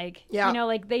designers, and like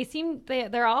like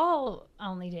they're all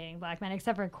only dating black men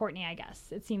except for Kourtney, I guess.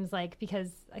 It seems like, because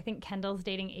I think Kendall's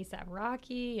dating A$AP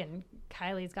Rocky and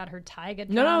Kylie's got her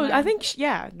Tyga drama. No, I think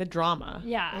the drama.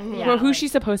 Yeah. Well, who's she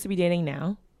supposed to be dating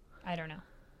now? I don't know.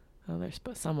 Oh, there's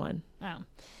someone. Oh.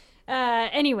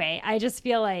 Anyway, I just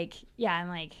feel like I'm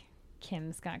like,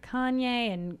 Kim's got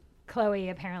Kanye and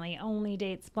Khloe apparently only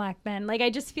dates black men. Like, I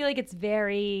just feel like it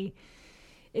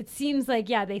seems like,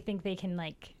 they think they can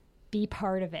like be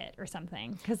part of it or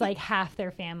something, because like half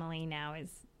their family now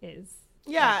is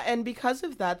and because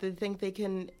of that, they think they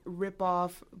can rip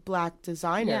off black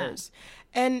designers.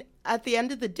 And at the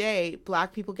end of the day,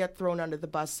 black people get thrown under the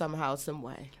bus somehow, some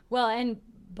way. Well, and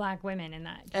black women in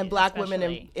that case, and black especially.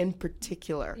 women in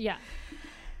particular.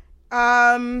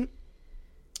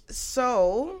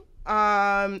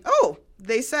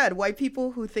 They said white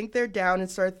people who think they're down and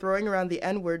start throwing around the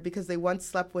N-word because they once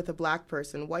slept with a black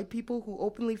person. White people who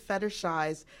openly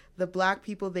fetishize the black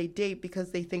people they date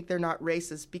because they think they're not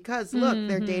racist. Because, look,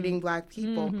 they're dating black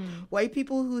people. White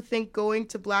people who think going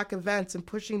to black events and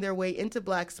pushing their way into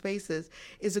black spaces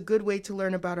is a good way to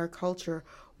learn about our culture.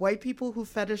 White people who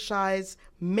fetishize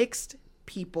mixed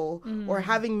people or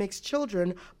having mixed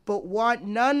children, but want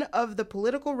none of the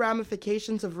political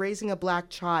ramifications of raising a black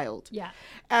child.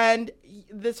 And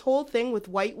this whole thing with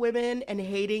white women and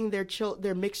hating their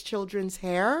mixed children's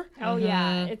hair.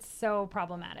 It's so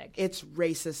problematic. It's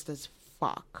racist as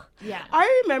fuck.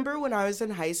 I remember when I was in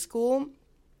high school,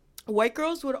 white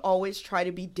girls would always try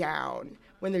to be down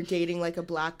when they're dating like a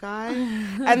black guy.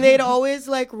 And they'd always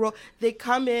they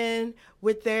come in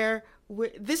with their...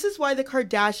 This is why the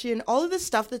Kardashian, all of this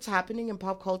stuff that's happening in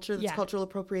pop culture, that's cultural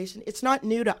appropriation, it's not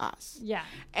new to us.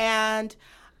 And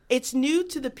it's new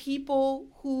to the people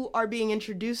who are being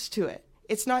introduced to it.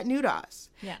 It's not new to us.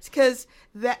 Because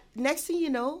that next thing you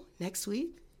know, next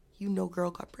week,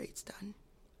 girl got braids done.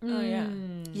 Oh, yeah.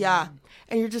 Yeah.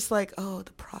 And you're just like, oh,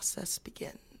 the process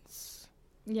begins.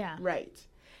 Right.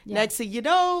 Next thing you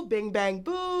know, bing, bang,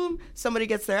 boom, somebody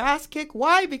gets their ass kicked.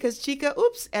 Why? Because Chica,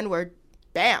 oops, N-word,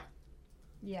 bam.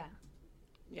 Yeah.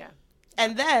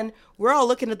 And then we're all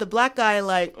looking at the black guy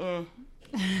like,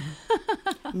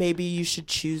 maybe you should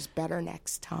choose better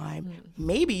next time.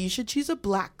 Maybe you should choose a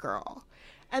black girl.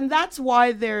 And that's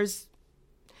why there's...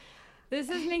 This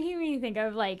is making me think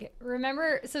of, like,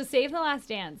 remember, so Save the Last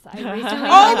Dance. I recently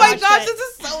oh my gosh, this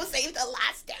is so Save the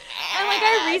Last Dance. And, like,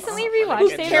 I recently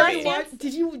rewatched Save the Last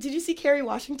Dance. Did you see Kerry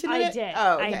Washington in it? I did.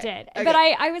 Oh, okay. I did. Okay. But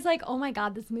I was like, oh my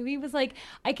God, this movie was like,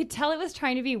 I could tell it was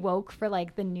trying to be woke for,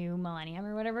 like, the new millennium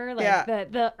or whatever, like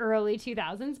the early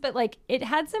 2000s. But, like, it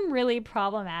had some really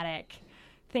problematic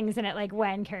things in it, like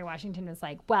when Kerry Washington was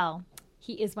like, well,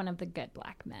 he is one of the good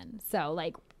black men. So,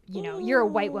 like, you know, you're a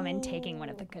white woman taking one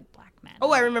of the good black men.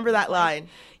 Oh, I remember that line.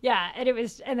 Yeah, and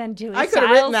then Julia I Stiles. could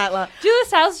have written that line. Julia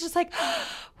Stiles is just like,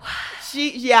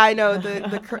 I know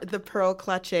the pearl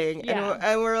clutching, Yeah.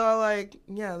 and we're all like,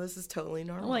 yeah, this is totally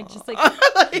normal. like, just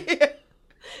like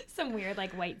some weird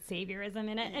like white saviorism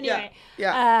in it. Anyway,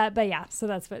 but yeah, so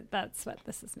that's what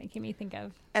this is making me think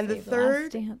of. And the Save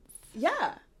third, Last Dance.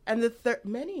 yeah, and the third,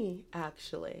 many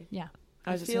actually. Yeah.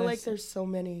 I feel like there's so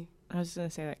many. I was just going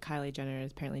to say that Kylie Jenner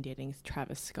is apparently dating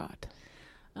Travis Scott.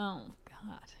 Oh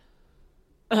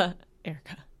God.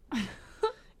 Erica.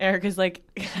 Erica's like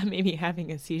maybe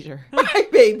having a seizure.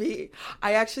 Maybe.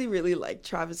 I actually really like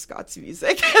Travis Scott's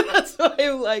music. That's why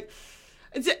I'm like,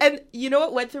 and you know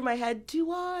what went through my head?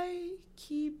 Do I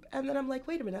keep? And then I'm like,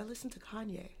 wait a minute, I listen to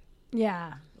Kanye.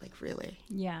 Yeah. Like, really?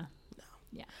 Yeah. No.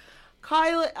 Yeah.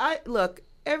 Kylie, look,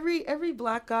 every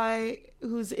black guy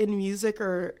who's in music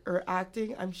or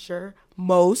acting, I'm sure,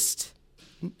 most,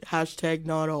 hashtag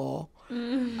not all,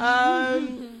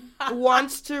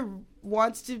 wants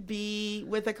to be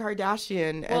with a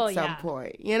Kardashian at some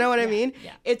point. You know what I mean?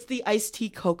 Yeah. It's the iced tea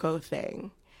Coco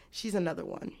thing. She's another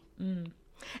one.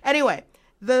 Anyway,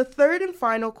 the third and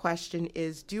final question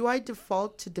is, do I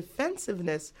default to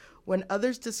defensiveness when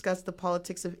others discuss the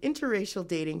politics of interracial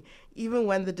dating, even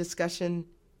when the discussion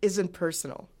isn't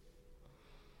personal?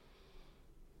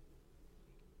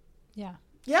 Yeah.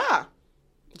 Yeah.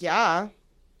 Yeah.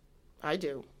 I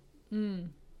do.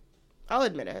 I'll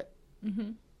admit it.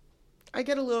 Mm-hmm. I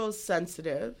get a little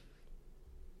sensitive.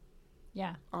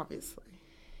 Yeah. Obviously.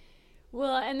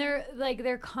 Well, and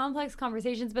they're complex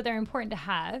conversations, but they're important to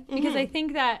have because I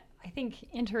think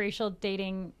interracial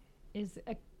dating is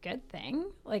a good thing.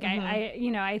 Like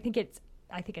I think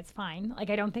it's fine. Like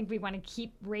I don't think we want to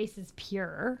keep races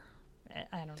pure.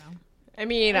 I don't know. I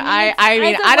mean, I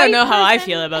I don't know how I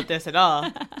feel about this at all.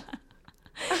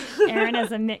 Erin,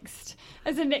 as a mixed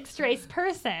race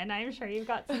person, I'm sure you've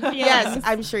got some feelings. Yes,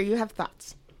 I'm sure you have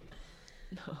thoughts.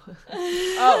 No.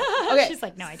 Oh, okay. She's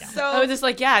like, no, I don't. So I was just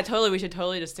like, yeah, totally. We should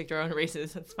totally just stick to our own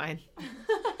races. That's fine.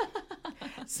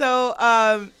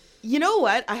 So, you know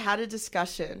what? I had a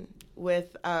discussion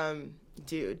with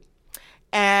dude,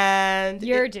 and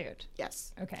your dude.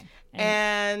 Yes. Okay.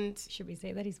 And should we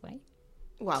say that he's white?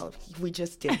 Well, we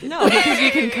just did. No, because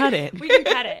we can cut it. We can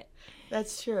cut it.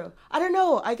 That's true. I don't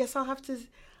know. I guess I'll have to.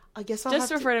 Just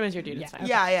refer to him as your dude. Yeah. It's fine.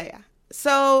 Yeah.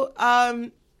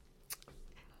 So,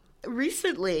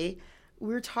 recently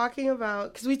we were talking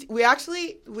about, because we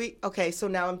actually okay, so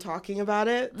now I'm talking about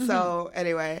it. So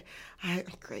anyway,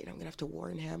 great, I'm gonna have to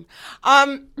warn him.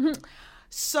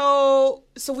 So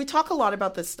we talk a lot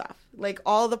about this stuff, like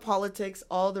all the politics,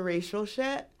 all the racial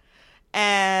shit,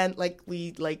 and like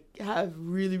we like have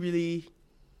really, really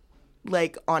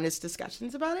like honest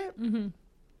discussions about it. And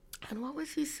what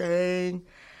was he saying?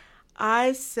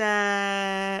 I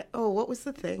said, what was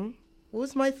the thing? What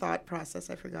was my thought process?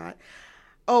 I forgot.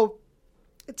 Oh,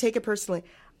 take it personally.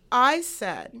 I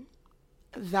said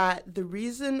that the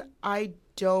reason I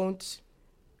don't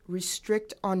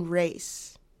restrict on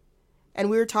race, and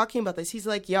we were talking about this, he's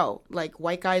like, yo, like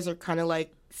white guys are kind of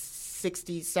like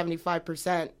 60,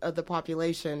 75% of the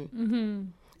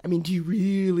population. I mean, do you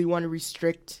really want to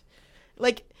restrict?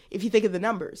 Like, if you think of the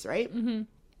numbers, right?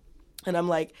 And I'm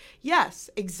like, yes,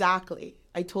 exactly.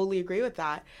 I totally agree with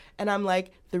that. And I'm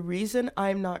like, the reason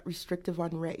I'm not restrictive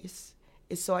on race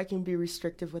is so I can be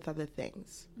restrictive with other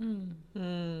things.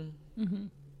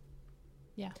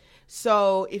 Yeah.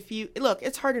 So if you look,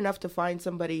 it's hard enough to find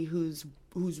somebody who's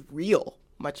real,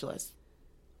 much less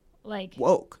like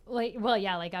woke. Like, well,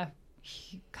 yeah, like a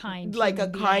kind, like a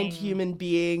human kind being. human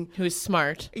being Who's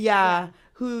smart. Yeah,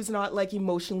 who's not like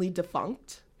emotionally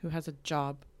defunct. Who has a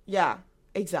job. Yeah,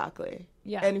 exactly.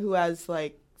 Yeah. And who has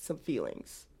like some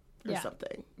feelings or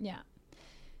something. Yeah.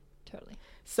 Totally.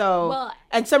 So,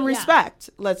 and some respect,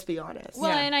 let's be honest.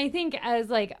 Well, and I think as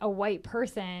like a white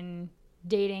person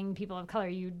dating people of color,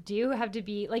 you do have to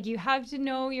be like, you have to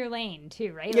know your lane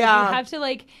too, right? Yeah. Like, you have to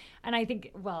like, and I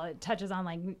think, well, it touches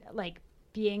on like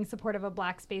being supportive of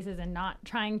black spaces and not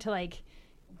trying to like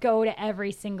go to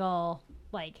every single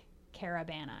like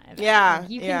Caravana event. Yeah. Like,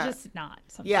 you can just not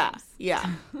sometimes. Yeah.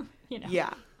 You know?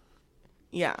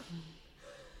 Yeah.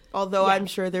 Although I'm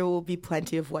sure there will be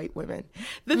plenty of white women.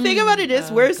 The thing about it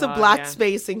is, where's the black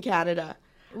space in Canada?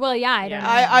 Well, yeah, I don't know.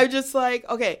 I'm just like,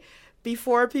 okay,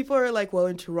 before people are like, well,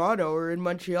 in Toronto or in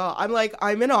Montreal, I'm like,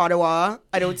 I'm in Ottawa.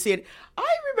 I don't see it.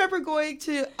 I remember going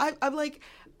to, I'm like,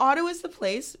 Ottawa's the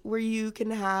place where you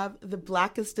can have the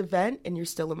blackest event and you're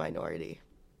still a minority.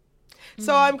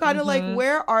 So I'm kind of like,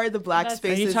 where are the black That's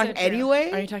spaces so true.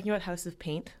 anyway? Are you talking about House of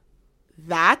Paint?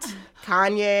 That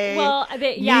Kanye, Well,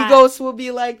 Migos will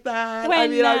be like that. I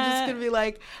When, mean, I'm just gonna be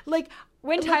like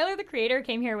when Tyler the Creator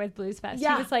came here with Blues Fest,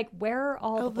 Yeah. he was like, "Where are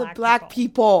all the the black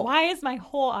people. Why is my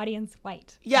whole audience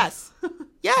white?" Yes,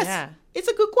 yes, Yeah. it's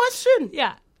a good question.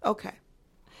 Yeah. Okay,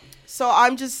 so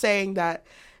I'm just saying that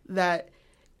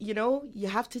you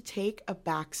have to take a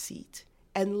back seat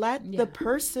and let the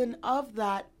person of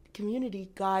that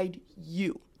community guide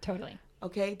you. Totally.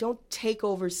 Okay, don't take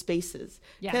over spaces,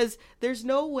 Yeah. because there's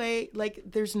no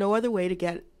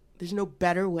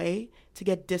better way to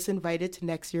get disinvited to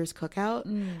next year's cookout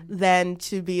than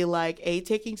to be like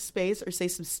taking space or say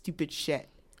some stupid shit.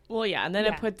 Well, yeah, and then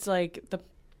Yeah. it puts like the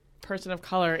person of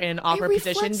color in awkward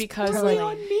position reflects because poorly like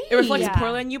on me. it reflects Yeah.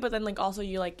 poorly on you, but then like also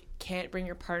you like can't bring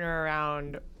your partner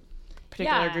around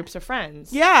particular Yeah. groups of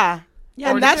friends. Yeah, Yeah,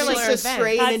 and or that's particular just a event.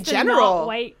 strain That's in the general. not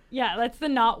white. Yeah, that's the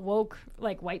not woke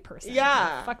like white person.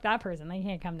 Yeah. Like, fuck that person. They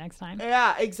can't come next time.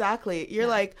 Yeah, exactly. You're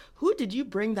like, who did you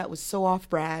bring that was so off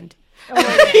brand?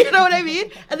 Oh, You know what I mean?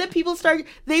 And then people start.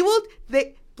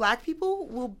 Black people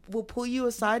will pull you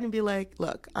aside and be like,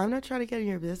 "Look, I'm not trying to get in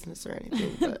your business or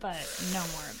anything, but but no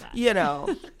more of that. you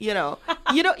know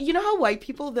how white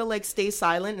people, they'll like stay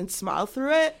silent and smile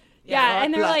through it. Yeah,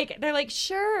 and Black- they're like,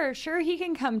 sure, he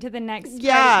can come to the next. party.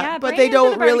 Yeah, but bring they him to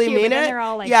don't the really barbecue, mean but then it. they're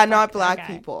all like, Yeah, fuck not that black guy.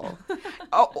 people.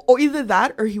 Or either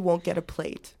that, or he won't get a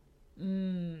plate,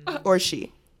 or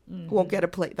she won't get a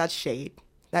plate. That's shade.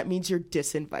 That means you're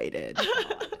disinvited.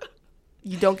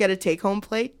 You don't get a take-home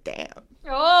plate. Damn.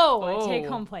 Oh, Oh. a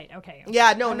take-home plate. Okay.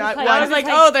 Yeah, no, not like- I one. was like,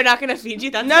 oh, they're not gonna feed you.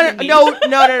 That's No, gonna be-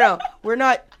 no. We're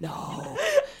not. No.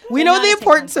 We know not the a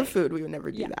importance take-home of food. We would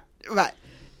never do Yeah. that. But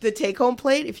the take-home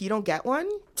plate, if you don't get one,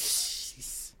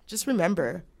 just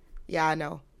remember. Yeah,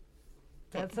 no.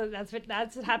 That's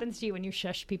what happens to you when you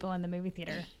shush people in the movie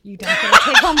theater. You don't get a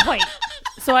take-home plate.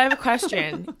 So I have a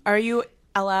question. Are you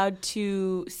allowed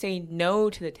to say no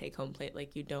to the take-home plate,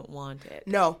 like you don't want it?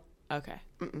 No. Okay.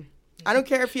 I don't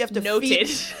care if you have to Noted.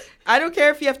 I don't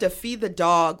care if you have to feed the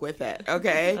dog with it,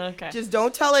 okay? Okay. Just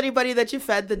don't tell anybody that you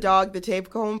fed the dog the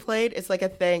take-home plate. It's like a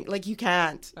thing. Like, you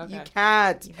can't. Okay. You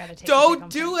can't. You gotta take the Don't take-home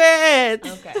do it.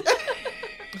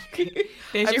 Okay.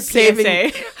 There's I'm your saving,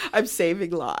 PSA. I'm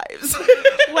saving lives.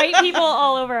 White people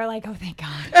all over are like, oh, thank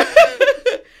God.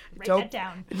 Write Don't- that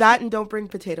down. That and don't bring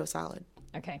potato salad.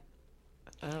 Okay.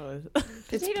 Oh.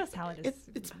 Potato salad is.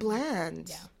 It's bland.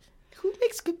 Yeah. Who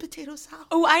makes good potato salad?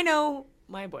 Oh, I know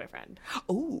my boyfriend.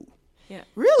 Oh, Yeah.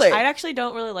 really? I actually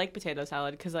don't really like potato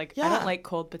salad because like I Yeah. don't like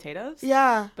cold potatoes.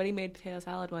 Yeah. But he made potato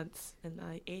salad once and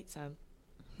I ate some.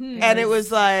 And it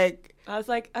was like, I was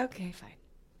like, okay, fine.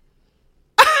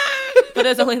 But it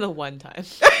was only the one time.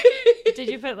 Did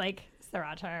you put like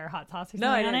sriracha or hot sauce or something No,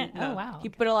 I on didn't. it? No. Oh, wow. He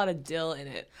put a lot of dill in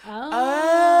it.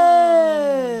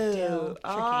 oh,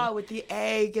 Tricky. with the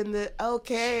egg and the and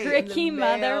Tricky the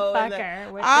mayo and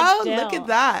motherfucker with oh, the look dill. at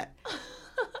that.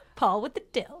 Paul with the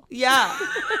dill. Yeah.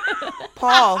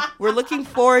 Paul, we're looking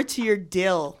forward to your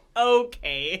dill.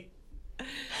 Okay.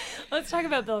 Let's talk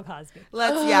about Bill Cosby.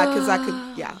 Because I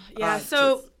could, yeah. Yeah,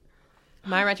 so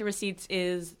my retro receipts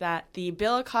is that the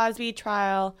Bill Cosby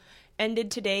trial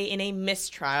ended today in a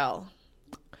mistrial.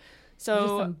 Just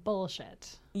So, some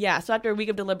bullshit. yeah, so after a week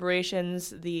of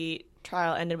deliberations, the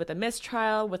trial ended with a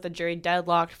mistrial with the jury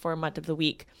deadlocked for a month of the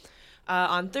week.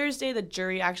 On Thursday, the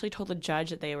jury actually told the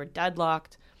judge that they were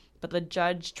deadlocked, but the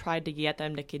judge tried to get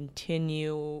them to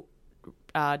continue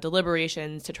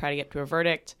deliberations to try to get to a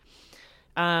verdict.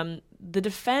 The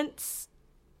defense,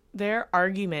 their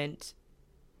argument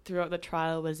throughout the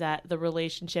trial was that the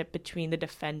relationship between the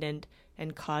defendant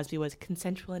and Cosby was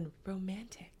consensual and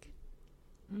romantic,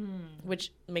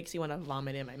 which makes you want to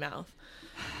vomit in my mouth.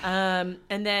 And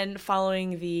then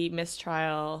following the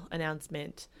mistrial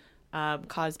announcement,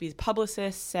 Cosby's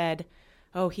publicist said,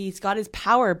 oh, he's got his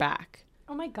power back,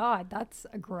 Oh my God, that's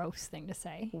a gross thing to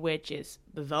say. which is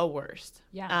the worst.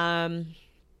 Yeah.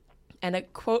 And a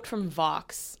quote from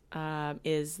Vox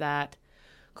is that,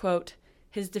 quote,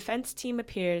 his defense team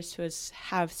appears to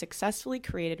have successfully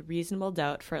created reasonable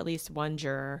doubt for at least one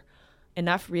juror,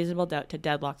 enough reasonable doubt to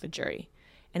deadlock the jury.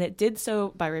 And it did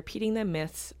so by repeating the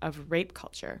myths of rape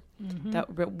culture,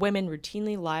 that women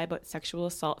routinely lie about sexual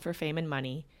assault for fame and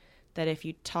money, that if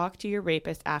you talk to your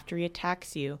rapist after he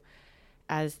attacks you,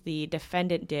 as the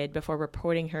defendant did before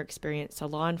reporting her experience to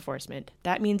law enforcement,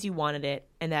 that means you wanted it,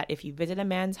 and that if you visit a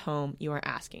man's home, you are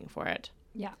asking for it.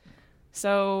 Yeah.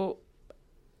 So,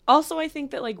 also, I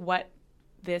think that, like, what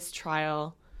this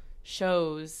trial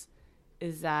shows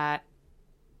is that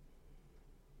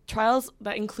trials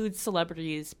that include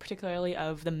celebrities, particularly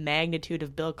of the magnitude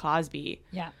of Bill Cosby,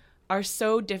 are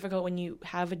so difficult when you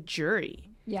have a jury.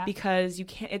 Yeah. Because you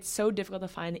can't. It's so difficult to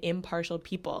find impartial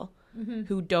people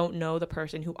who don't know the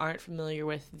person, who aren't familiar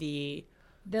with the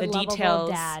details.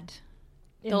 Dad.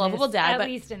 The lovable dad, at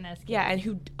least in this case. Yeah, and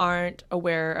who aren't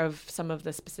aware of some of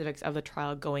the specifics of the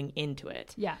trial going into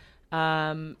it. Yeah.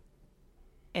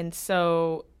 And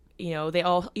so,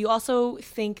 you also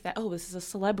think that, this is a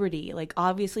celebrity. Like,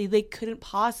 obviously, they couldn't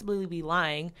possibly be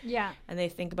lying. Yeah. And they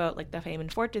think about, like, the fame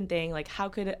and fortune thing. Like, how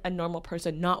could a normal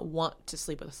person not want to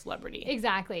sleep with a celebrity?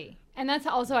 Exactly. And that's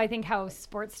also, I think, how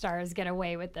sports stars get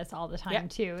away with this all the time,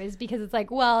 too, is because it's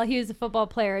like, well, he was a football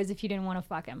player as if you didn't want to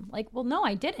fuck him. Like, well, no,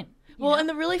 I didn't. Well, and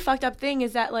the really fucked up thing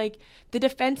is that, like, the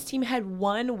defense team had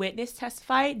one witness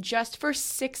testify just for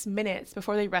 6 minutes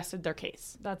before they rested their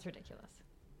case. That's ridiculous.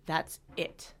 That's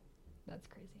it. That's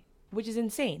crazy. Which is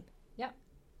insane. Yep.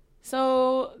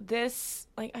 So this,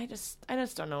 like, I just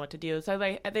don't know what to do. So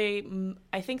I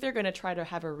think they're going to try to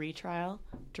have a retrial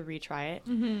to retry it.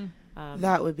 Mm-hmm.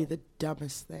 That would be the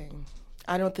dumbest thing.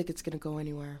 I don't think it's going to go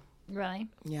anywhere. Really?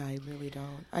 Yeah, I really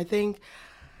don't. I think,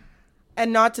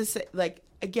 and not to say, like,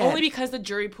 again, only because the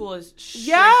jury pool is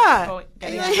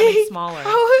getting smaller.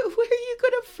 Where are you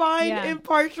going to find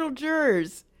impartial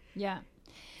jurors? Yeah.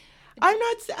 I'm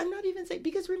not even saying,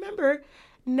 because remember,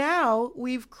 now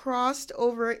we've crossed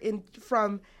over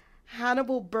from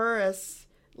Hannibal Buress,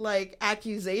 like,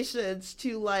 accusations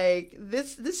to, like,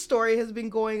 this story has been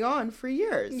going on for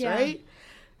years, right?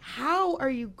 How are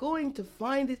you going to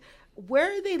find this?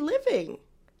 Where are they living?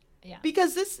 Yeah.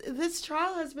 Because this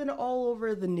trial has been all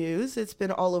over the news. It's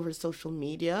been all over social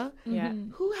media. Yeah.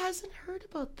 Who hasn't heard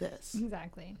about this?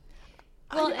 Exactly.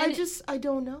 Well, I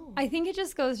don't know. I think it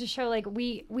just goes to show, like,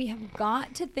 we have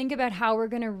got to think about how we're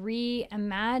going to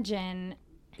reimagine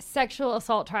sexual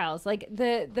assault trials. Like,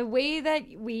 the way that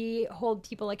we hold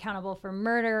people accountable for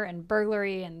murder and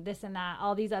burglary and this and that,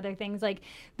 all these other things, like,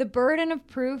 the burden of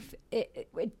proof,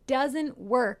 it doesn't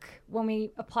work when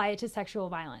we apply it to sexual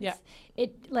violence. Yeah.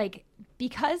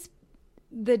 Because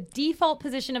the default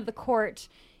position of the court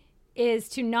is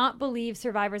to not believe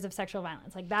survivors of sexual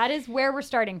violence. Like, that is where we're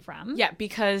starting from. Yeah,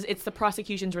 because it's the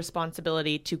prosecution's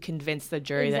responsibility to convince the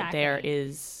jury that there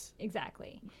is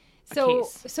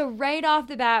So right off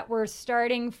the bat, we're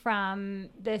starting from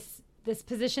this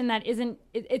position that isn't.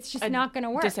 It's just not going to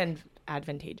work.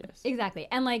 Disadvantageous. Exactly,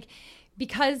 and, like,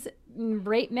 because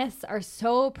rape myths are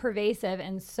so pervasive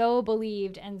and so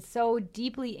believed and so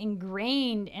deeply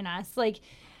ingrained in us, like,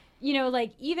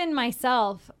 like, even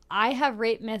myself, I have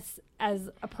rape myths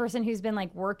as a person who's been,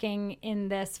 like, working in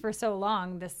this for so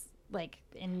long, this, like,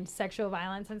 in sexual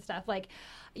violence and stuff. Like,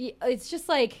 it's just,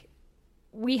 like,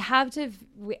 we have to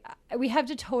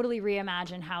totally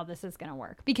reimagine how this is going to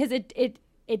work, because it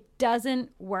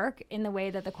doesn't work in the way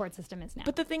that the court system is now.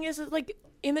 But the thing is, like,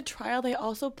 in the trial, they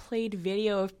also played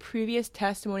video of previous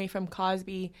testimony from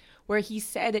Cosby where he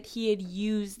said that he had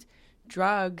used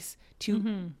drugs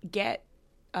to get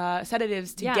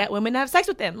sedatives to get women to have sex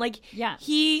with him. Like,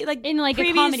 he, like, in, like,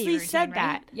 previously a comedy routine, said right?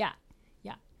 that. Yeah.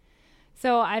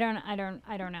 So I don't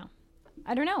know.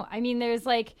 I mean, there's,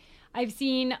 like, I've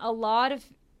seen a lot of,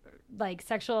 like,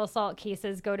 sexual assault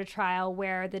cases go to trial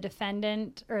where the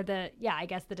defendant, or the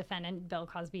defendant, Bill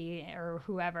Cosby or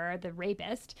whoever, the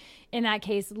rapist, in that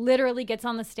case, literally gets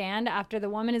on the stand after the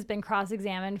woman has been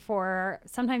cross-examined for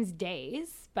sometimes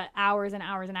days, but hours and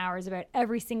hours and hours about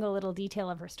every single little detail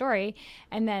of her story.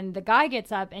 And then the guy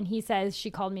gets up and he says, "She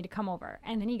called me to come over."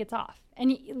 And then he gets off.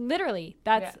 And literally,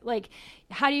 that's like,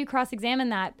 how do you cross-examine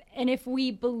that? And if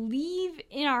we believe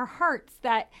in our hearts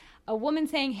that a woman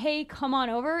saying, "Hey, come on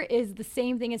over," is the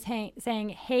same thing as saying,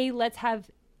 "Hey, let's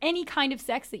have any kind of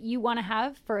sex that you want to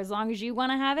have for as long as you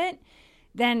want to have it,"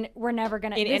 then we're never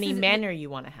going to... In any manner you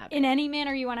want to have it. In any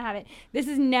manner you want to have it. This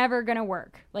is never going to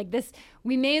work. Like, this,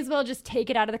 we may as well just take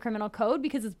it out of the criminal code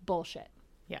because it's bullshit.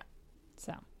 Yeah.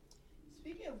 So.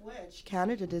 Speaking of which,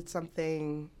 Canada did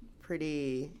something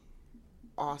pretty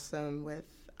awesome with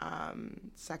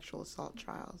sexual assault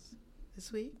trials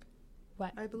this week.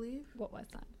 What? I believe. What was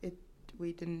that?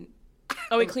 We didn't...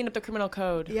 Oh, we cleaned up the criminal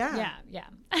code. Yeah.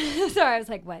 Sorry, I was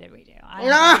like, what did we do? I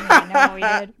don't even know what we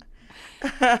did.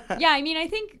 Yeah, I mean, I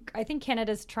think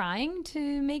Canada's trying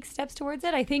to make steps towards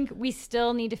it. I think we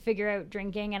still need to figure out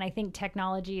drinking, and I think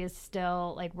technology is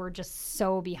still, like, we're just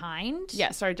so behind.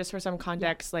 Yeah, sorry, just for some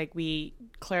context, like, we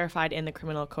clarified in the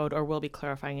criminal code, or will be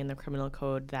clarifying in the criminal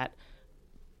code, that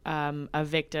a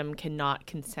victim cannot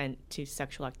consent to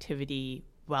sexual activity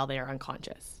while they are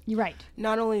unconscious. You're right.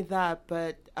 Not only that,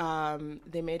 but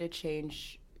they made a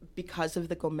change because of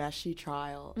the Gomeshi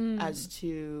trial as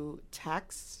to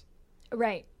texts.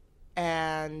 Right.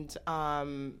 And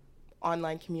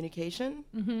online communication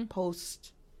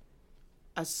post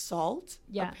assault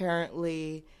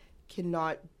apparently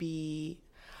cannot be,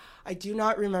 I do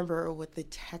not remember what the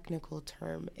technical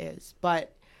term is,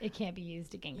 but it can't be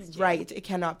used against you. Right. It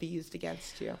cannot be used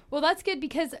against you. Well, that's good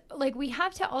because, like, we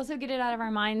have to also get it out of our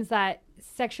minds that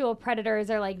sexual predators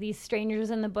are like these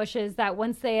strangers in the bushes that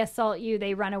once they assault you,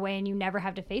 they run away and you never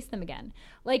have to face them again.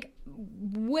 Like,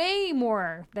 way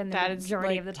more than the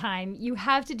majority of the time, you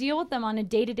have to deal with them on a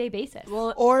day-to-day basis.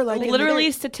 Well, or like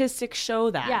literally statistics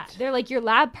show that. Yeah, they're like your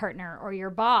lab partner or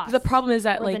your boss. The problem is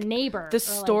that, or like, the neighbor. The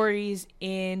stories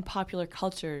in popular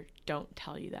culture don't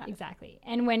tell you that. Exactly.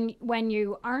 And when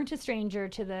you aren't a stranger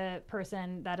to the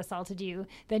person that assaulted you,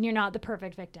 then you're not the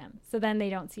perfect victim. So then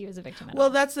they don't see you as a victim at all. Well,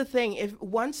 that's the thing. If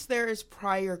once there is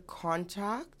prior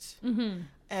contact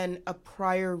and a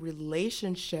prior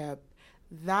relationship,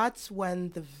 that's when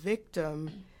the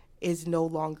victim is no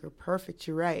longer perfect.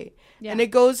 You're right. Yeah. And it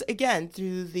goes, again,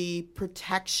 through the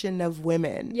protection of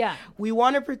women. Yeah. We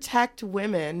want to protect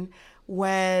women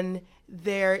when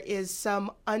there is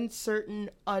some uncertain,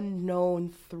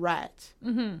 unknown threat,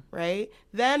 right?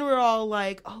 Then we're all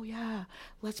like, oh, yeah,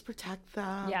 let's protect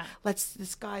them. Yeah.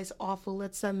 This guy's awful.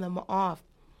 Let's send them off.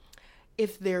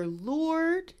 If they're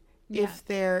lured, if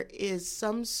there is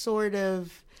some sort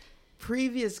of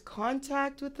previous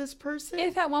contact with this person.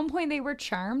 If at one point they were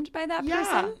charmed by that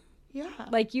person. Yeah.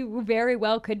 Like you very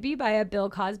well could be by a Bill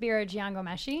Cosby or a Gian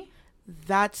Gomeshi.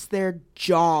 That's their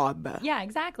job. Yeah,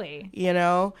 exactly. You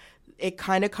know, it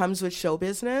kind of comes with show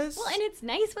business. Well, and it's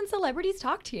nice when celebrities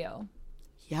talk to you.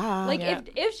 Yeah. Like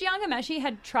if Gian Gomeshi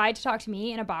had tried to talk to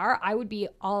me in a bar, I would be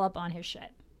all up on his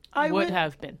shit. I would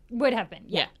have been. Would have been.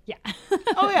 Yeah.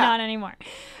 Oh, yeah. Not anymore.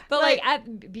 But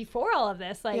like before all of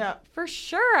this, like for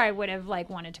sure I would have like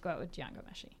wanted to go out with Gian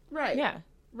Gomeshi. Right. Yeah.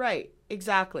 Right.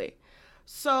 Exactly.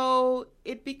 So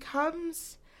it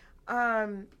becomes,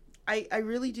 I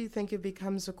really do think it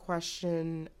becomes a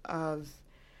question of,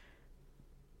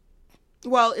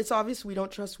 well, it's obvious we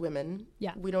don't trust women.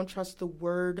 Yeah. We don't trust the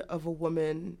word of a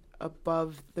woman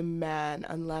above the man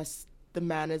unless the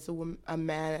man is a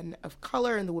man of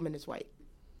color and the woman is white.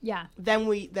 Yeah. Then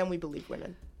we believe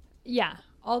women. Yeah.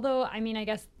 Although, I mean, I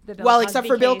guess the Bill Well, Cosby except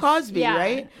for case, Bill Cosby,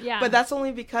 right? Yeah. But that's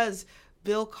only because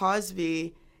Bill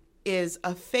Cosby is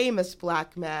a famous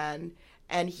black man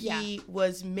and he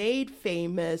was made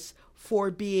famous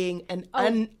for being an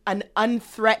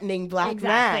unthreatening black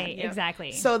man.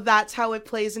 Exactly. So that's how it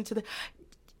plays into the...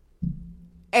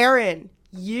 Aaron,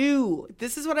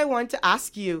 this is what I wanted to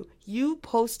ask you. You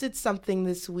posted something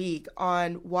this week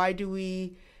on why do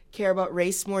we care about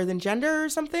race more than gender or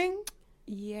something?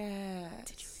 Yeah.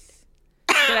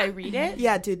 Did I read it?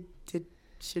 Yeah,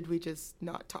 should we just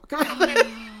not talk about it?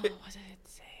 What did it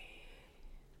say?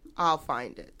 I'll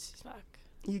find it. Fuck.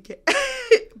 You can.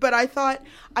 But I thought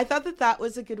that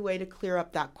was a good way to clear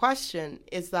up that question,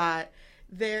 is that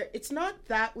it's not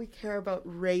that we care about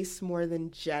race more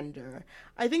than gender.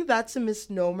 I think that's a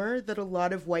misnomer that a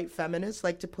lot of white feminists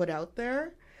like to put out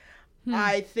there.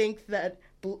 I think that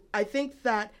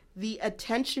the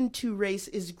attention to race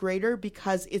is greater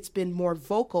because it's been more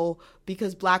vocal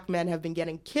because black men have been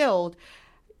getting killed.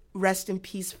 Rest in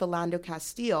peace, Philando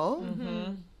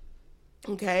Castile.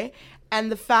 Okay? And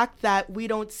the fact that we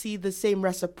don't see the same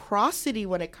reciprocity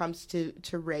when it comes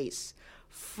to race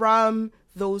from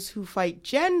those who fight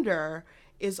gender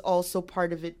is also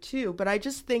part of it too. But I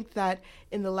just think that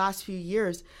in the last few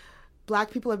years,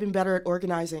 black people have been better at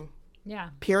organizing. Yeah.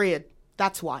 Period.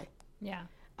 That's why. Yeah.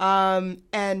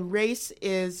 And race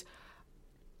is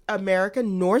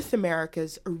North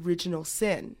America's original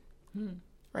sin,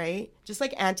 right? Just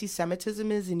like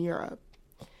anti-Semitism is in Europe.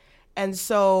 And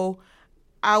so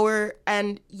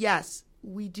yes,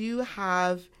 we do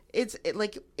have,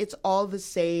 it's all the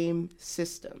same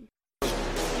system.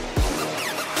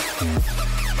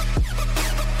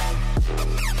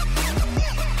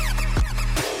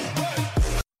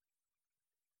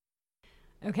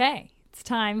 Okay, it's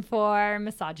time for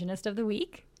Misogynist of the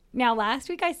Week. Now, last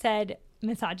week I said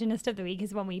Misogynist of the Week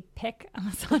is when we pick a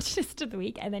Misogynist of the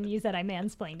Week, and then you said I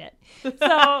mansplained it. So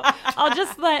I'll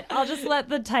just let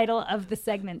the title of the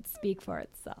segment speak for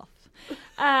itself.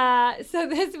 So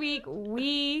this week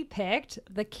we picked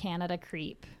the Canada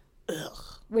Creep,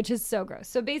 which is so gross.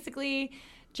 So basically,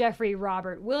 Jeffrey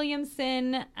Robert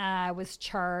Williamson was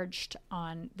charged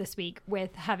on this week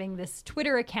with having this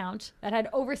Twitter account that had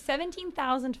over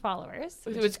 17,000 followers.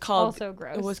 It was called also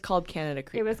gross. It was called Canada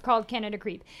Creep. It was called Canada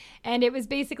Creep, and it was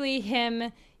basically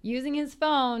him using his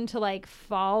phone to like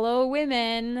follow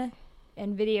women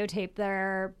and videotape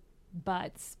their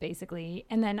butts, basically,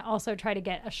 and then also try to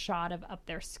get a shot of up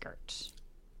their skirt.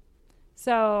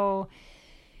 So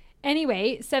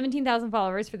anyway, 17,000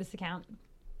 followers for this account.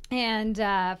 And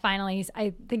finally,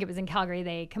 I think it was in Calgary,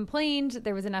 they complained.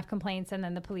 There was enough complaints, and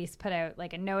then the police put out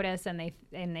like a notice, and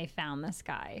they found this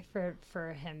guy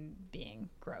for him being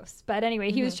gross. But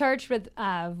anyway, he was charged with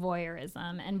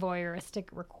voyeurism and voyeuristic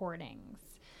recordings.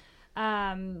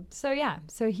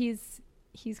 So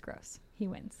he's gross. He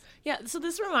wins. Yeah, so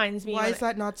this reminds me. Why is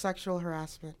that not sexual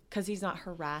harassment? Because he's not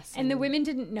harassing. And the women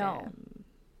didn't know.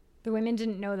 The women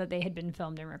didn't know that they had been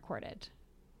filmed and recorded.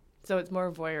 So it's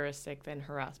more voyeuristic than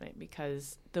harassment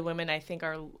because the women, I think,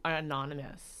 are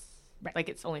anonymous. Right. Like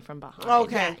it's only from behind.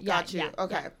 Okay, Yeah, got yeah, you. yeah,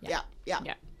 Okay,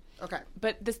 Yeah. Okay.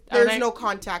 But this There's no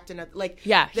contact in it. Like,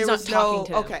 Yeah, he's there not was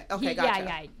talking no. to him. Okay,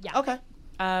 gotcha. Yeah. Okay.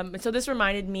 So this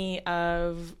reminded me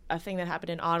of a thing that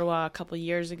happened in Ottawa a couple of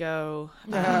years ago.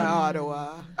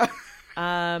 Ottawa.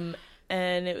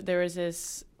 There was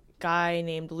this guy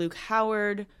named Luke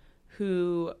Howard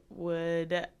who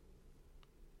would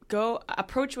go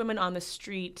approach women on the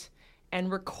street and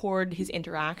record his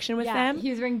interaction with them. He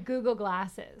was wearing Google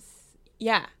glasses.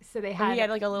 Yeah. So they had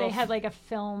like a little. They had like a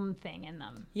film thing in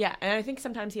them. Yeah, and I think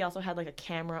sometimes he also had like a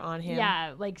camera on him.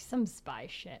 Yeah, like some spy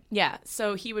shit. Yeah,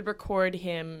 so he would record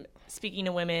him speaking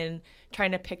to women,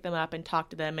 trying to pick them up and talk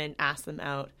to them and ask them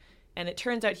out. And it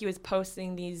turns out he was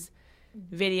posting these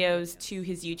videos to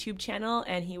his YouTube channel,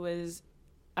 and he was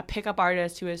a pickup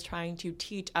artist who was trying to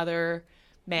teach other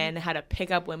men how to pick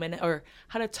up women or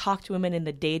how to talk to women in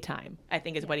the daytime, I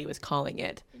think is what he was calling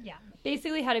it. Yeah,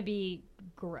 basically how to be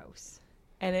gross.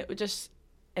 And it would just,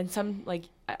 and some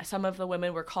of the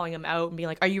women were calling him out and being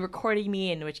like, "Are you recording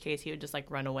me?" In which case he would just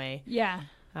like run away. Yeah.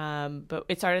 But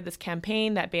it started this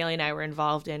campaign that Bailey and I were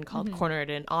involved in called Corner It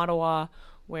in Ottawa,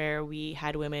 where we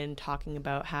had women talking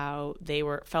about how they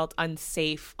felt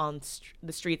unsafe on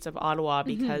the streets of Ottawa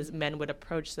because men would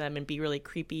approach them and be really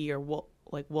creepy or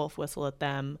wolf whistle at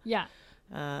them. Yeah.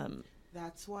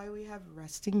 That's why we have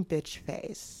resting bitch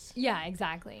face. Yeah,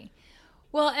 exactly.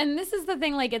 Well, and this is the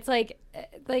thing, like, it's like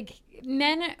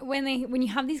men, when you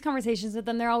have these conversations with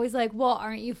them, they're always like, well,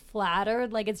 aren't you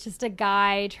flattered? Like, it's just a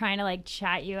guy trying to, like,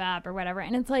 chat you up or whatever.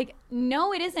 And it's like,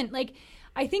 no, it isn't. Like,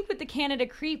 I think with the Canada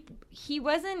creep,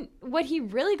 what he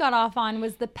really got off on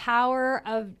was the power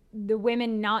of the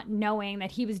women not knowing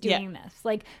that he was doing this.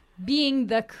 Like, being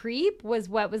the creep was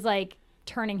what was, like,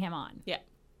 turning him on. Yeah.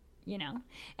 You know?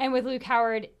 And with Luke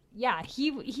Howard, yeah,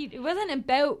 it wasn't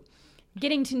about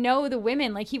getting to know the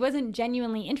women. Like, he wasn't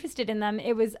genuinely interested in them.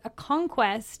 It was a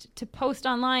conquest to post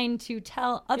online to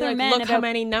tell other men look about how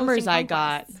many numbers I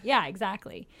got. Yeah,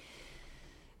 exactly.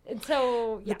 And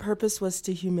so The purpose was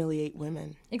to humiliate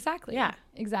women. Exactly. Yeah.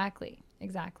 Exactly.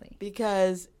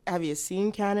 Because have you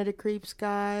seen Canada Creeps,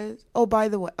 guys? Oh, by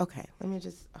the way, okay, let me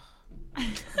just.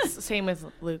 It's the same with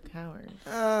Luke Howard.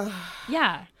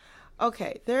 Yeah.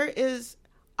 Okay,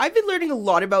 I've been learning a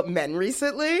lot about men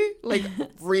recently. Like,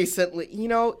 recently. You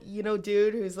know,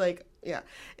 dude who's like, yeah.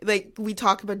 Like, we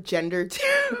talk about gender,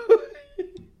 too.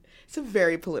 It's a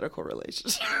very political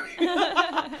relationship.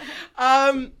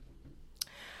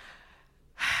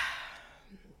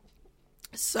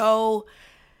 So,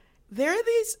 there are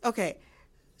these... Okay,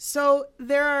 so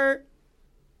there are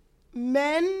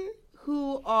men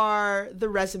who are the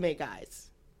resume guys.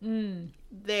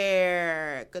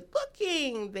 They're good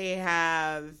looking. They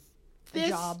have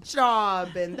this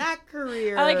job and that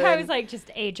career. I like how it's like just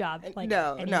a job. Like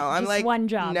no, I'm like one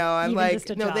job. No, I'm even like just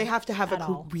a no. job They have to have a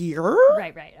career.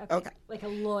 Right. Okay. Like a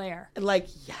lawyer. Like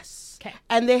yes. Okay.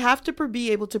 And they have to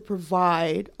be able to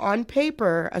provide on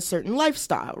paper a certain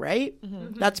lifestyle, right?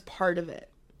 That's part of it,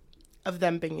 of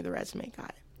them being the resume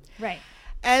guy. Right.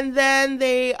 And then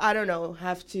they, I don't know,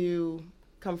 have to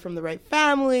come from the right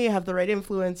family, have the right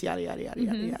influence, yada, yada, yada,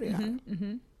 yada, yada,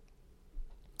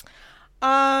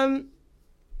 yada.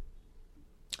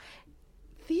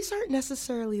 These aren't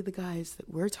necessarily the guys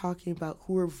that we're talking about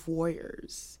who are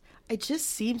voyeurs. It just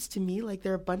seems to me like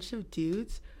they're a bunch of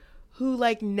dudes who,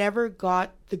 like, never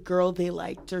got the girl they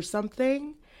liked or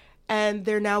something, and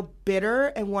they're now bitter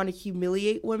and want to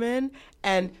humiliate women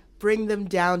and bring them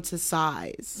down to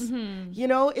size. You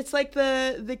know, it's like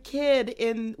the kid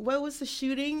in, what was the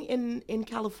shooting in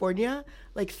California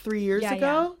like 3 years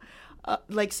ago?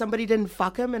 Like somebody didn't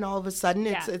fuck him and all of a sudden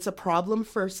it's a problem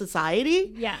for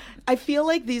society. Yeah. I feel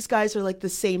like these guys are like the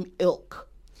same ilk.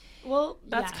 Well,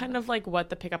 that's kind of like what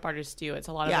the pickup artists do. It's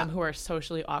a lot of Yeah. them who are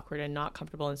socially awkward and not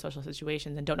comfortable in social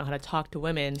situations and don't know how to talk to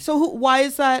women. So why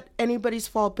is that anybody's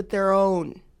fault but their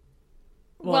own?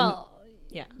 Well,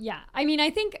 yeah. Yeah. I mean, I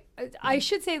think I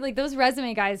should say, like, those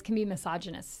resume guys can be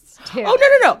misogynists too.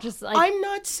 Oh, no. Just like, I'm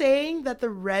not saying that the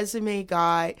resume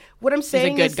guy, what I'm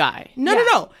saying is a good guy.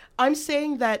 No. I'm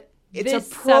saying that it's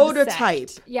this a prototype.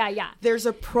 subset. Yeah. There's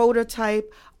a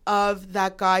prototype of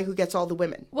that guy who gets all the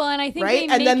women. Well, and I think right?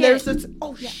 they And then make there's it, this,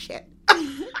 oh, shit.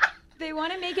 they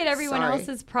want to make it everyone Sorry.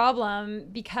 else's problem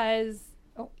because,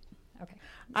 oh, okay.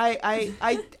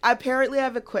 I apparently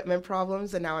have equipment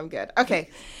problems and now I'm good. Okay.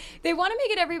 They want to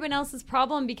make it everyone else's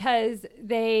problem because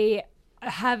they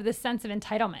have this sense of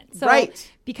entitlement. So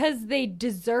Right. because they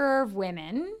deserve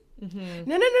women,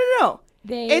 No.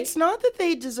 they It's not that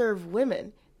they deserve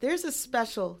women. There's a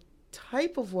special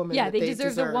type of woman that they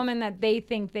deserve the woman that they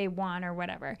think they want or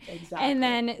whatever. Exactly. And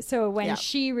then so when Yeah.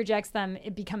 she rejects them,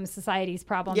 it becomes society's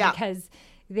problem Yeah. because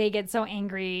they get so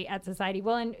angry at society.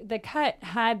 Well, and The Cut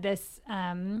had this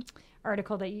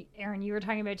article that Aaron, you were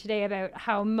talking about today about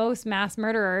how most mass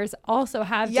murderers also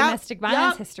have domestic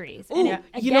violence histories. Ooh,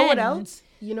 And you know what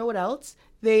else?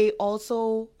 They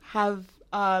also have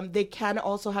they can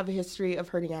also have a history of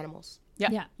hurting animals.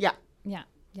 Yeah.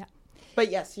 But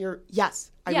yes,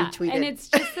 I retweeted. And it's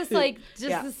just this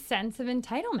Yeah. this sense of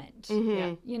entitlement,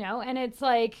 Mhm. you know. And it's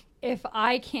like, if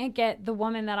I can't get the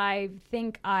woman that I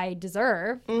think I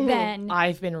deserve, then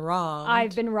I've been wrong.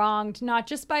 I've been wronged, not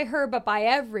just by her, but by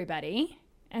everybody.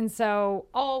 And so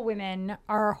all women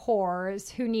are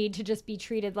whores who need to just be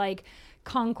treated like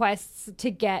conquests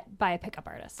to get by a pickup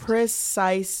artist.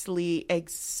 Precisely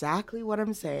exactly what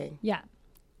I'm saying. Yeah.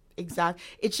 Exactly.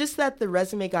 It's just that the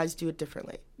resume guys do it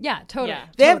differently. Yeah, totally. Yeah.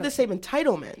 They have the same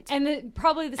entitlement. And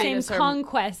probably the same just are-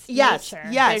 conquest Yes, nature.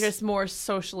 yes. They're just more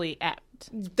socially apt.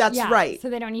 That's Yeah, right. So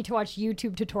they don't need to watch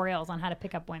YouTube tutorials on how to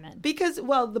pick up women. Because,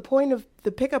 well, the point of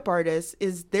the pickup artist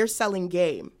is they're selling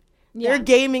game. Yeah. They're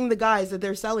gaming the guys that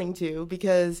they're selling to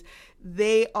because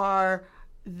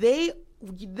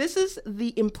this is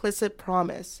the implicit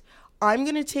promise. I'm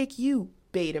going to take you,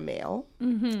 beta male,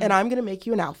 and I'm going to make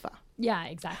you an alpha. Yeah,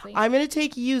 exactly. I'm going to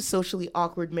take you, socially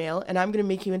awkward male, and I'm going to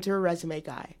make you into a resume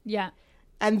guy. Yeah.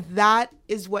 And that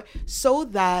is what, so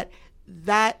that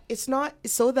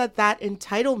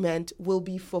entitlement will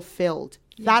be fulfilled.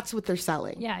 That's what they're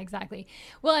selling. Yeah, exactly.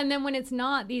 Well, and then when it's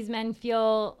not, these men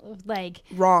feel like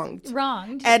Wronged.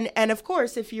 And of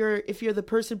course, if you're the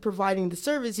person providing the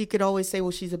service, you could always say,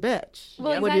 "Well, she's a bitch."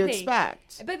 Well, What do you exactly.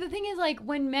 expect? But the thing is, like,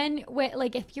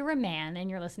 like, if you're a man and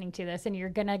you're listening to this and you're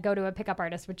gonna go to a pickup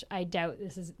artist, which I doubt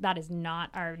that is not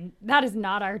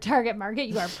our target market.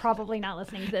 You are probably not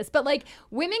listening to this, but like,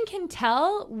 women can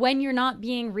tell when you're not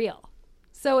being real.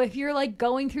 So if you're like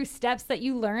going through steps that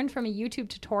you learned from a YouTube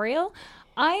tutorial,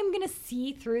 I'm gonna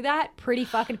see through that pretty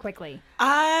fucking quickly.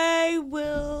 I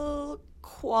will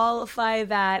qualify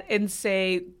that and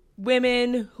say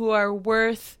women who are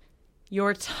worth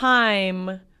your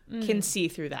time can see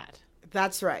through that.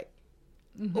 That's right.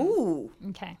 Ooh,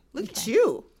 Okay. look at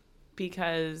you.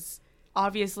 Because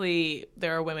obviously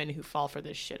there are women who fall for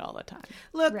this shit all the time.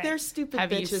 Look, Right. there's stupid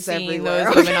Have you bitches seen everywhere.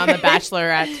 those women on The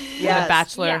Bachelorette? Yes. The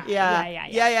Bachelor?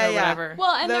 Yeah. Or whatever.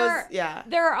 Well, and Those-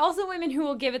 there are also women who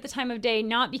will give it the time of day,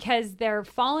 not because they're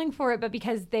falling for it, but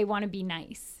because they want to be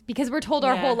nice. Because we're told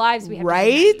our Yeah. whole lives we have to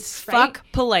Right? be nice, right? Fuck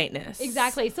politeness.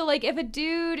 Exactly. So, like, if a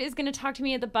dude is going to talk to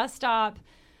me at the bus stop,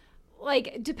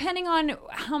 like, depending on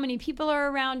how many people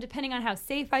are around, depending on how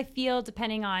safe I feel,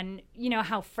 depending on,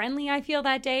 how friendly I feel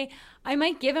that day, I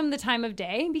might give him the time of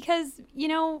day because,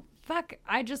 fuck,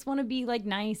 I just want to be, like,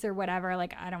 nice or whatever.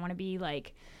 Like, I don't want to be,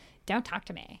 like, don't talk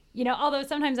to me. Although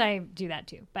sometimes I do that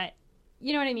too. But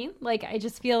you know what I mean? Like, I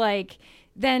just feel like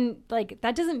then, like,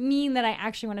 that doesn't mean that I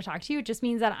actually want to talk to you. It just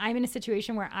means that I'm in a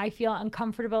situation where I feel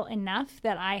uncomfortable enough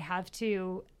that I have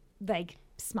to, like,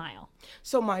 smile.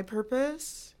 So my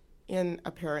purpose in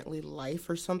apparently life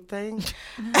or something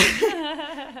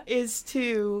is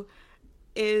to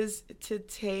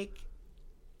take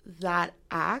that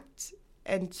act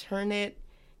and turn it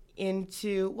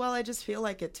into, well, I just feel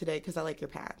like it today because I like your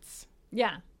pants.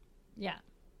 Yeah.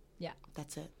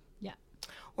 That's it. Yeah.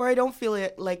 Or I don't feel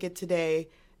like it today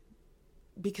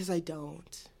because I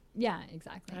don't. Yeah,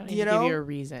 exactly. I don't need You to give know? you a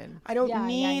reason. I don't Yeah,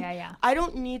 need yeah. I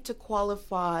don't need to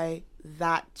qualify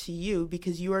that to you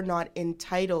because you are not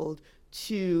entitled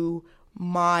to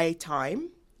my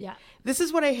time. Yeah. This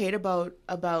is what I hate about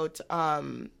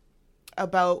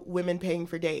women paying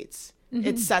for dates.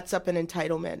 It sets up an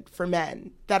entitlement for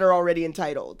men that are already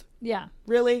entitled. Yeah.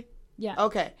 Really? Yeah.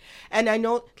 Okay. And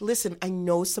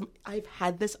I've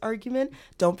had this argument.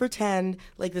 Don't pretend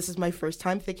like this is my first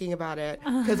time thinking about it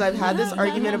because I've had this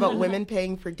argument about women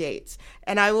paying for dates.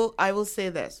 And I will say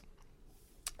this.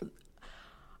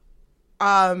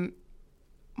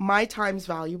 My time's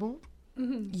valuable.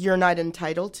 you're not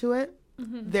entitled to it.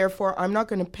 Therefore, I'm not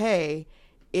going to pay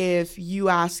if you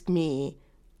ask me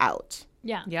out.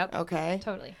 Yeah. Yep. Okay.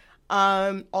 Totally.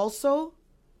 Also,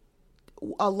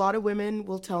 a lot of women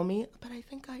will tell me, but I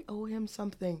think I owe him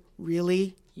something.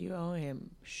 Really? You owe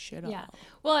him shit Yeah. all.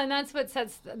 Well, and that's what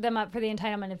sets them up for the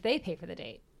entitlement if they pay for the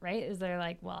date, right? Is they're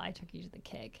like, well, I took you to the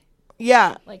keg.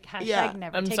 Yeah. Like, hashtag Yeah.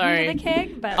 never I'm take sorry. me to the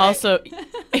keg. But Also,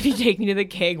 if you take me to the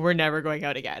keg, we're never going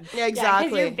out again. Yeah, because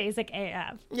exactly. you're basic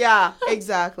AF. Yeah,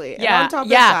 exactly. And Yeah. on top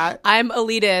of yeah. that, I'm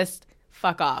elitist.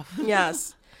 Fuck off.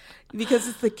 yes. Because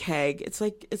it's the keg. It's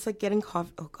like getting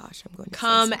coffee. Oh gosh, I'm going to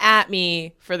Come at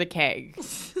me for the keg.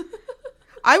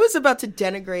 I was about to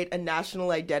denigrate a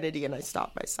national identity and I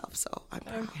stopped myself, so I'm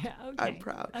proud. Okay. I'm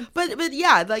proud. But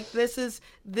yeah, like this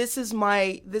is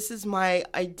my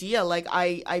idea. Like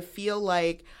I feel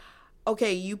like,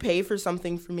 okay, you pay for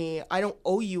something for me. I don't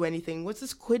owe you anything. What's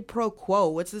this quid pro quo?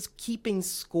 What's this keeping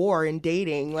score in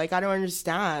dating? Like I don't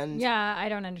understand. Yeah, I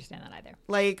don't understand that either.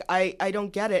 Like I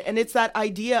don't get it. And it's that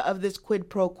idea of this quid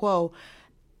pro quo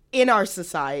in our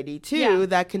society too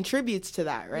that contributes to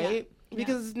that, right? Yeah.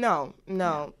 Because no,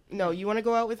 you want to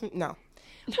go out with me? No.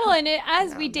 Well, and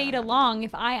as we date along,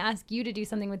 if I ask you to do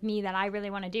something with me that I really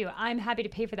want to do, I'm happy to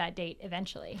pay for that date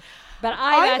eventually. But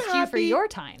I've I'm asked you for happy- your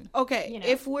time. Okay, You know.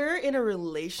 if we're in a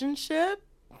relationship,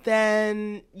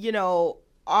 then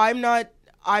I'm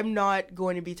not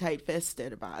going to be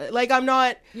tight-fisted about it. Like I'm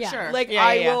not. Yeah. Sure. Like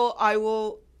Yeah, yeah,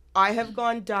 I have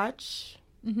gone Dutch.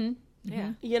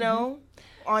 Yeah. You know,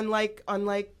 on like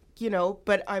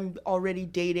but I'm already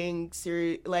dating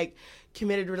like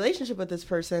committed relationship with this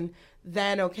person.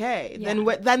 Then okay, Yeah.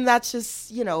 then that's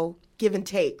just give and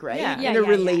take, right? Yeah. In a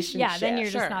relationship. Yeah, then you're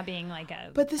Sure. just not being like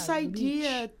a. But this a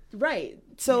idea, leech. right?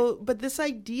 So, but this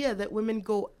idea that women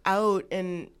go out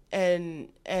and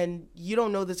you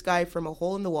don't know this guy from a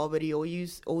hole in the wall, but he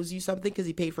owes you something because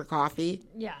he paid for coffee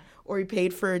Yeah. or he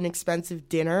paid for an expensive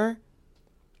dinner.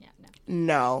 Yeah.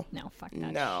 No, Fuck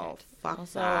that. no, shit. fuck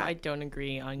Also, that. I don't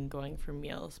agree on going for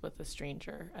meals with a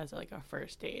stranger as like a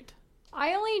first date.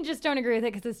 I only just don't agree with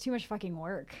it because it's too much fucking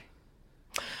work.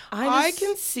 I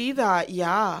can see that.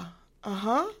 Yeah.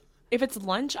 If it's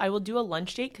lunch, I will do a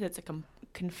lunch date because it's a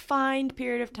confined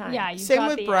period of time. Yeah. You've Same got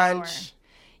with the brunch. hour.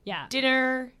 Yeah.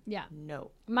 Dinner, Yeah.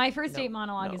 no. My first date No,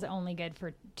 monologue no. is only good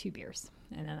for 2 beers,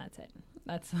 and then that's it.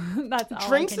 That's all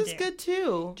Drinks I can is do. good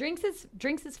too.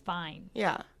 Drinks is fine,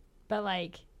 Yeah. but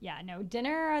like, yeah, no,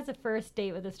 dinner as a first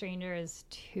date with a stranger is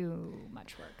too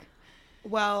much work.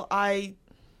 Well, I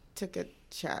took a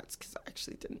chance because I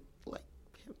actually didn't like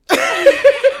him.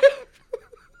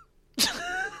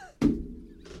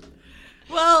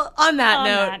 Well, on that On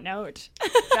note, that note,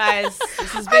 guys,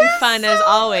 this has been fun as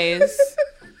always.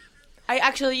 I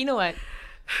actually, you know what?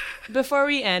 Before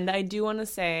we end, I do want to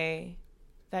say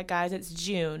that, guys, it's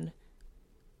June,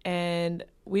 and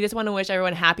we just want to wish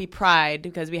everyone happy Pride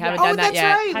because we haven't done that that's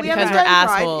yet right. Happy We because haven't we're done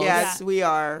Pride. assholes. Yes, Yeah. we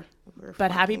are. We're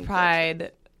But happy fucking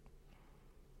Pride.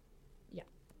 Yeah.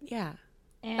 Yeah.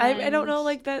 and I don't know,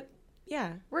 like that.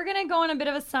 Yeah. we're gonna go on a bit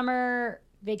of a summer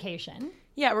vacation,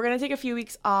 Yeah, we're going to take a few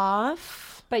weeks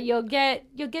off. but you'll get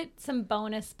some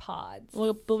bonus pods.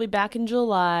 We'll be back in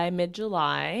July,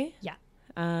 mid-July. Yeah.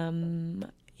 Yeah. And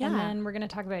then we're gonna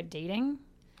talk about dating,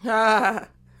 bitches.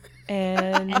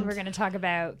 and we're gonna talk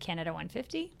about Canada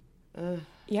 150.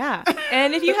 Yeah.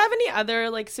 And if you have any other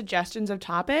like suggestions of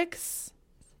topics,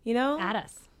 At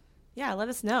us. yeah, let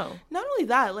us know. Not only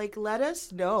that, like let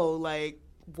us know like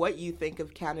what you think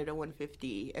of Canada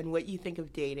 150 and what you think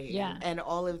of dating and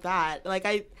all of that. Like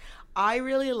I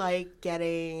really like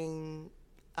getting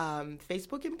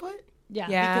Facebook input.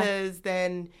 Yeah. Because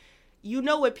then you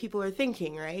know what people are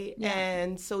thinking, right? Yeah.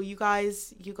 And so you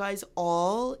guys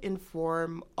all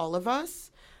inform all of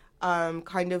us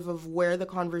kind of where the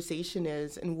conversation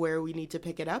is and where we need to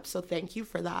pick it up. So thank you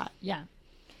for that. Yeah.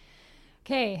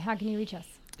 Okay, how can you reach us?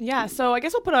 Yeah, so I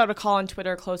guess we'll put out a call on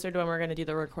Twitter closer to when we're going to do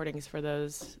the recordings for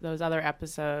those other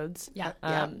episodes. Yeah.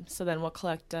 So then we'll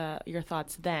collect your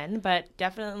thoughts then. But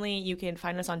definitely you can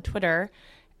find us on Twitter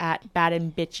at Bad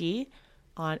and Bitchy,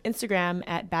 on Instagram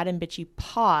at Bad and Bitchy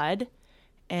Pod,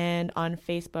 and on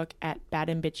Facebook at Bad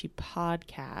and Bitchy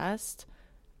Podcast.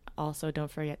 Also,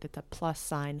 don't forget it's a plus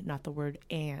sign, not the word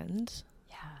and.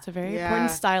 Yeah. It's a very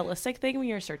important stylistic thing when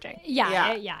you're searching.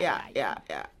 Yeah.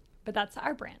 But that's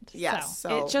our brand. Yes. So.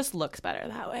 So It just looks better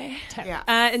that way. yeah.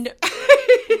 And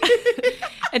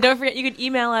and don't forget, you can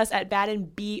email us at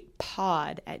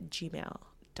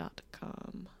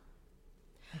badandbpod@gmail.com.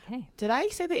 Okay. Did I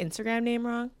say the Instagram name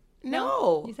wrong?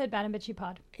 No. You said Bad and Bitchy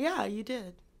Pod. Yeah, you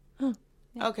did. Huh.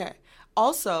 Yeah. Okay.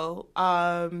 Also,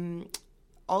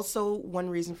 Also, one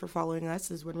reason for following us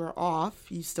is when we're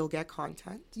off, you still get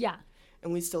content. Yeah.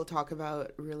 And we still talk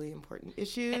about really important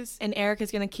issues. And Eric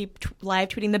is going to keep live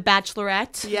tweeting The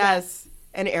Bachelorette. Yes.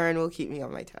 And Erin will keep me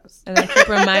on my toes. And I keep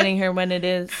reminding her when it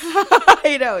is.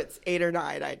 I know, it's 8 or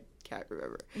 9. I can't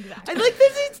remember. Exactly. I like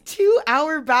this is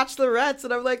 2-hour bachelorettes,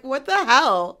 and I'm like, what the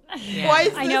hell? Yeah. Why is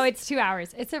this? I know it's 2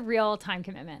 hours. It's a real time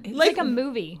commitment. It's Like- like a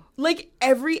movie. Like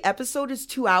every episode is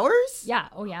 2 hours? Yeah.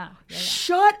 Oh yeah. Yeah.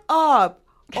 Shut up.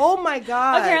 Oh my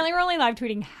God. Apparently, we're only live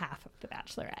tweeting half of The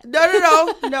Bachelorette.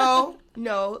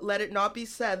 No. Let it not be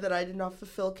said that I did not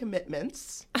fulfill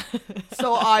commitments.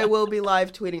 So I will be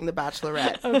live tweeting The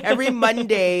Bachelorette every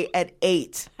Monday at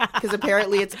 8. Because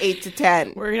apparently it's 8 to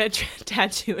 10. We're going to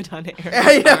tattoo it on Eric.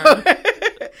 I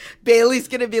know. Bailey's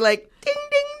going to be like, ding,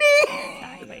 ding,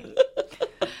 ding.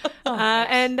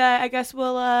 And I guess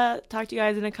we'll talk to you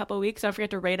guys in a couple weeks. Don't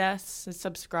forget to rate us and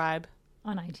subscribe.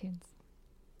 On iTunes.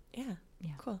 Yeah.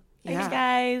 Yeah. Cool. Yeah.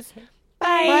 Thanks, guys.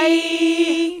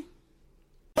 Bye.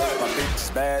 Bye. My bitch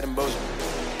is bad and bullshit.